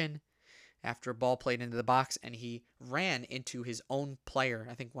concussion after a ball played into the box, and he ran into his own player.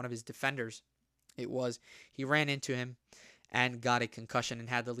 I think one of his defenders, it was. He ran into him and got a concussion and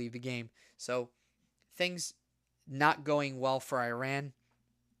had to leave the game. So things not going well for Iran,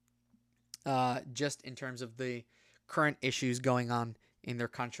 just in terms of the current issues going on in their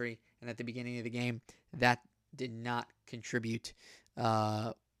country. And at the beginning of the game, that did not contribute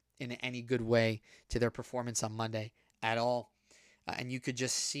in any good way to their performance on Monday at all. And you could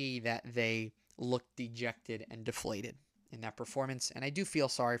just see that they looked dejected and deflated in that performance. And I do feel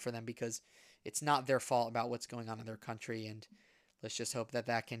sorry for them because it's not their fault about what's going on in their country. And let's just hope that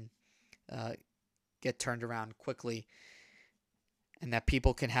that can get turned around quickly and that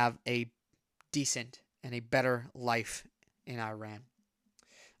people can have a decent and a better life in Iran.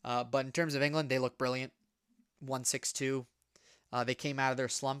 But in terms of England, they look brilliant. 1-6-2. They came out of their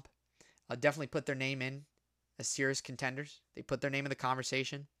slump. Definitely put their name in as serious contenders. They put their name in the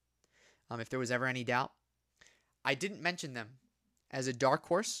conversation. If there was ever any doubt. I didn't mention them as a dark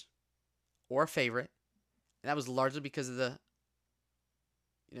horse or a favorite. And that was largely because of the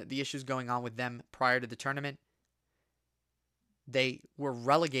issues going on with them prior to the tournament. They were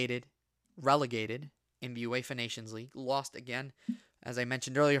relegated in the UEFA Nations League. Lost again, as I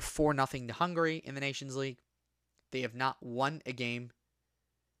mentioned earlier, 4-0 to Hungary in the Nations League. They have not won a game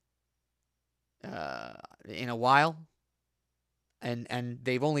in a while. And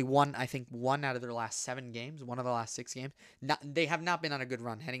they've only won, I think, one out of their last 7 games, one of the last 6 games. They have not been on a good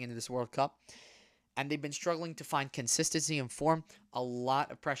run heading into this World Cup. And they've been struggling to find consistency and form. A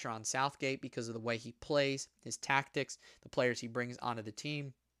lot of pressure on Southgate because of the way he plays, his tactics, the players he brings onto the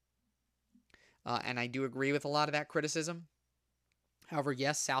team. And I do agree with a lot of that criticism. However,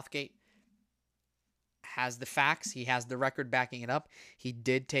 yes, Southgate has the facts. He has the record backing it up. He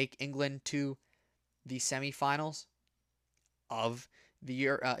did take England to the semifinals of the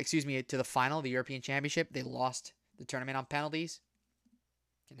year. To the final of the European Championship. They lost the tournament on penalties.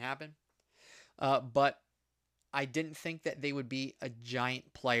 Can happen. But I didn't think that they would be a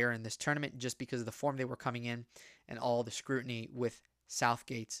giant player in this tournament just because of the form they were coming in and all the scrutiny with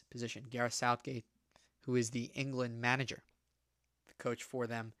Southgate's position. Gareth Southgate, who is the England manager, the coach for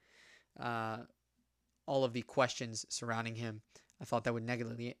them. All of the questions surrounding him, I thought that would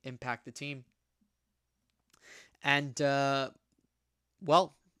negatively impact the team. And,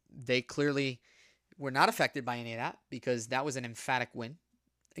 they clearly were not affected by any of that because that was an emphatic win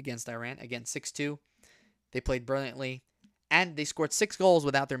against Iran. Again, 6-2. They played brilliantly. And they scored 6 goals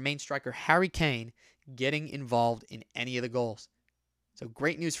without their main striker, Harry Kane, getting involved in any of the goals. So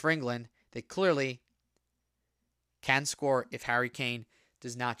great news for England. They clearly can score if Harry Kane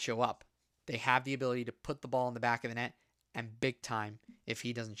does not show up. They have the ability to put the ball in the back of the net and big time if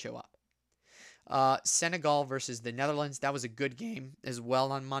he doesn't show up. Senegal versus the Netherlands. That was a good game as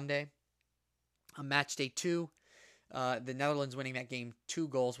well on Monday. On match day 2, the Netherlands winning that game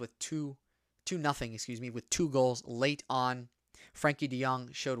 2-0 with 2 goals late on. Frankie de Jong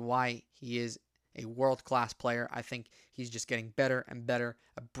showed why he is a world-class player. I think he's just getting better and better.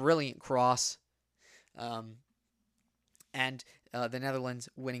 A brilliant cross. And the Netherlands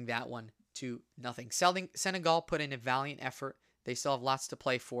winning that one 2-0. Senegal put in a valiant effort. They still have lots to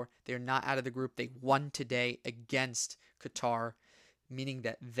play for. They're not out of the group. They won today against Qatar, meaning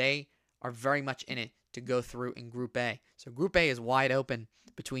that they are very much in it to go through in Group A. So Group A is wide open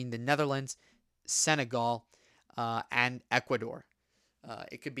between the Netherlands, Senegal, and Ecuador.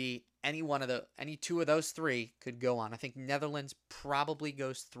 It could be any two of those 3 could go on. I think Netherlands probably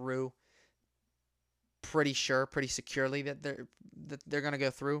goes through pretty securely that they're going to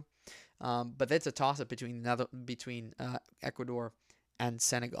go through. But that's a toss-up between Ecuador and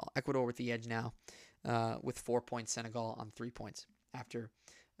Senegal. Ecuador with the edge now with 4 points, Senegal on 3 points after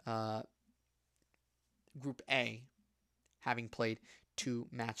Group A having played 2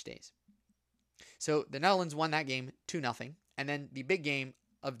 match days. So the Netherlands won that game 2-0. And then the big game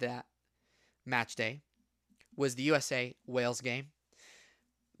of that match day was the USA-Wales game.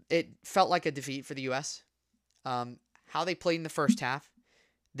 It felt like a defeat for the U.S. How they played in the first half,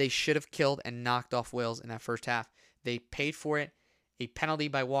 they should have killed and knocked off Wales in that first half. They paid for it. A penalty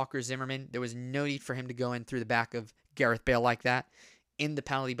by Walker Zimmerman. There was no need for him to go in through the back of Gareth Bale like that in the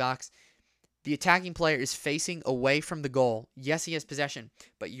penalty box. The attacking player is facing away from the goal. Yes, he has possession,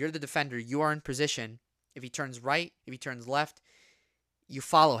 but you're the defender. You are in position. If he turns right, if he turns left, you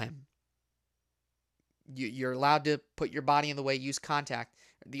follow him. You're allowed to put your body in the way, use contact.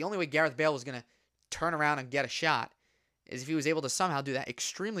 The only way Gareth Bale was going to turn around and get a shot is if he was able to somehow do that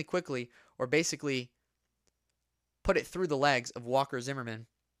extremely quickly, or basically put it through the legs of Walker Zimmerman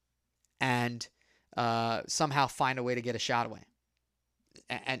and somehow find a way to get a shot away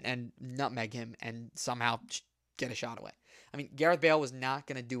and nutmeg him and somehow get a shot away. I mean, Gareth Bale was not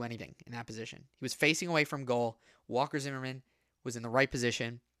going to do anything in that position. He was facing away from goal. Walker Zimmerman was in the right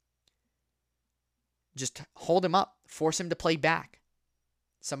position. Just hold him up. Force him to play back.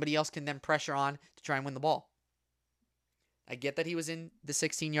 Somebody else can then pressure on to try and win the ball. I get that he was in the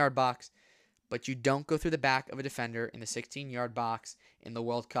 16-yard box, but you don't go through the back of a defender in the 16-yard box in the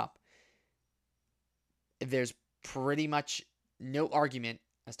World Cup. There's pretty much no argument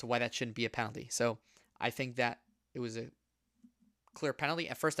as to why that shouldn't be a penalty. So I think that it was a clear penalty.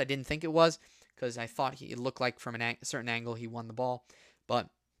 At first, I didn't think it was because I thought it looked like from a certain angle he won the ball. But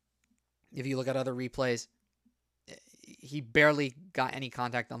if you look at other replays, he barely got any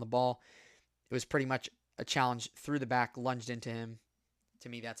contact on the ball. It was pretty much a challenge through the back, lunged into him. To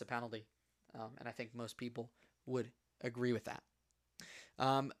me, that's a penalty. And I think most people would agree with that.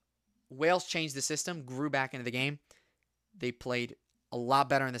 Wales changed the system, grew back into the game. They played a lot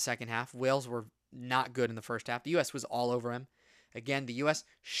better in the second half. Wales were not good in the first half. The U.S. was all over him. Again, the U.S.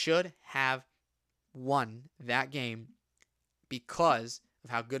 should have won that game because of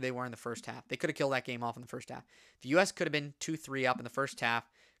how good they were in the first half. They could have killed that game off in the first half. The U.S. could have been 2-3 up in the first half,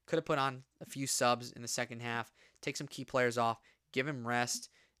 could have put on a few subs in the second half, take some key players off, give him rest,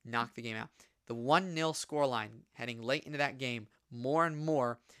 knock the game out. The 1-0 scoreline heading late into that game, more and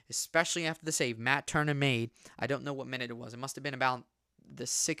more, especially after the save Matt Turner made. I don't know what minute it was. It must have been about the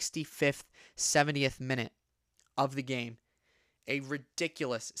 65th, 70th minute of the game. A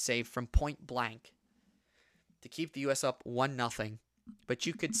ridiculous save from point blank to keep the U.S. up 1-0. But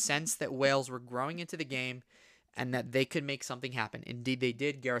you could sense that Wales were growing into the game and that they could make something happen. Indeed, they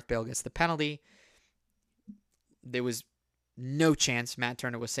did. Gareth Bale gets the penalty. There was no chance Matt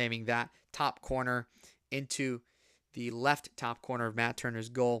Turner was saving that top corner into the left top corner of Matt Turner's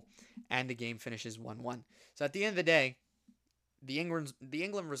goal, and the game finishes 1-1. So at the end of the day, the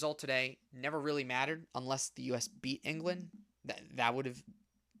England result today never really mattered unless the U.S. beat England. That would have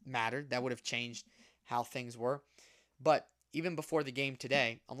mattered. That would have changed how things were. But even before the game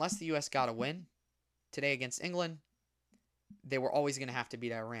today, unless the U.S. got a win today against England, they were always going to have to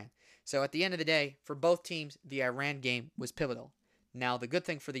beat Iran. So at the end of the day, for both teams, the Iran game was pivotal. Now, the good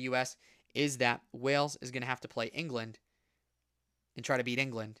thing for the U.S. is that Wales is going to have to play England and try to beat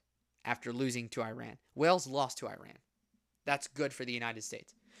England after losing to Iran. Wales lost to Iran. That's good for the United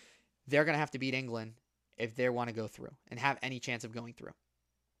States. They're going to have to beat England if they want to go through and have any chance of going through.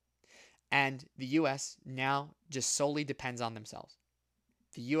 And the U.S. now just solely depends on themselves.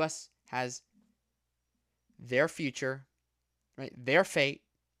 The U.S. has their future, right, their fate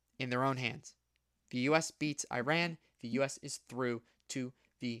in their own hands. The U.S. beats Iran. The U.S. is through to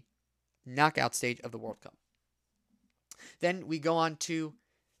the knockout stage of the World Cup. Then we go on to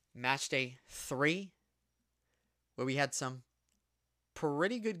match day 3, where we had some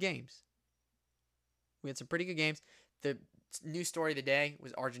pretty good games. The news story of the day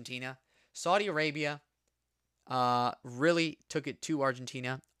was Argentina. Saudi Arabia really took it to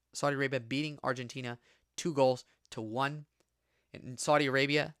Argentina. Saudi Arabia beating Argentina 2-1. In Saudi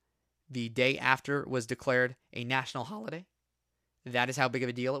Arabia, the day after was declared a national holiday. That is how big of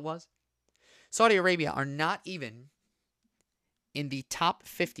a deal it was. Saudi Arabia are not even in the top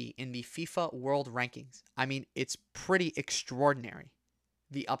 50 in the FIFA World Rankings. I mean, it's pretty extraordinary,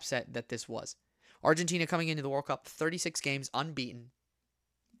 the upset that this was. Argentina coming into the World Cup 36 games unbeaten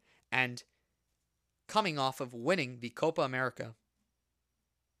and coming off of winning the Copa America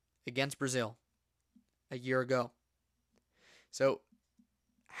against Brazil a year ago. So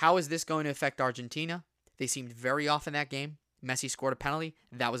how is this going to affect Argentina? They seemed very off in that game. Messi scored a penalty.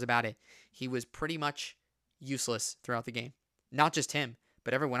 That was about it. He was pretty much useless throughout the game. Not just him,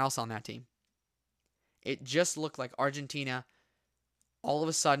 but everyone else on that team. It just looked like Argentina, all of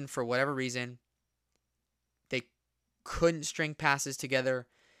a sudden, for whatever reason, they couldn't string passes together.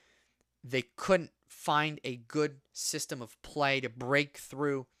 They couldn't find a good system of play to break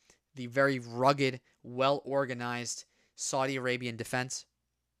through the very rugged, well-organized Saudi Arabian defense.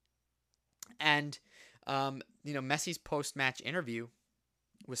 And, Messi's post-match interview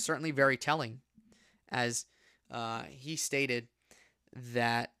was certainly very telling, as he stated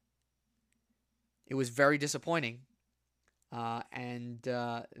that it was very disappointing and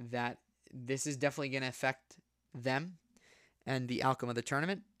that this is definitely going to affect them and the outcome of the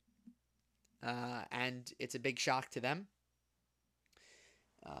tournament. And it's a big shock to them.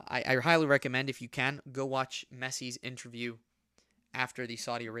 I highly recommend, if you can, go watch Messi's interview after the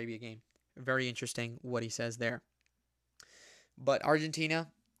Saudi Arabia game. Very interesting what he says there. But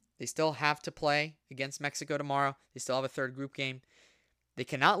Argentina, they still have to play against Mexico tomorrow. They still have a third group game. They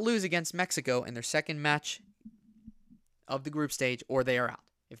cannot lose against Mexico in their second match of the group stage, or they are out.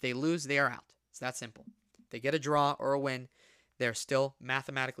 If they lose, they are out. It's that simple. If they get a draw or a win, they're still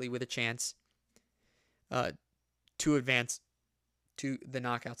mathematically with a chance to advance to the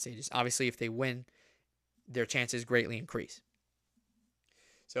knockout stages. Obviously, if they win, their chances greatly increase.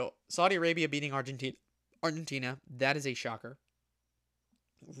 So Saudi Arabia beating Argentina, that is a shocker.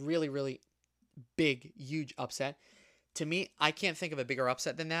 Really, really big, huge upset. To me, I can't think of a bigger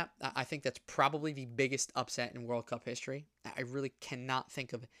upset than that. I think that's probably the biggest upset in World Cup history. I really cannot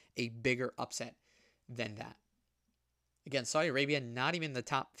think of a bigger upset than that. Again, Saudi Arabia, not even in the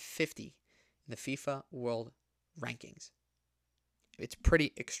top 50 in the FIFA World Rankings. It's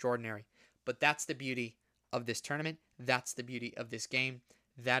pretty extraordinary. But that's the beauty of this tournament. That's the beauty of this game.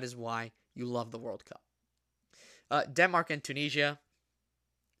 That is why you love the World Cup. Denmark and Tunisia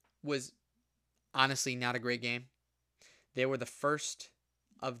was honestly not a great game. They were the first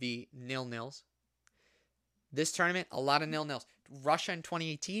of the nil-nils. This tournament, a lot of nil-nils. Russia in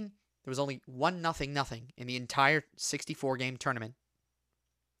 2018, there was only 1-0 in the entire 64-game tournament.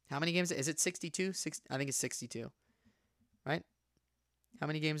 How many games? Is it 62? I think it's 62. Right? How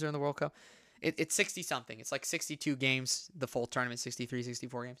many games are in the World Cup? It's 60-something. It's like 62 games, the full tournament, 63,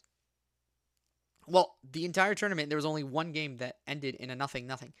 64 games. Well, the entire tournament, there was only one game that ended in a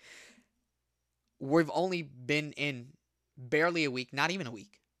 0-0. We've only been in barely a week, not even a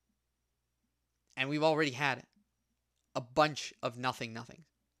week. And we've already had a bunch of 0-0.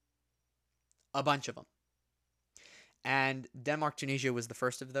 A bunch of them. And Denmark-Tunisia was the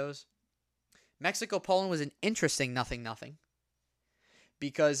first of those. Mexico-Poland was an interesting 0-0.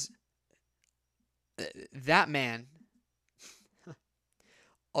 Because that man,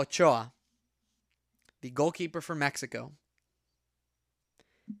 Ochoa, the goalkeeper for Mexico,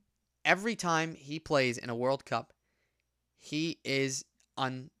 every time he plays in a World Cup, he is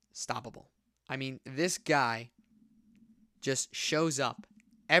unstoppable. I mean, this guy just shows up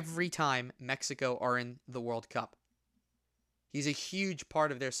every time Mexico are in the World Cup. He's a huge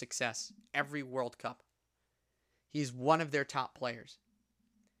part of their success every World Cup. He's one of their top players.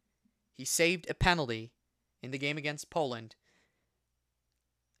 He saved a penalty in the game against Poland.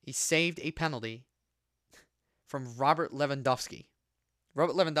 He saved a penalty from Robert Lewandowski.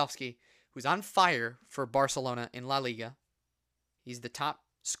 Robert Lewandowski, who's on fire for Barcelona in La Liga. He's the top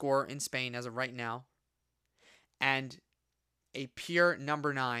scorer in Spain as of right now. And a pure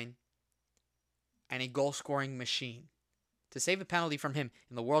number 9 and a goal-scoring machine. To save a penalty from him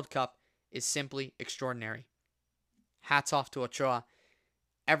in the World Cup is simply extraordinary. Hats off to Ochoa.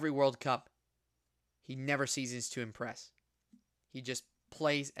 Every World Cup, he never ceases to impress. He just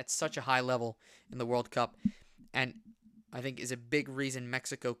plays at such a high level in the World Cup, and I think is a big reason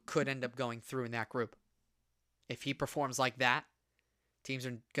Mexico could end up going through in that group. If he performs like that, teams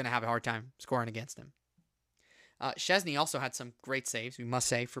are going to have a hard time scoring against him. Szczesny also had some great saves, we must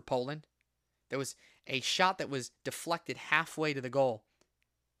say, for Poland. There was a shot that was deflected halfway to the goal,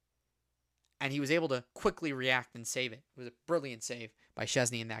 and he was able to quickly react and save it. It was a brilliant save by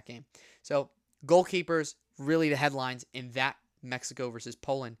Szczesny in that game. So, goalkeepers, really the headlines in that Mexico versus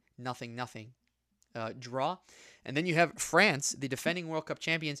Poland 0-0 draw. And then you have France, the defending World Cup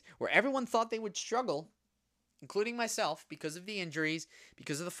champions, where everyone thought they would struggle, including myself, because of the injuries,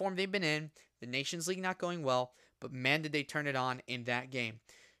 because of the form they've been in, the Nations League not going well, but man, did they turn it on in that game.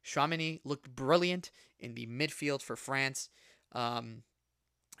 Tchouaméni looked brilliant in the midfield for France.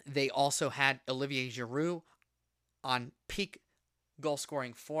 They also had Olivier Giroud on peak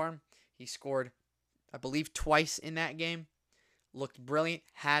goal-scoring form. He scored, I believe, twice in that game. Looked brilliant.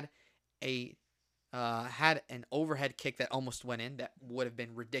 Had an overhead kick that almost went in. That would have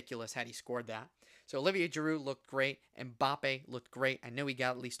been ridiculous had he scored that. So Olivier Giroud looked great. Mbappe looked great. I know he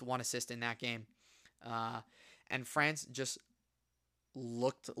got at least one assist in that game. And France just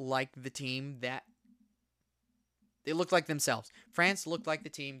looked like the team that they looked like themselves. France looked like the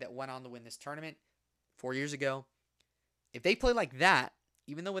team that went on to win this tournament 4 years ago. If they play like that,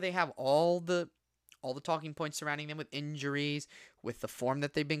 even though they have all the talking points surrounding them with injuries, with the form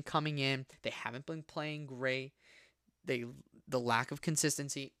that they've been coming in, they haven't been playing great. The lack of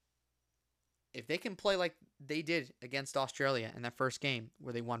consistency. If they can play like they did against Australia in that first game,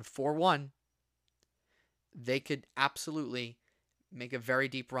 where they won 4-1, they could absolutely make a very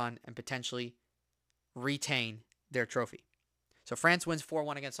deep run and potentially retain their trophy. So France wins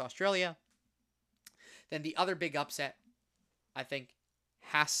 4-1 against Australia. Then the other big upset, I think,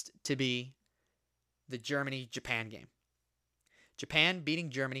 has to be the Germany-Japan game. Japan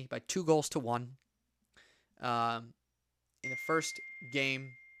beating Germany by 2-1 in the first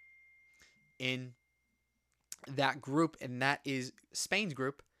game in that group, and that is Spain's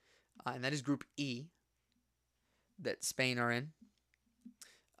group, and that is Group E that Spain are in.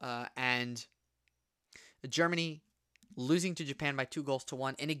 And Germany losing to Japan by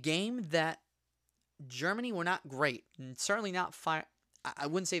 2-1 in a game that Germany were not great, and certainly not I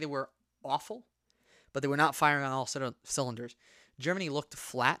wouldn't say they were awful, but they were not firing on all cylinders. Germany looked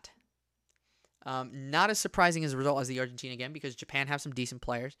flat. Not as surprising as a result as the Argentina game, because Japan have some decent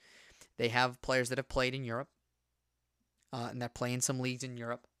players. They have players that have played in Europe, and that play in some leagues in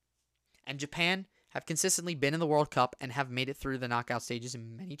Europe. And Japan have consistently been in the World Cup and have made it through the knockout stages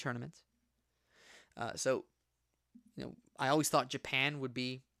in many tournaments. So, I always thought Japan would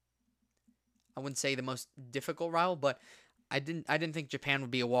be, I wouldn't say the most difficult rival, but I didn't think Japan would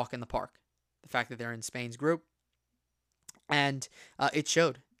be a walk in the park. The fact that they're in Spain's group, and it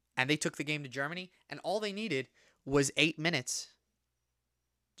showed. And they took the game to Germany, and all they needed was 8 minutes,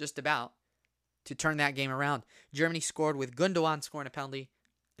 just about, to turn that game around. Germany scored with Gundogan scoring a penalty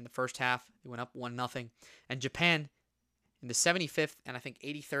in the first half. They went up 1-0. And Japan, in the 75th and I think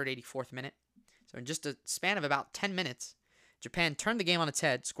 83rd, 84th minute, so in just a span of about 10 minutes, Japan turned the game on its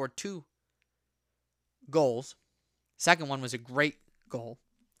head, scored 2 goals. Second one was a great goal,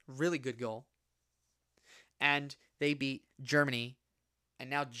 really good goal. And they beat Germany. And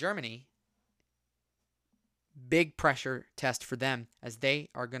now Germany, big pressure test for them, as they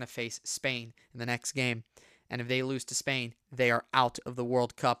are going to face Spain in the next game. And if they lose to Spain, they are out of the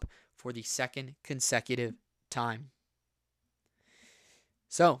World Cup for the second consecutive time.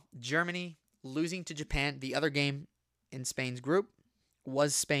 So, Germany losing to Japan. The other game in Spain's group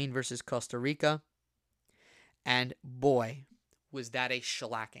was Spain versus Costa Rica. And boy, was that a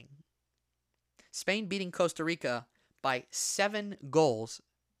shellacking. Spain beating Costa Rica by 7-0.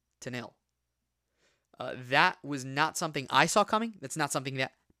 That was not something I saw coming. That's not something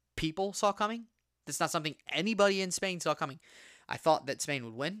that people saw coming. That's not something anybody in Spain saw coming. I thought that Spain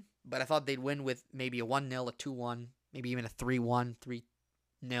would win, but I thought they'd win with maybe a 1-0, a 2-1, maybe even a 3-1,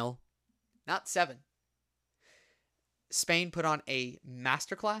 3-0. Not 7. Spain put on a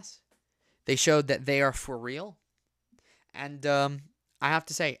masterclass. They showed that they are for real. And I have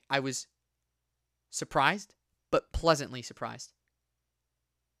to say, I was surprised, but pleasantly surprised.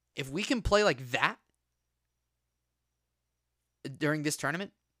 If we can play like that during this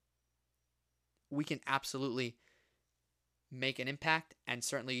tournament, we can absolutely make an impact and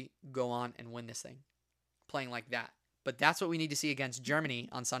certainly go on and win this thing, playing like that. But that's what we need to see against Germany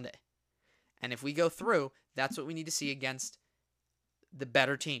on Sunday. And if we go through, that's what we need to see against the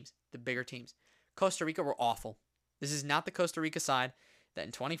better teams, the bigger teams. Costa Rica were awful. This is not the Costa Rica side that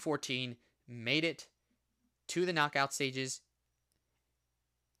in 2014 made it to the knockout stages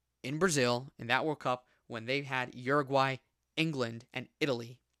in Brazil in that World Cup when they had Uruguay, England, and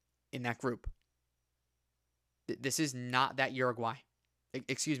Italy in that group. This is not that Uruguay.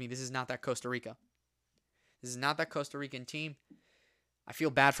 Excuse me, this is not that Costa Rica. This is not that Costa Rican team. I feel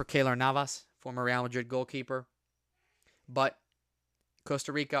bad for Keylor Navas, former Real Madrid goalkeeper. But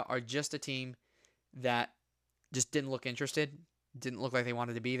Costa Rica are just a team that just didn't look interested, didn't look like they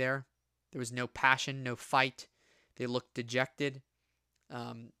wanted to be there. There was no passion, no fight. They looked dejected.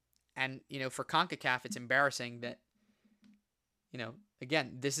 And, for CONCACAF, it's embarrassing that,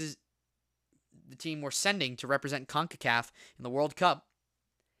 again, this is the team we're sending to represent CONCACAF in the World Cup.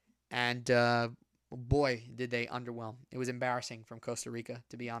 And, boy, did they underwhelm. It was embarrassing from Costa Rica,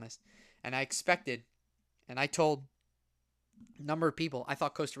 to be honest. And I expected, and I told a number of people, I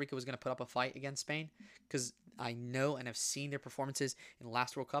thought Costa Rica was going to put up a fight against Spain because I know and have seen their performances in the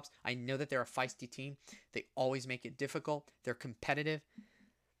last World Cups. I know that they're a feisty team. They always make it difficult. They're competitive.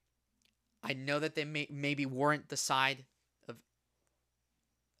 I know that they maybe weren't the side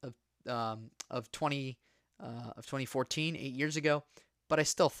of 2014, 8 years ago, but I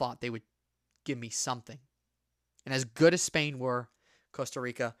still thought they would give me something. And as good as Spain were, Costa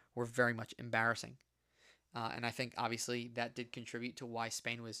Rica were very much embarrassing. And I think, obviously, that did contribute to why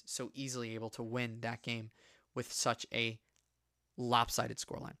Spain was so easily able to win that game with such a lopsided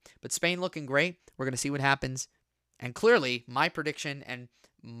scoreline. But Spain looking great. We're going to see what happens. And clearly, my prediction and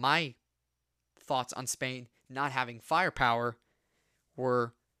my thoughts on Spain not having firepower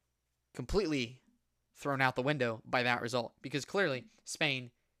were completely thrown out the window by that result. Because clearly,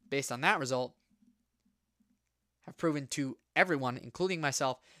 Spain, based on that result, have proven to everyone, including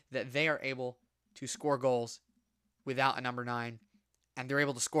myself, that they are able to score goals without a number 9, and they're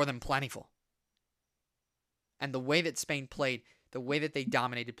able to score them plentiful. And the way that Spain played, the way that they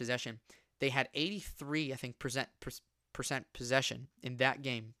dominated possession, they had 83, I think, possession in that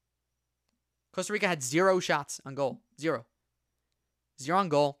game. Costa Rica had 0 shots on goal. 0. 0 on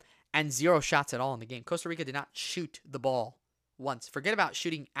goal and 0 shots at all in the game. Costa Rica did not shoot the ball once. Forget about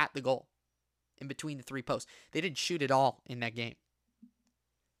shooting at the goal in between the 3 posts. They didn't shoot at all in that game.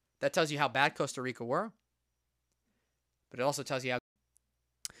 That tells you how bad Costa Rica were. But it also tells you how...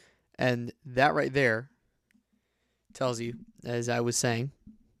 And that right there tells you, as I was saying...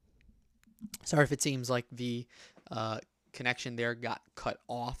 Sorry if it seems like the connection there got cut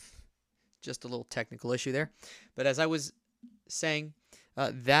off. Just a little technical issue there. But as I was saying,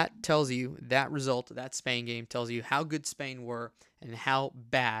 that tells you, that result, that Spain game tells you how good Spain were and how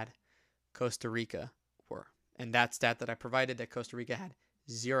bad Costa Rica were. And that stat that I provided, that Costa Rica had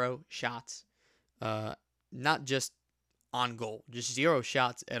 0 shots, not just on goal, just 0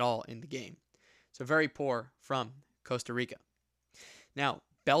 shots at all in the game. So very poor from Costa Rica. Now,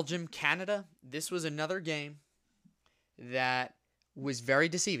 Belgium, Canada, this was another game that was very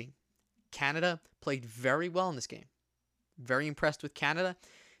deceiving. Canada played very well in this game. Very impressed with Canada.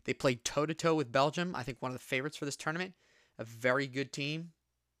 They played toe-to-toe with Belgium. I think one of the favorites for this tournament. A very good team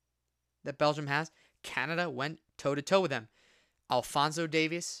that Belgium has. Canada went toe-to-toe with them. Alphonso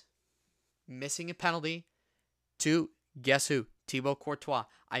Davies missing a penalty to, guess who? Thibaut Courtois.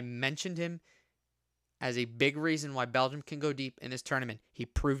 I mentioned him as a big reason why Belgium can go deep in this tournament. He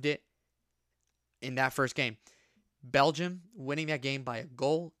proved it in that first game. Belgium winning that game by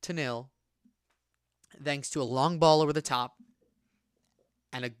 1-0, thanks to a long ball over the top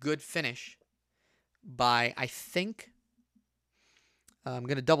and a good finish by, I think, I'm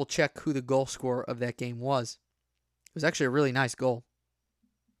going to double check who the goal scorer of that game was. It was actually a really nice goal.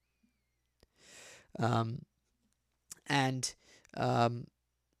 I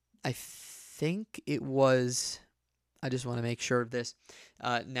think it was, I just want to make sure of this.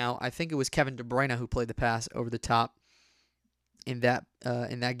 Now, I think it was Kevin De Bruyne who played the pass over the top in that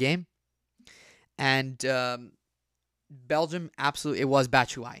game. And Belgium, absolutely, it was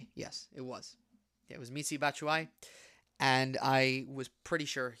Batshuayi. Yes, it was. Yeah, it was Michy Batshuayi. And I was pretty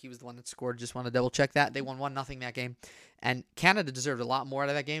sure he was the one that scored. Just want to double check that. They won 1-0 that game. And Canada deserved a lot more out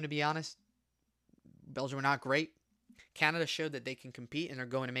of that game, to be honest. Belgium were not great. Canada showed that they can compete and are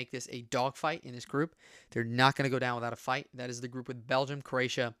going to make this a dogfight in this group. They're not going to go down without a fight. That is the group with Belgium,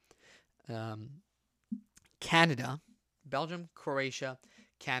 Croatia, Canada. Belgium, Croatia,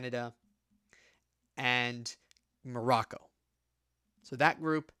 Canada, and Morocco. So that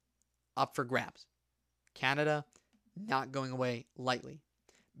group up for grabs. Canada not going away lightly.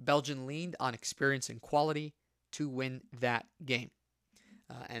 Belgium leaned on experience and quality to win that game.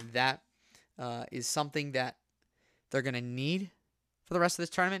 And that is something that they're going to need for the rest of this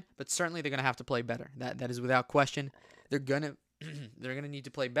tournament, but certainly they're going to have to play better. That is without question. They're going to need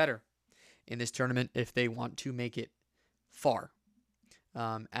to play better in this tournament if they want to make it far,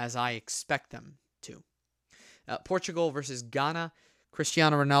 as I expect them to. Portugal versus Ghana.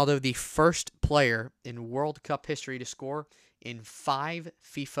 Cristiano Ronaldo, the first player in World Cup history to score in 5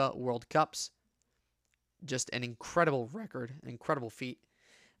 FIFA World Cups. Just an incredible record, an incredible feat.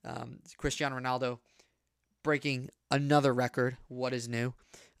 Cristiano Ronaldo breaking another record, what is new,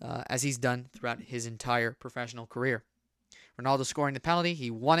 as he's done throughout his entire professional career. Ronaldo scoring the penalty,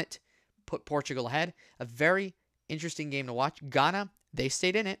 he won it, put Portugal ahead. A very interesting game to watch. Ghana, they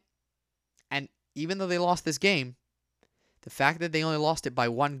stayed in it, and even though they lost this game, the fact that they only lost it by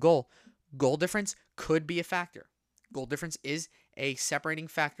 1 goal, goal difference could be a factor. Goal difference is a separating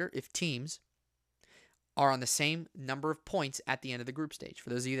factor if teams are on the same number of points at the end of the group stage. For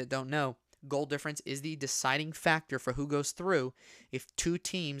those of you that don't know, goal difference is the deciding factor for who goes through if 2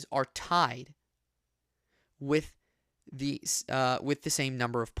 teams are tied with the same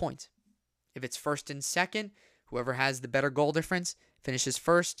number of points. If it's first and second, whoever has the better goal difference finishes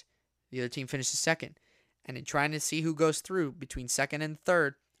first, the other team finishes second. And in trying to see who goes through between second and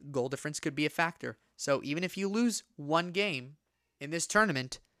third, goal difference could be a factor. So even if you lose 1 game in this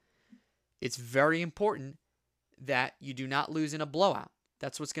tournament, it's very important that you do not lose in a blowout.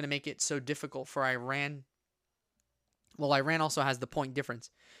 That's what's going to make it so difficult for Iran. Well, Iran also has the point difference.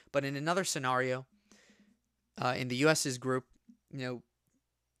 But in another scenario, in the U.S.'s group, in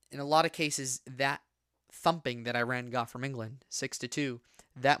a lot of cases, that thumping that Iran got from England, 6-2,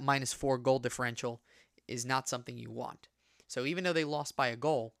 that -4 goal differential is not something you want. So even though they lost by a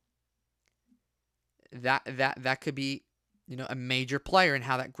goal, that could be, a major player in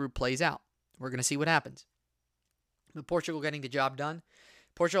how that group plays out. We're going to see what happens. But Portugal getting the job done.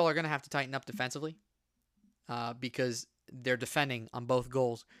 Portugal are going to have to tighten up defensively because their defending on both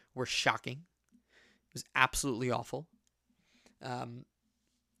goals were shocking. It was absolutely awful.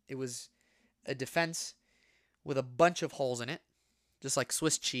 It was a defense with a bunch of holes in it, just like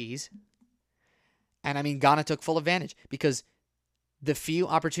Swiss cheese. And I mean, Ghana took full advantage because the few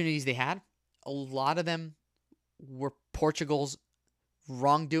opportunities they had, a lot of them were Portugal's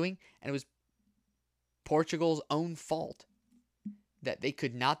wrongdoing, and it was Portugal's own fault that they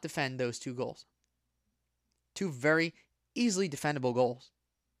could not defend those 2 goals. 2 very easily defendable goals,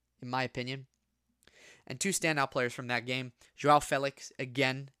 in my opinion. And 2 standout players from that game. Joao Felix,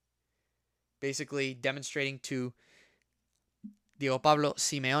 again, basically demonstrating to Diego Pablo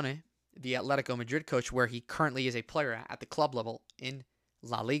Simeone, the Atletico Madrid coach, where he currently is a player at the club level in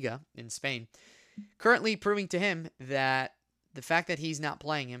La Liga in Spain, currently proving to him that the fact that he's not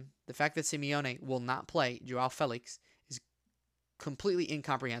playing him, the fact that Simeone will not play Joao Felix is completely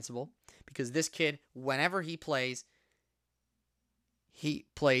incomprehensible, because this kid, whenever he plays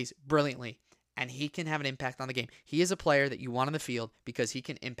brilliantly, and he can have an impact on the game. He is a player that you want on the field because he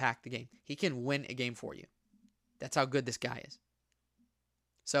can impact the game. He can win a game for you. That's how good this guy is.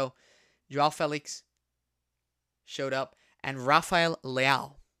 So, Joao Felix showed up, and Rafael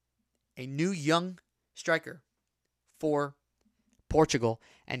Leao, a new young striker for Portugal,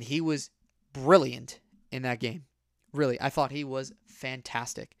 and he was brilliant in that game. Really, I thought he was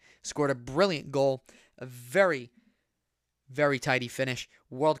fantastic. Scored a brilliant goal, a very, very tidy finish,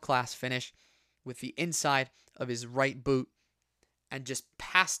 world-class finish with the inside of his right boot, and just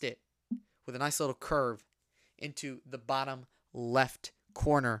passed it with a nice little curve into the bottom left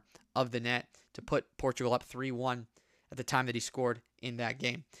corner of the net to put Portugal up 3-1 at the time that he scored in that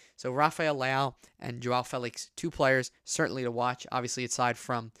game. So Rafael Leao and Joao Felix, 2 players certainly to watch, obviously aside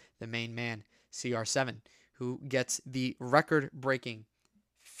from the main man, CR7, who gets the record-breaking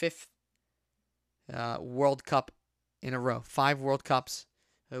 5th World Cup in a row. 5 World Cups,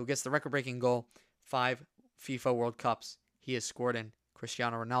 who gets the record-breaking goal, 5 FIFA World Cups he has scored in.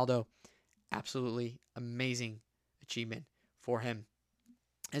 Cristiano Ronaldo, absolutely amazing achievement for him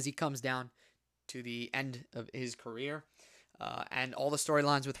as he comes down to the end of his career. And all the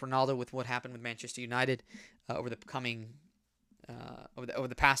storylines with Ronaldo, with what happened with Manchester United over the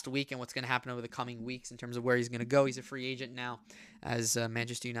past week, and what's going to happen over the coming weeks in terms of where he's going to go. He's a free agent now, as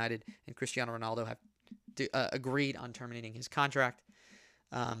Manchester United and Cristiano Ronaldo have agreed on terminating his contract.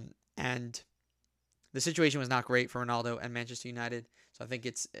 And the situation was not great for Ronaldo and Manchester United, so I think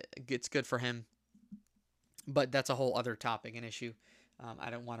it's good for him. But that's a whole other topic and issue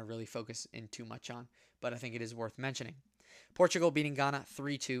I don't want to really focus in too much on, but I think it is worth mentioning. Portugal beating Ghana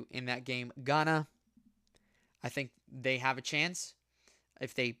 3-2 in that game. Ghana, I think they have a chance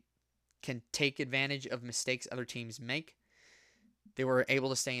if they can take advantage of mistakes other teams make. They were able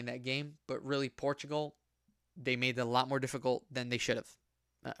to stay in that game, but really Portugal, they made it a lot more difficult than they should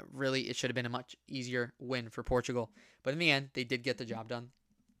have. Really, it should have been a much easier win for Portugal. But in the end, they did get the job done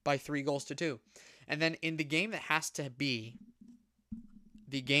by 3-2. And then in the game that has to be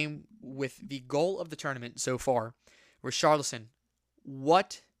the game with the goal of the tournament so far, Richarlison,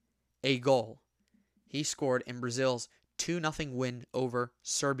 what a goal he scored in Brazil's 2-0 win over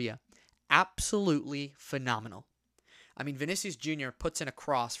Serbia. Absolutely phenomenal. I mean, Vinicius Jr. puts in a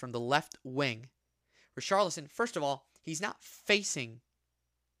cross from the left wing. Richarlison, first of all, he's not facing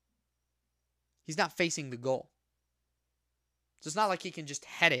the goal. So it's not like he can just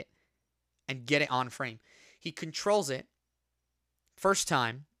head it and get it on frame. He controls it first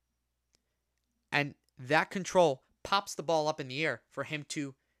time, and that control pops the ball up in the air for him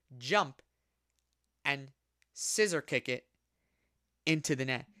to jump and scissor kick it into the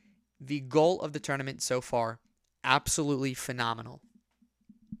net. The goal of the tournament so far, absolutely phenomenal.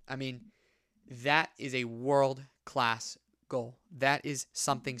 I mean, that is a world-class goal. That is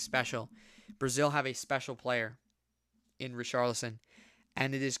something special. Brazil have a special player in Richarlison,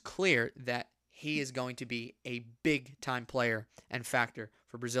 and it is clear that he is going to be a big-time player and factor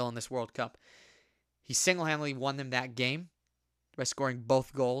for Brazil in this World Cup. He single-handedly won them that game by scoring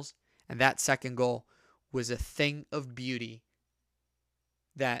both goals, and that second goal was a thing of beauty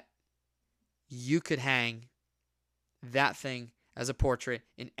that you could hang that thing as a portrait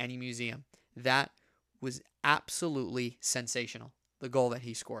in any museum. That was absolutely sensational, the goal that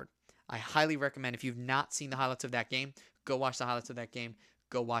he scored. I highly recommend, if you've not seen the highlights of that game, go watch the highlights of that game.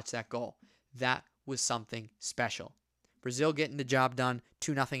 Go watch that goal. That was something special. Brazil getting the job done,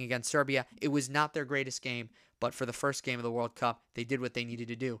 2-0 against Serbia. It was not their greatest game, but for the first game of the World Cup, they did what they needed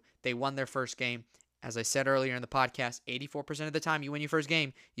to do. They won their first game. As I said earlier in the podcast, 84% of the time you win your first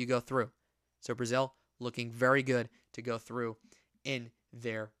game, you go through. So Brazil looking very good to go through in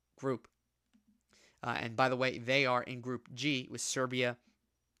their group. And by the way, they are in Group G with Serbia,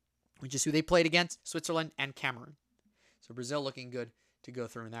 which is who they played against, Switzerland, and Cameroon. So Brazil looking good to go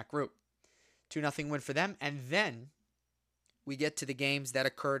through in that group. 2-0 win for them. And then we get to the games that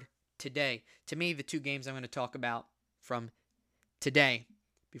occurred today. To me, the two games I'm going to talk about from today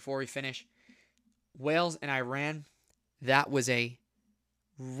before we finish, Wales and Iran, that was a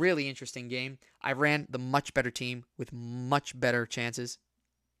really interesting game. Iran, the much better team with much better chances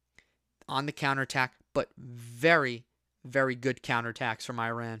on the counterattack, but very, very good counterattacks from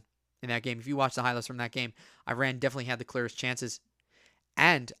Iran in that game. If you watch the highlights from that game, Iran definitely had the clearest chances.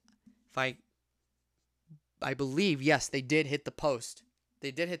 And if I believe, yes, they did hit the post.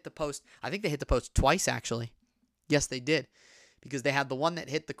 They did hit the post. I think they hit the post twice, actually. Yes, they did. Because they had the one that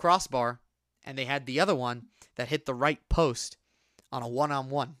hit the crossbar, and they had the other one that hit the right post on a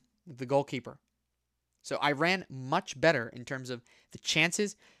one-on-one with the goalkeeper. So Iran much better in terms of the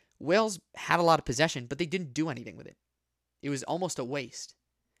chances. Wales had a lot of possession, but they didn't do anything with it. It was almost a waste.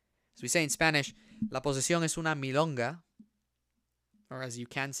 As we say in Spanish, la posesión es una milonga, or as you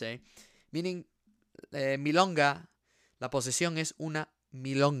can say, meaning milonga, la posesión es una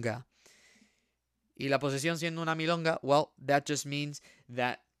milonga. Y la posesión siendo una milonga, well, that just means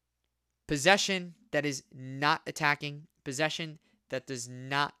that possession that is not attacking, possession that does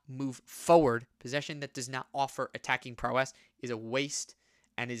not move forward, possession that does not offer attacking prowess is a waste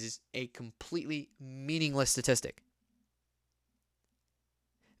and is a completely meaningless statistic.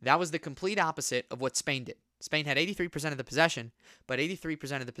 That was the complete opposite of what Spain did. Spain had 83% of the possession, but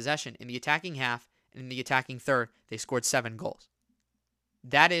 83% of the possession in the attacking half and in the attacking third, they scored 7 goals.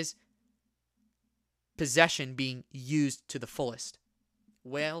 That is possession being used to the fullest.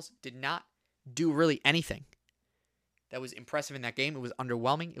 Wales did not do really anything that was impressive in that game. It was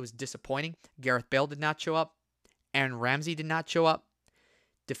underwhelming. It was disappointing. Gareth Bale did not show up. Aaron Ramsey did not show up.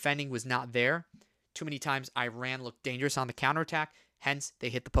 Defending was not there. Too many times Iran looked dangerous on the counterattack. Hence, they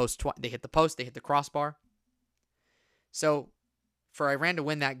hit the post. They hit the crossbar. So, for Iran to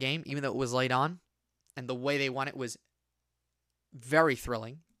win that game, even though it was late on, and the way they won it was very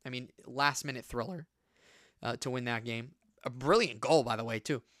thrilling. I mean, last-minute thriller to win that game. A brilliant goal, by the way,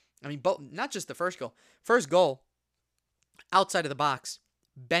 too. I mean, both, not just the first goal. First goal, outside of the box,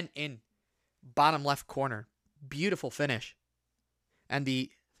 bent in, bottom left corner. Beautiful finish. And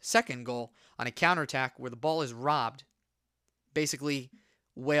the second goal on a counterattack where the ball is robbed. Basically,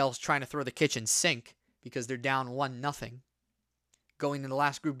 Wales trying to throw the kitchen sink because they're down 1-0. Going into the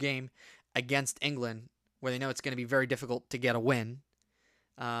last group game against England, where they know it's going to be very difficult to get a win.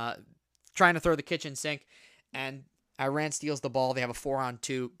 Trying to throw the kitchen sink, and Iran steals the ball. They have a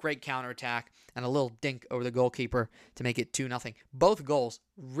 4-on-2, great counterattack, and a little dink over the goalkeeper to make it 2-0. Both goals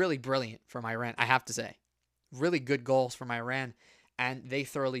really brilliant from Iran, I have to say. Really good goals from Iran, and they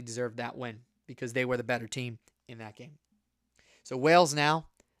thoroughly deserved that win because they were the better team in that game. So Wales now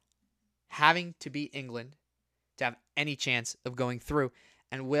having to beat England to have any chance of going through,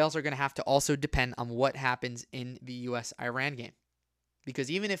 and Wales are going to have to also depend on what happens in the U.S.-Iran game. Because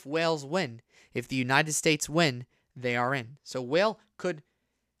even if Wales win, if the United States win, they are in. So Wales could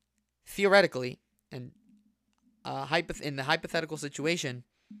theoretically, and in the hypothetical situation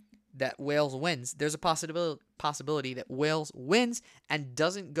that Wales wins, there's a possibility that Wales wins and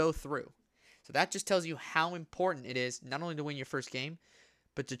doesn't go through. So that just tells you how important it is not only to win your first game,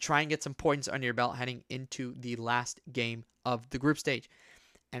 but to try and get some points under your belt heading into the last game of the group stage.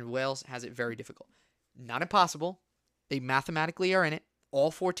 And Wales has it very difficult. Not impossible. They mathematically are in it. All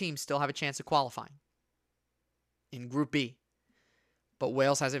 4 teams still have a chance of qualifying in Group B. But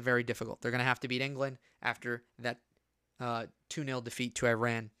Wales has it very difficult. They're going to have to beat England after that 2-0 defeat to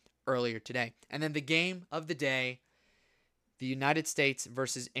Iran earlier today. And then the game of the day, the United States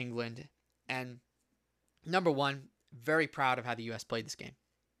versus England. And number one, very proud of how the U.S. played this game.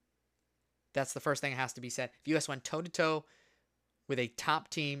 That's the first thing that has to be said. The U.S. went toe-to-toe with a top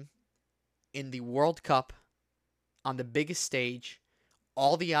team in the World Cup on the biggest stage,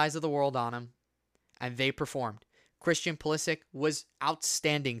 all the eyes of the world on them, and they performed. Christian Pulisic was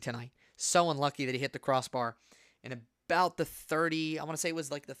outstanding tonight. So unlucky that he hit the crossbar in about the 30, I want to say it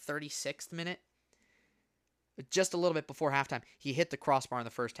was like the 36th minute, just a little bit before halftime. He hit the crossbar in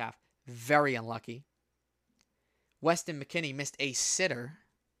the first half. Very unlucky. Weston McKennie missed a sitter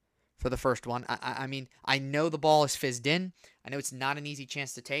for the first one. I mean, I know the ball is fizzed in. I know it's not an easy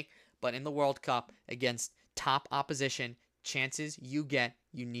chance to take, but in the World Cup against top opposition, chances you get,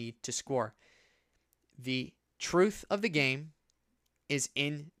 you need to score. The truth of the game is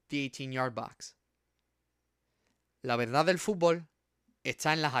in the 18-yard box. La verdad del fútbol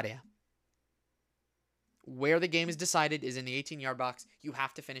está en la área. Where the game is decided is in the 18-yard box. You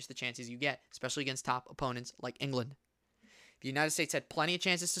have to finish the chances you get, especially against top opponents like England. The United States had plenty of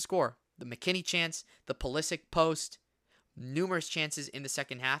chances to score. The McKennie chance, the Pulisic post, numerous chances in the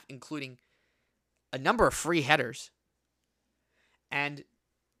second half, including a number of free headers. And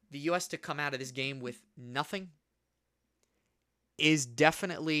the U.S. to come out of this game with nothing is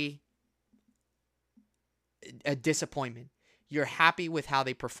definitely a disappointment. You're happy with how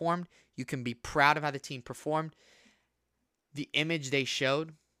they performed. You can be proud of how the team performed. The image they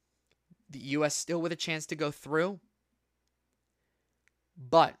showed, the U.S. still with a chance to go through.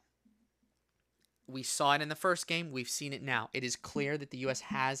 But we saw it in the first game. We've seen it now. It is clear that the U.S.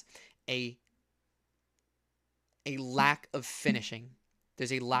 has a lack of finishing.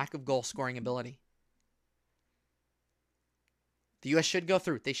 There's a lack of goal-scoring ability. The U.S. should go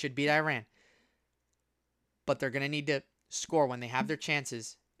through. They should beat Iran. But they're going to need to score when they have their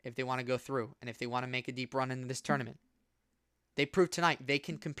chances if they want to go through and if they want to make a deep run into this tournament. They proved tonight they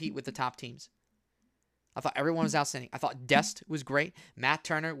can compete with the top teams. I thought everyone was outstanding. I thought Dest was great. Matt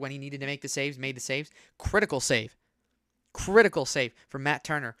Turner, when he needed to make the saves, made the saves. Critical save. Critical save for Matt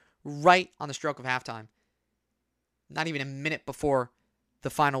Turner right on the stroke of halftime. Not even a minute before the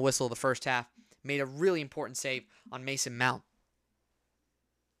final whistle of the first half. Made a really important save on Mason Mount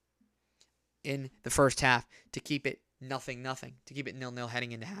in the first half to keep it 0-0, to keep it 0-0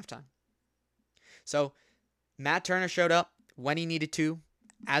 heading into halftime. So Matt Turner showed up when he needed to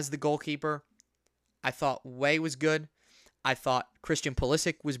as the goalkeeper. I thought Way was good. I thought Christian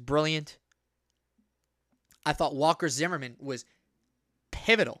Pulisic was brilliant. I thought Walker Zimmerman was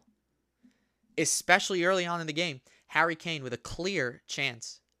pivotal, especially early on in the game. Harry Kane with a clear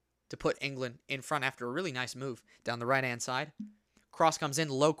chance to put England in front after a really nice move down the right-hand side. Cross comes in,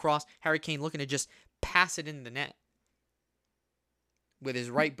 low cross. Harry Kane looking to just pass it into the net with his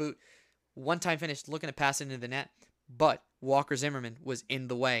right boot. One-time finish, looking to pass it into the net, but Walker Zimmerman was in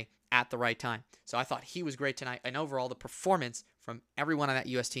the way at the right time. So I thought he was great tonight. And overall, the performance from everyone on that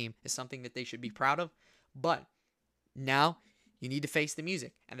U.S. team is something that they should be proud of. But now you need to face the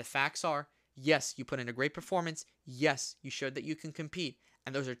music. And the facts are, yes, you put in a great performance. Yes, you showed that you can compete.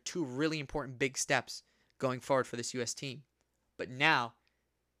 And those are two really important big steps going forward for this U.S. team. But now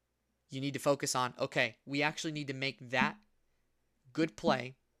you need to focus on, okay, we actually need to make that good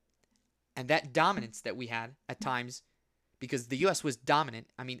play and that dominance that we had at times, because the U.S. was dominant.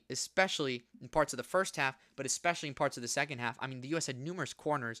 I mean, especially in parts of the first half, but especially in parts of the second half. I mean, the U.S. had numerous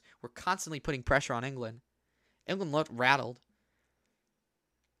corners. We're constantly putting pressure on England. England looked rattled.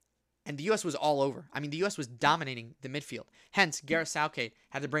 And the U.S. was all over. I mean, the U.S. was dominating the midfield. Hence, Gareth Southgate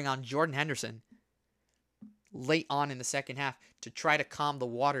had to bring on Jordan Henderson late on in the second half to try to calm the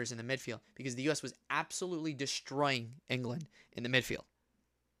waters in the midfield, because the U.S. was absolutely destroying England in the midfield.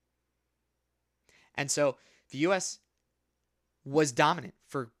 And so the U.S. was dominant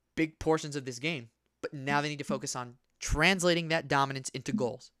for big portions of this game, but now they need to focus on translating that dominance into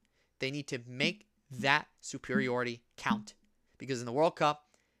goals. They need to make that superiority count, because in the World Cup,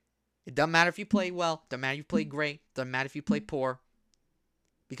 it doesn't matter if you play well, doesn't matter if you play great, doesn't matter if you play poor,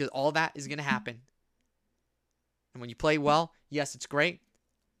 because all that is going to happen. And when you play well, yes, it's great,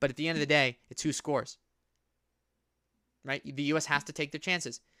 but at the end of the day, it's who scores. Right? The U.S. has to take their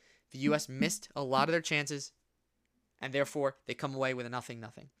chances. The U.S. missed a lot of their chances, and therefore they come away with a 0-0.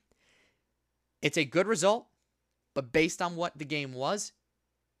 It's a good result, but based on what the game was,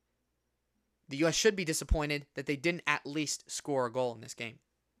 the U.S. should be disappointed that they didn't at least score a goal in this game,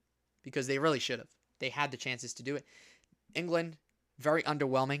 because they really should have. They had the chances to do it. England, very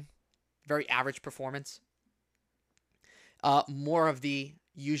underwhelming, very average performance. More of the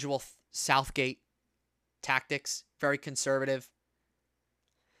usual Southgate tactics, very conservative.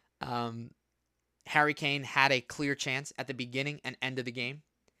 Harry Kane had a clear chance at the beginning and end of the game.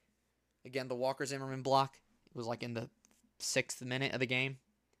 Again, the Walker Zimmerman block, it was like in the 6th minute of the game.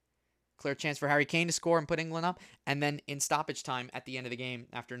 Clear chance for Harry Kane to score and put England up. And then in stoppage time at the end of the game,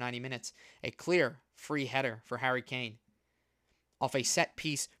 after 90 minutes, a clear free header for Harry Kane off a set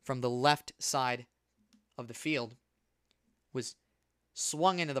piece from the left side of the field was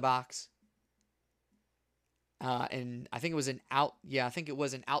swung into the box. And I think it was an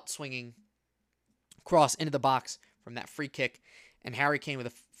outswinging cross into the box from that free kick. And Harry Kane with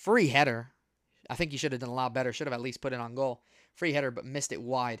a free header. I think he should have done a lot better. Should have at least put it on goal. Free header, but missed it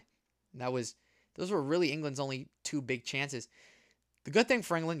wide. Those were really England's only two big chances. The good thing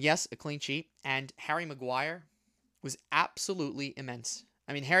for England, yes, a clean sheet. And Harry Maguire was absolutely immense.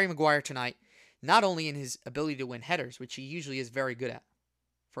 I mean, Harry Maguire tonight, not only in his ability to win headers, which he usually is very good at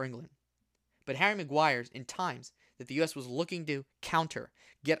for England, but Harry Maguire's in times that the U.S. was looking to counter,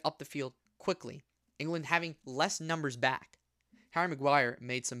 get up the field quickly, England having less numbers back, Harry Maguire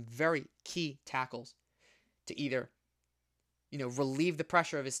made some very key tackles to either, relieve the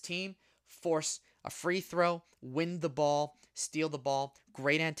pressure of his team, force a free throw, win the ball, steal the ball,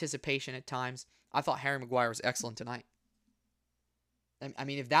 great anticipation at times, I thought Harry Maguire was excellent tonight. I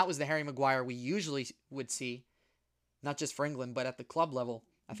mean, if that was the Harry Maguire we usually would see, not just for England, but at the club level,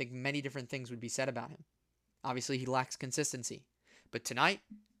 I think many different things would be said about him. Obviously, he lacks consistency. But tonight,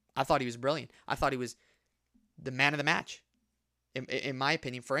 I thought he was brilliant. I thought he was the man of the match, in my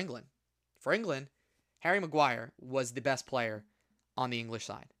opinion, for England. For England, Harry Maguire was the best player on the English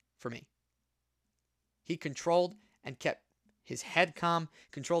side for me. He controlled and kept his head calm,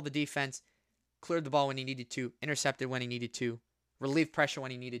 controlled the defense, cleared the ball when he needed to, intercepted when he needed to, relieved pressure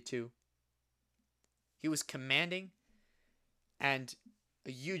when he needed to. He was commanding, and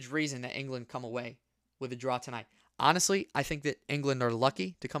a huge reason that England come away with a draw tonight. Honestly, I think that England are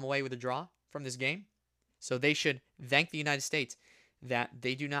lucky to come away with a draw from this game. So they should thank the United States that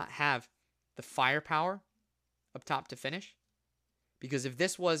they do not have the firepower up top to finish. Because if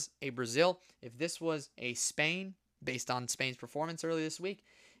this was a Brazil, if this was a Spain, based on Spain's performance earlier this week,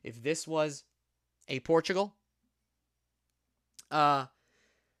 if this was a Portugal,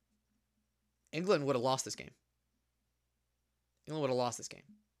 England would have lost this game. England would have lost this game.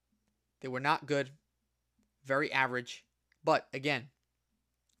 They were not good, very average. But again,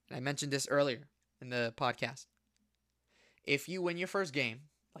 and I mentioned this earlier in the podcast, if you win your first game,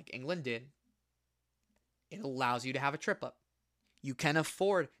 like England did, it allows you to have a trip up. You can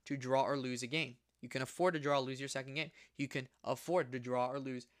afford to draw or lose a game. You can afford to draw or lose your second game. You can afford to draw or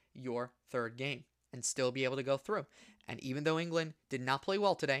lose your third game and still be able to go through. And even though England did not play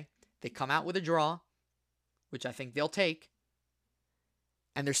well today, they come out with a draw, which I think they'll take,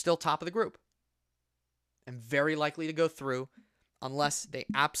 and they're still top of the group and very likely to go through unless they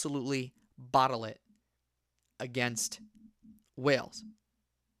absolutely bottle it against Wales.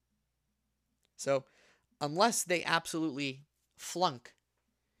 So unless they absolutely flunk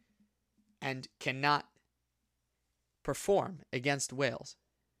and cannot perform against Wales,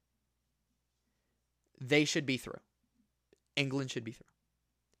 they should be through. England should be through.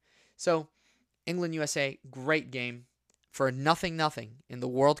 So England-USA, great game for a 0-0 in the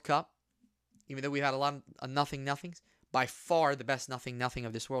World Cup. Even though we've had a lot of 0-0s, by far the best 0-0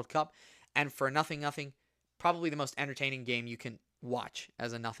 of this World Cup. And for a 0-0, probably the most entertaining game you can watch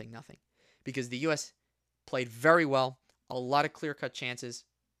as a 0-0. Because the U.S. played very well, a lot of clear-cut chances.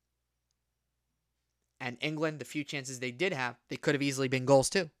 And England, the few chances they did have, they could have easily been goals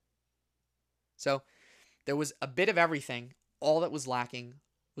too. So there was a bit of everything. All that was lacking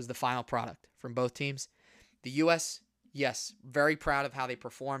was the final product from both teams. The U.S., yes, very proud of how they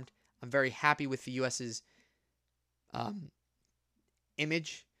performed. I'm very happy with the U.S.'s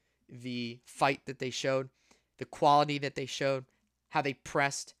image, the fight that they showed, the quality that they showed, how they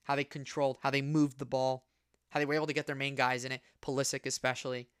pressed, how they controlled, how they moved the ball, how they were able to get their main guys in it, Pulisic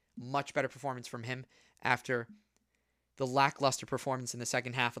especially. Much better performance from him after the lackluster performance in the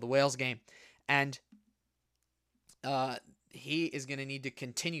second half of the Wales game. And he is going to need to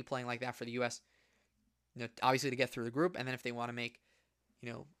continue playing like that for the U.S., obviously to get through the group, and then if they want to make,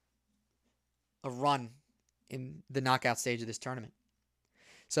 a run in the knockout stage of this tournament.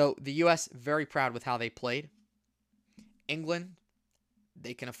 So the U.S. very proud with how they played. England,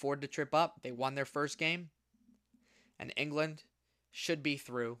 they can afford to trip up. They won their first game. And England should be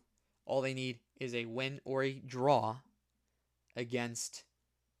through. All they need is a win or a draw against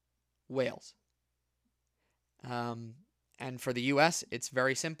Wales. And for the U.S., it's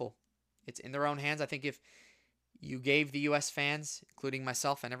very simple. It's in their own hands. I think if you gave the U.S. fans, including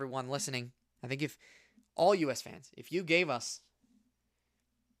myself and everyone listening, I think if all U.S. fans, if you gave us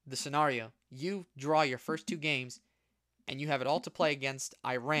the scenario, you draw your first two games and you have it all to play against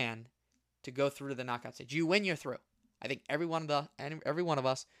Iran to go through to the knockout stage. You win, you're through. I think every one of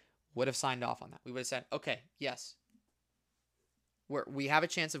us would have signed off on that. We would have said, okay, yes, we have a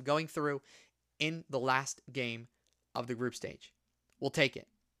chance of going through in the last game of the group stage. We'll take it.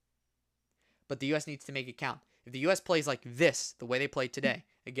 But the U.S. needs to make it count. If the U.S. plays like this, the way they played today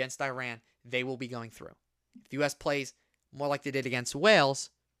against Iran, they will be going through. If the U.S. plays more like they did against Wales,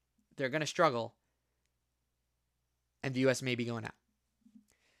 they're going to struggle, and the U.S. may be going out.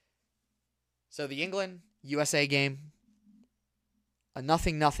 So the England-USA game, a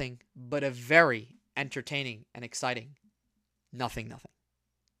 0-0, but a very entertaining and exciting 0-0.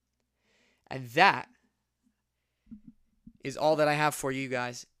 And that is all that I have for you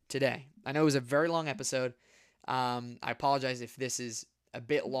guys today. I know it was a very long episode. I apologize if this is a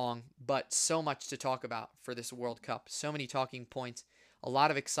bit long, but so much to talk about for this World Cup. So many talking points, a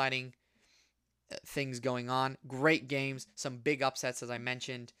lot of exciting things going on. Great games, some big upsets, as I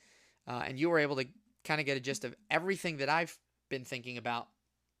mentioned. And you were able to kind of get a gist of everything that I've been thinking about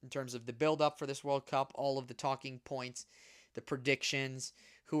in terms of the build-up for this World Cup, all of the talking points, the predictions,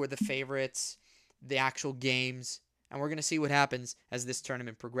 who are the favorites, the actual games, and we're going to see what happens as this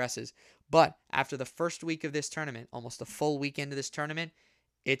tournament progresses. But after the first week of this tournament, almost a full weekend of this tournament,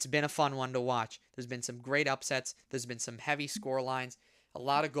 it's been a fun one to watch. There's been some great upsets. There's been some heavy score lines, a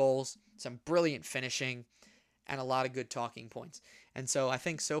lot of goals, some brilliant finishing, and a lot of good talking points. And so I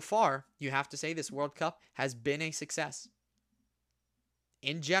think so far, you have to say this World Cup has been a success.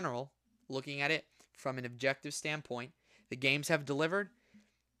 In general, looking at it from an objective standpoint, the games have delivered,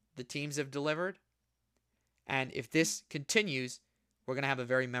 the teams have delivered, and if this continues, we're going to have a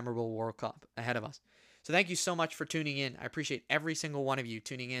very memorable World Cup ahead of us. So thank you so much for tuning in. I appreciate every single one of you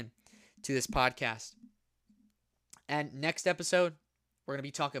tuning in to this podcast. And next episode, we're going to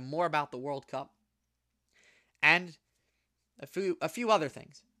be talking more about the World Cup and a few other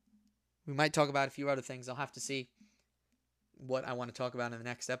things. We might talk about a few other things. I'll have to see what I want to talk about in the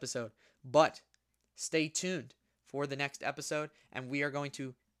next episode. But stay tuned for the next episode, and we are going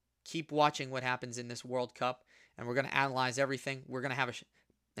to keep watching what happens in this World Cup, and we're going to analyze everything. We're going to have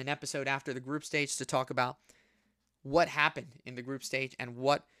an episode after the group stage to talk about what happened in the group stage and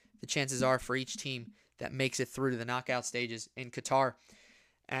what the chances are for each team that makes it through to the knockout stages in Qatar.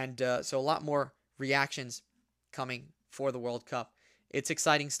 And so a lot more reactions coming for the World Cup. It's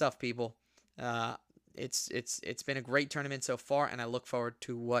exciting stuff, people. It's been a great tournament so far, and I look forward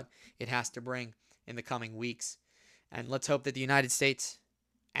to what it has to bring in the coming weeks. And let's hope that the United States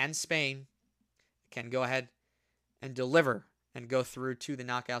and Spain can go ahead and deliver and go through to the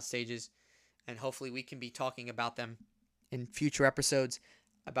knockout stages. And hopefully we can be talking about them in future episodes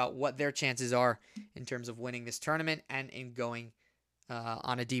about what their chances are in terms of winning this tournament and in going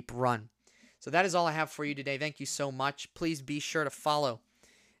on a deep run. So that is all I have for you today. Thank you so much. Please be sure to follow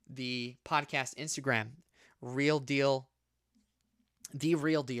the podcast Instagram, The Real Deal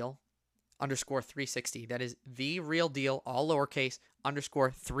 _360. That is The Real Deal, all lowercase,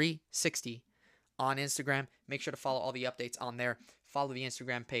 _360 on Instagram. Make sure to follow all the updates on there. Follow the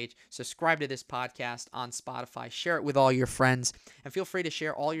Instagram page. Subscribe to this podcast on Spotify. Share it with all your friends. And feel free to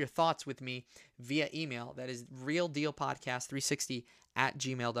share all your thoughts with me via email. That is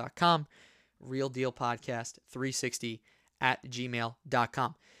realdealpodcast360@gmail.com.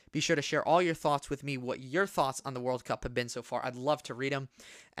 realdealpodcast360@gmail.com. Be sure to share all your thoughts with me, what your thoughts on the World Cup have been so far. I'd love to read them.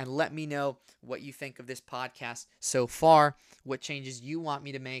 And let me know what you think of this podcast so far, what changes you want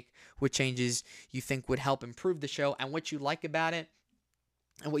me to make, what changes you think would help improve the show, and what you like about it,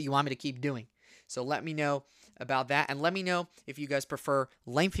 and what you want me to keep doing. So let me know about that. And let me know if you guys prefer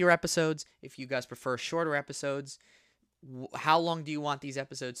lengthier episodes, if you guys prefer shorter episodes. How long do you want these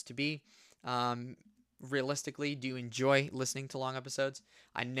episodes to be? Realistically, do you enjoy listening to long episodes?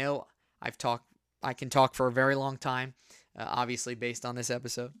 I know I can talk for a very long time, obviously based on this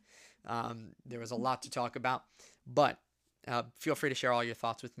episode. There was a lot to talk about, but feel free to share all your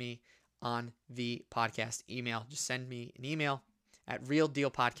thoughts with me on the podcast email. Just send me an email at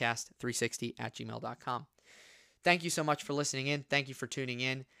realdealpodcast360@gmail.com. Thank you so much for listening in. Thank you for tuning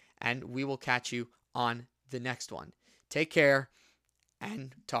in, and we will catch you on the next one. Take care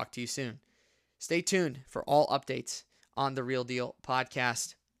and talk to you soon. Stay tuned for all updates on the Real Deal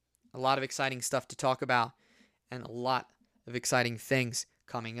podcast. A lot of exciting stuff to talk about and a lot of exciting things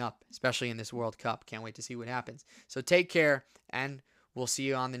coming up, especially in this World Cup. Can't wait to see what happens. So take care, and we'll see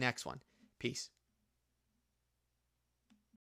you on the next one. Peace.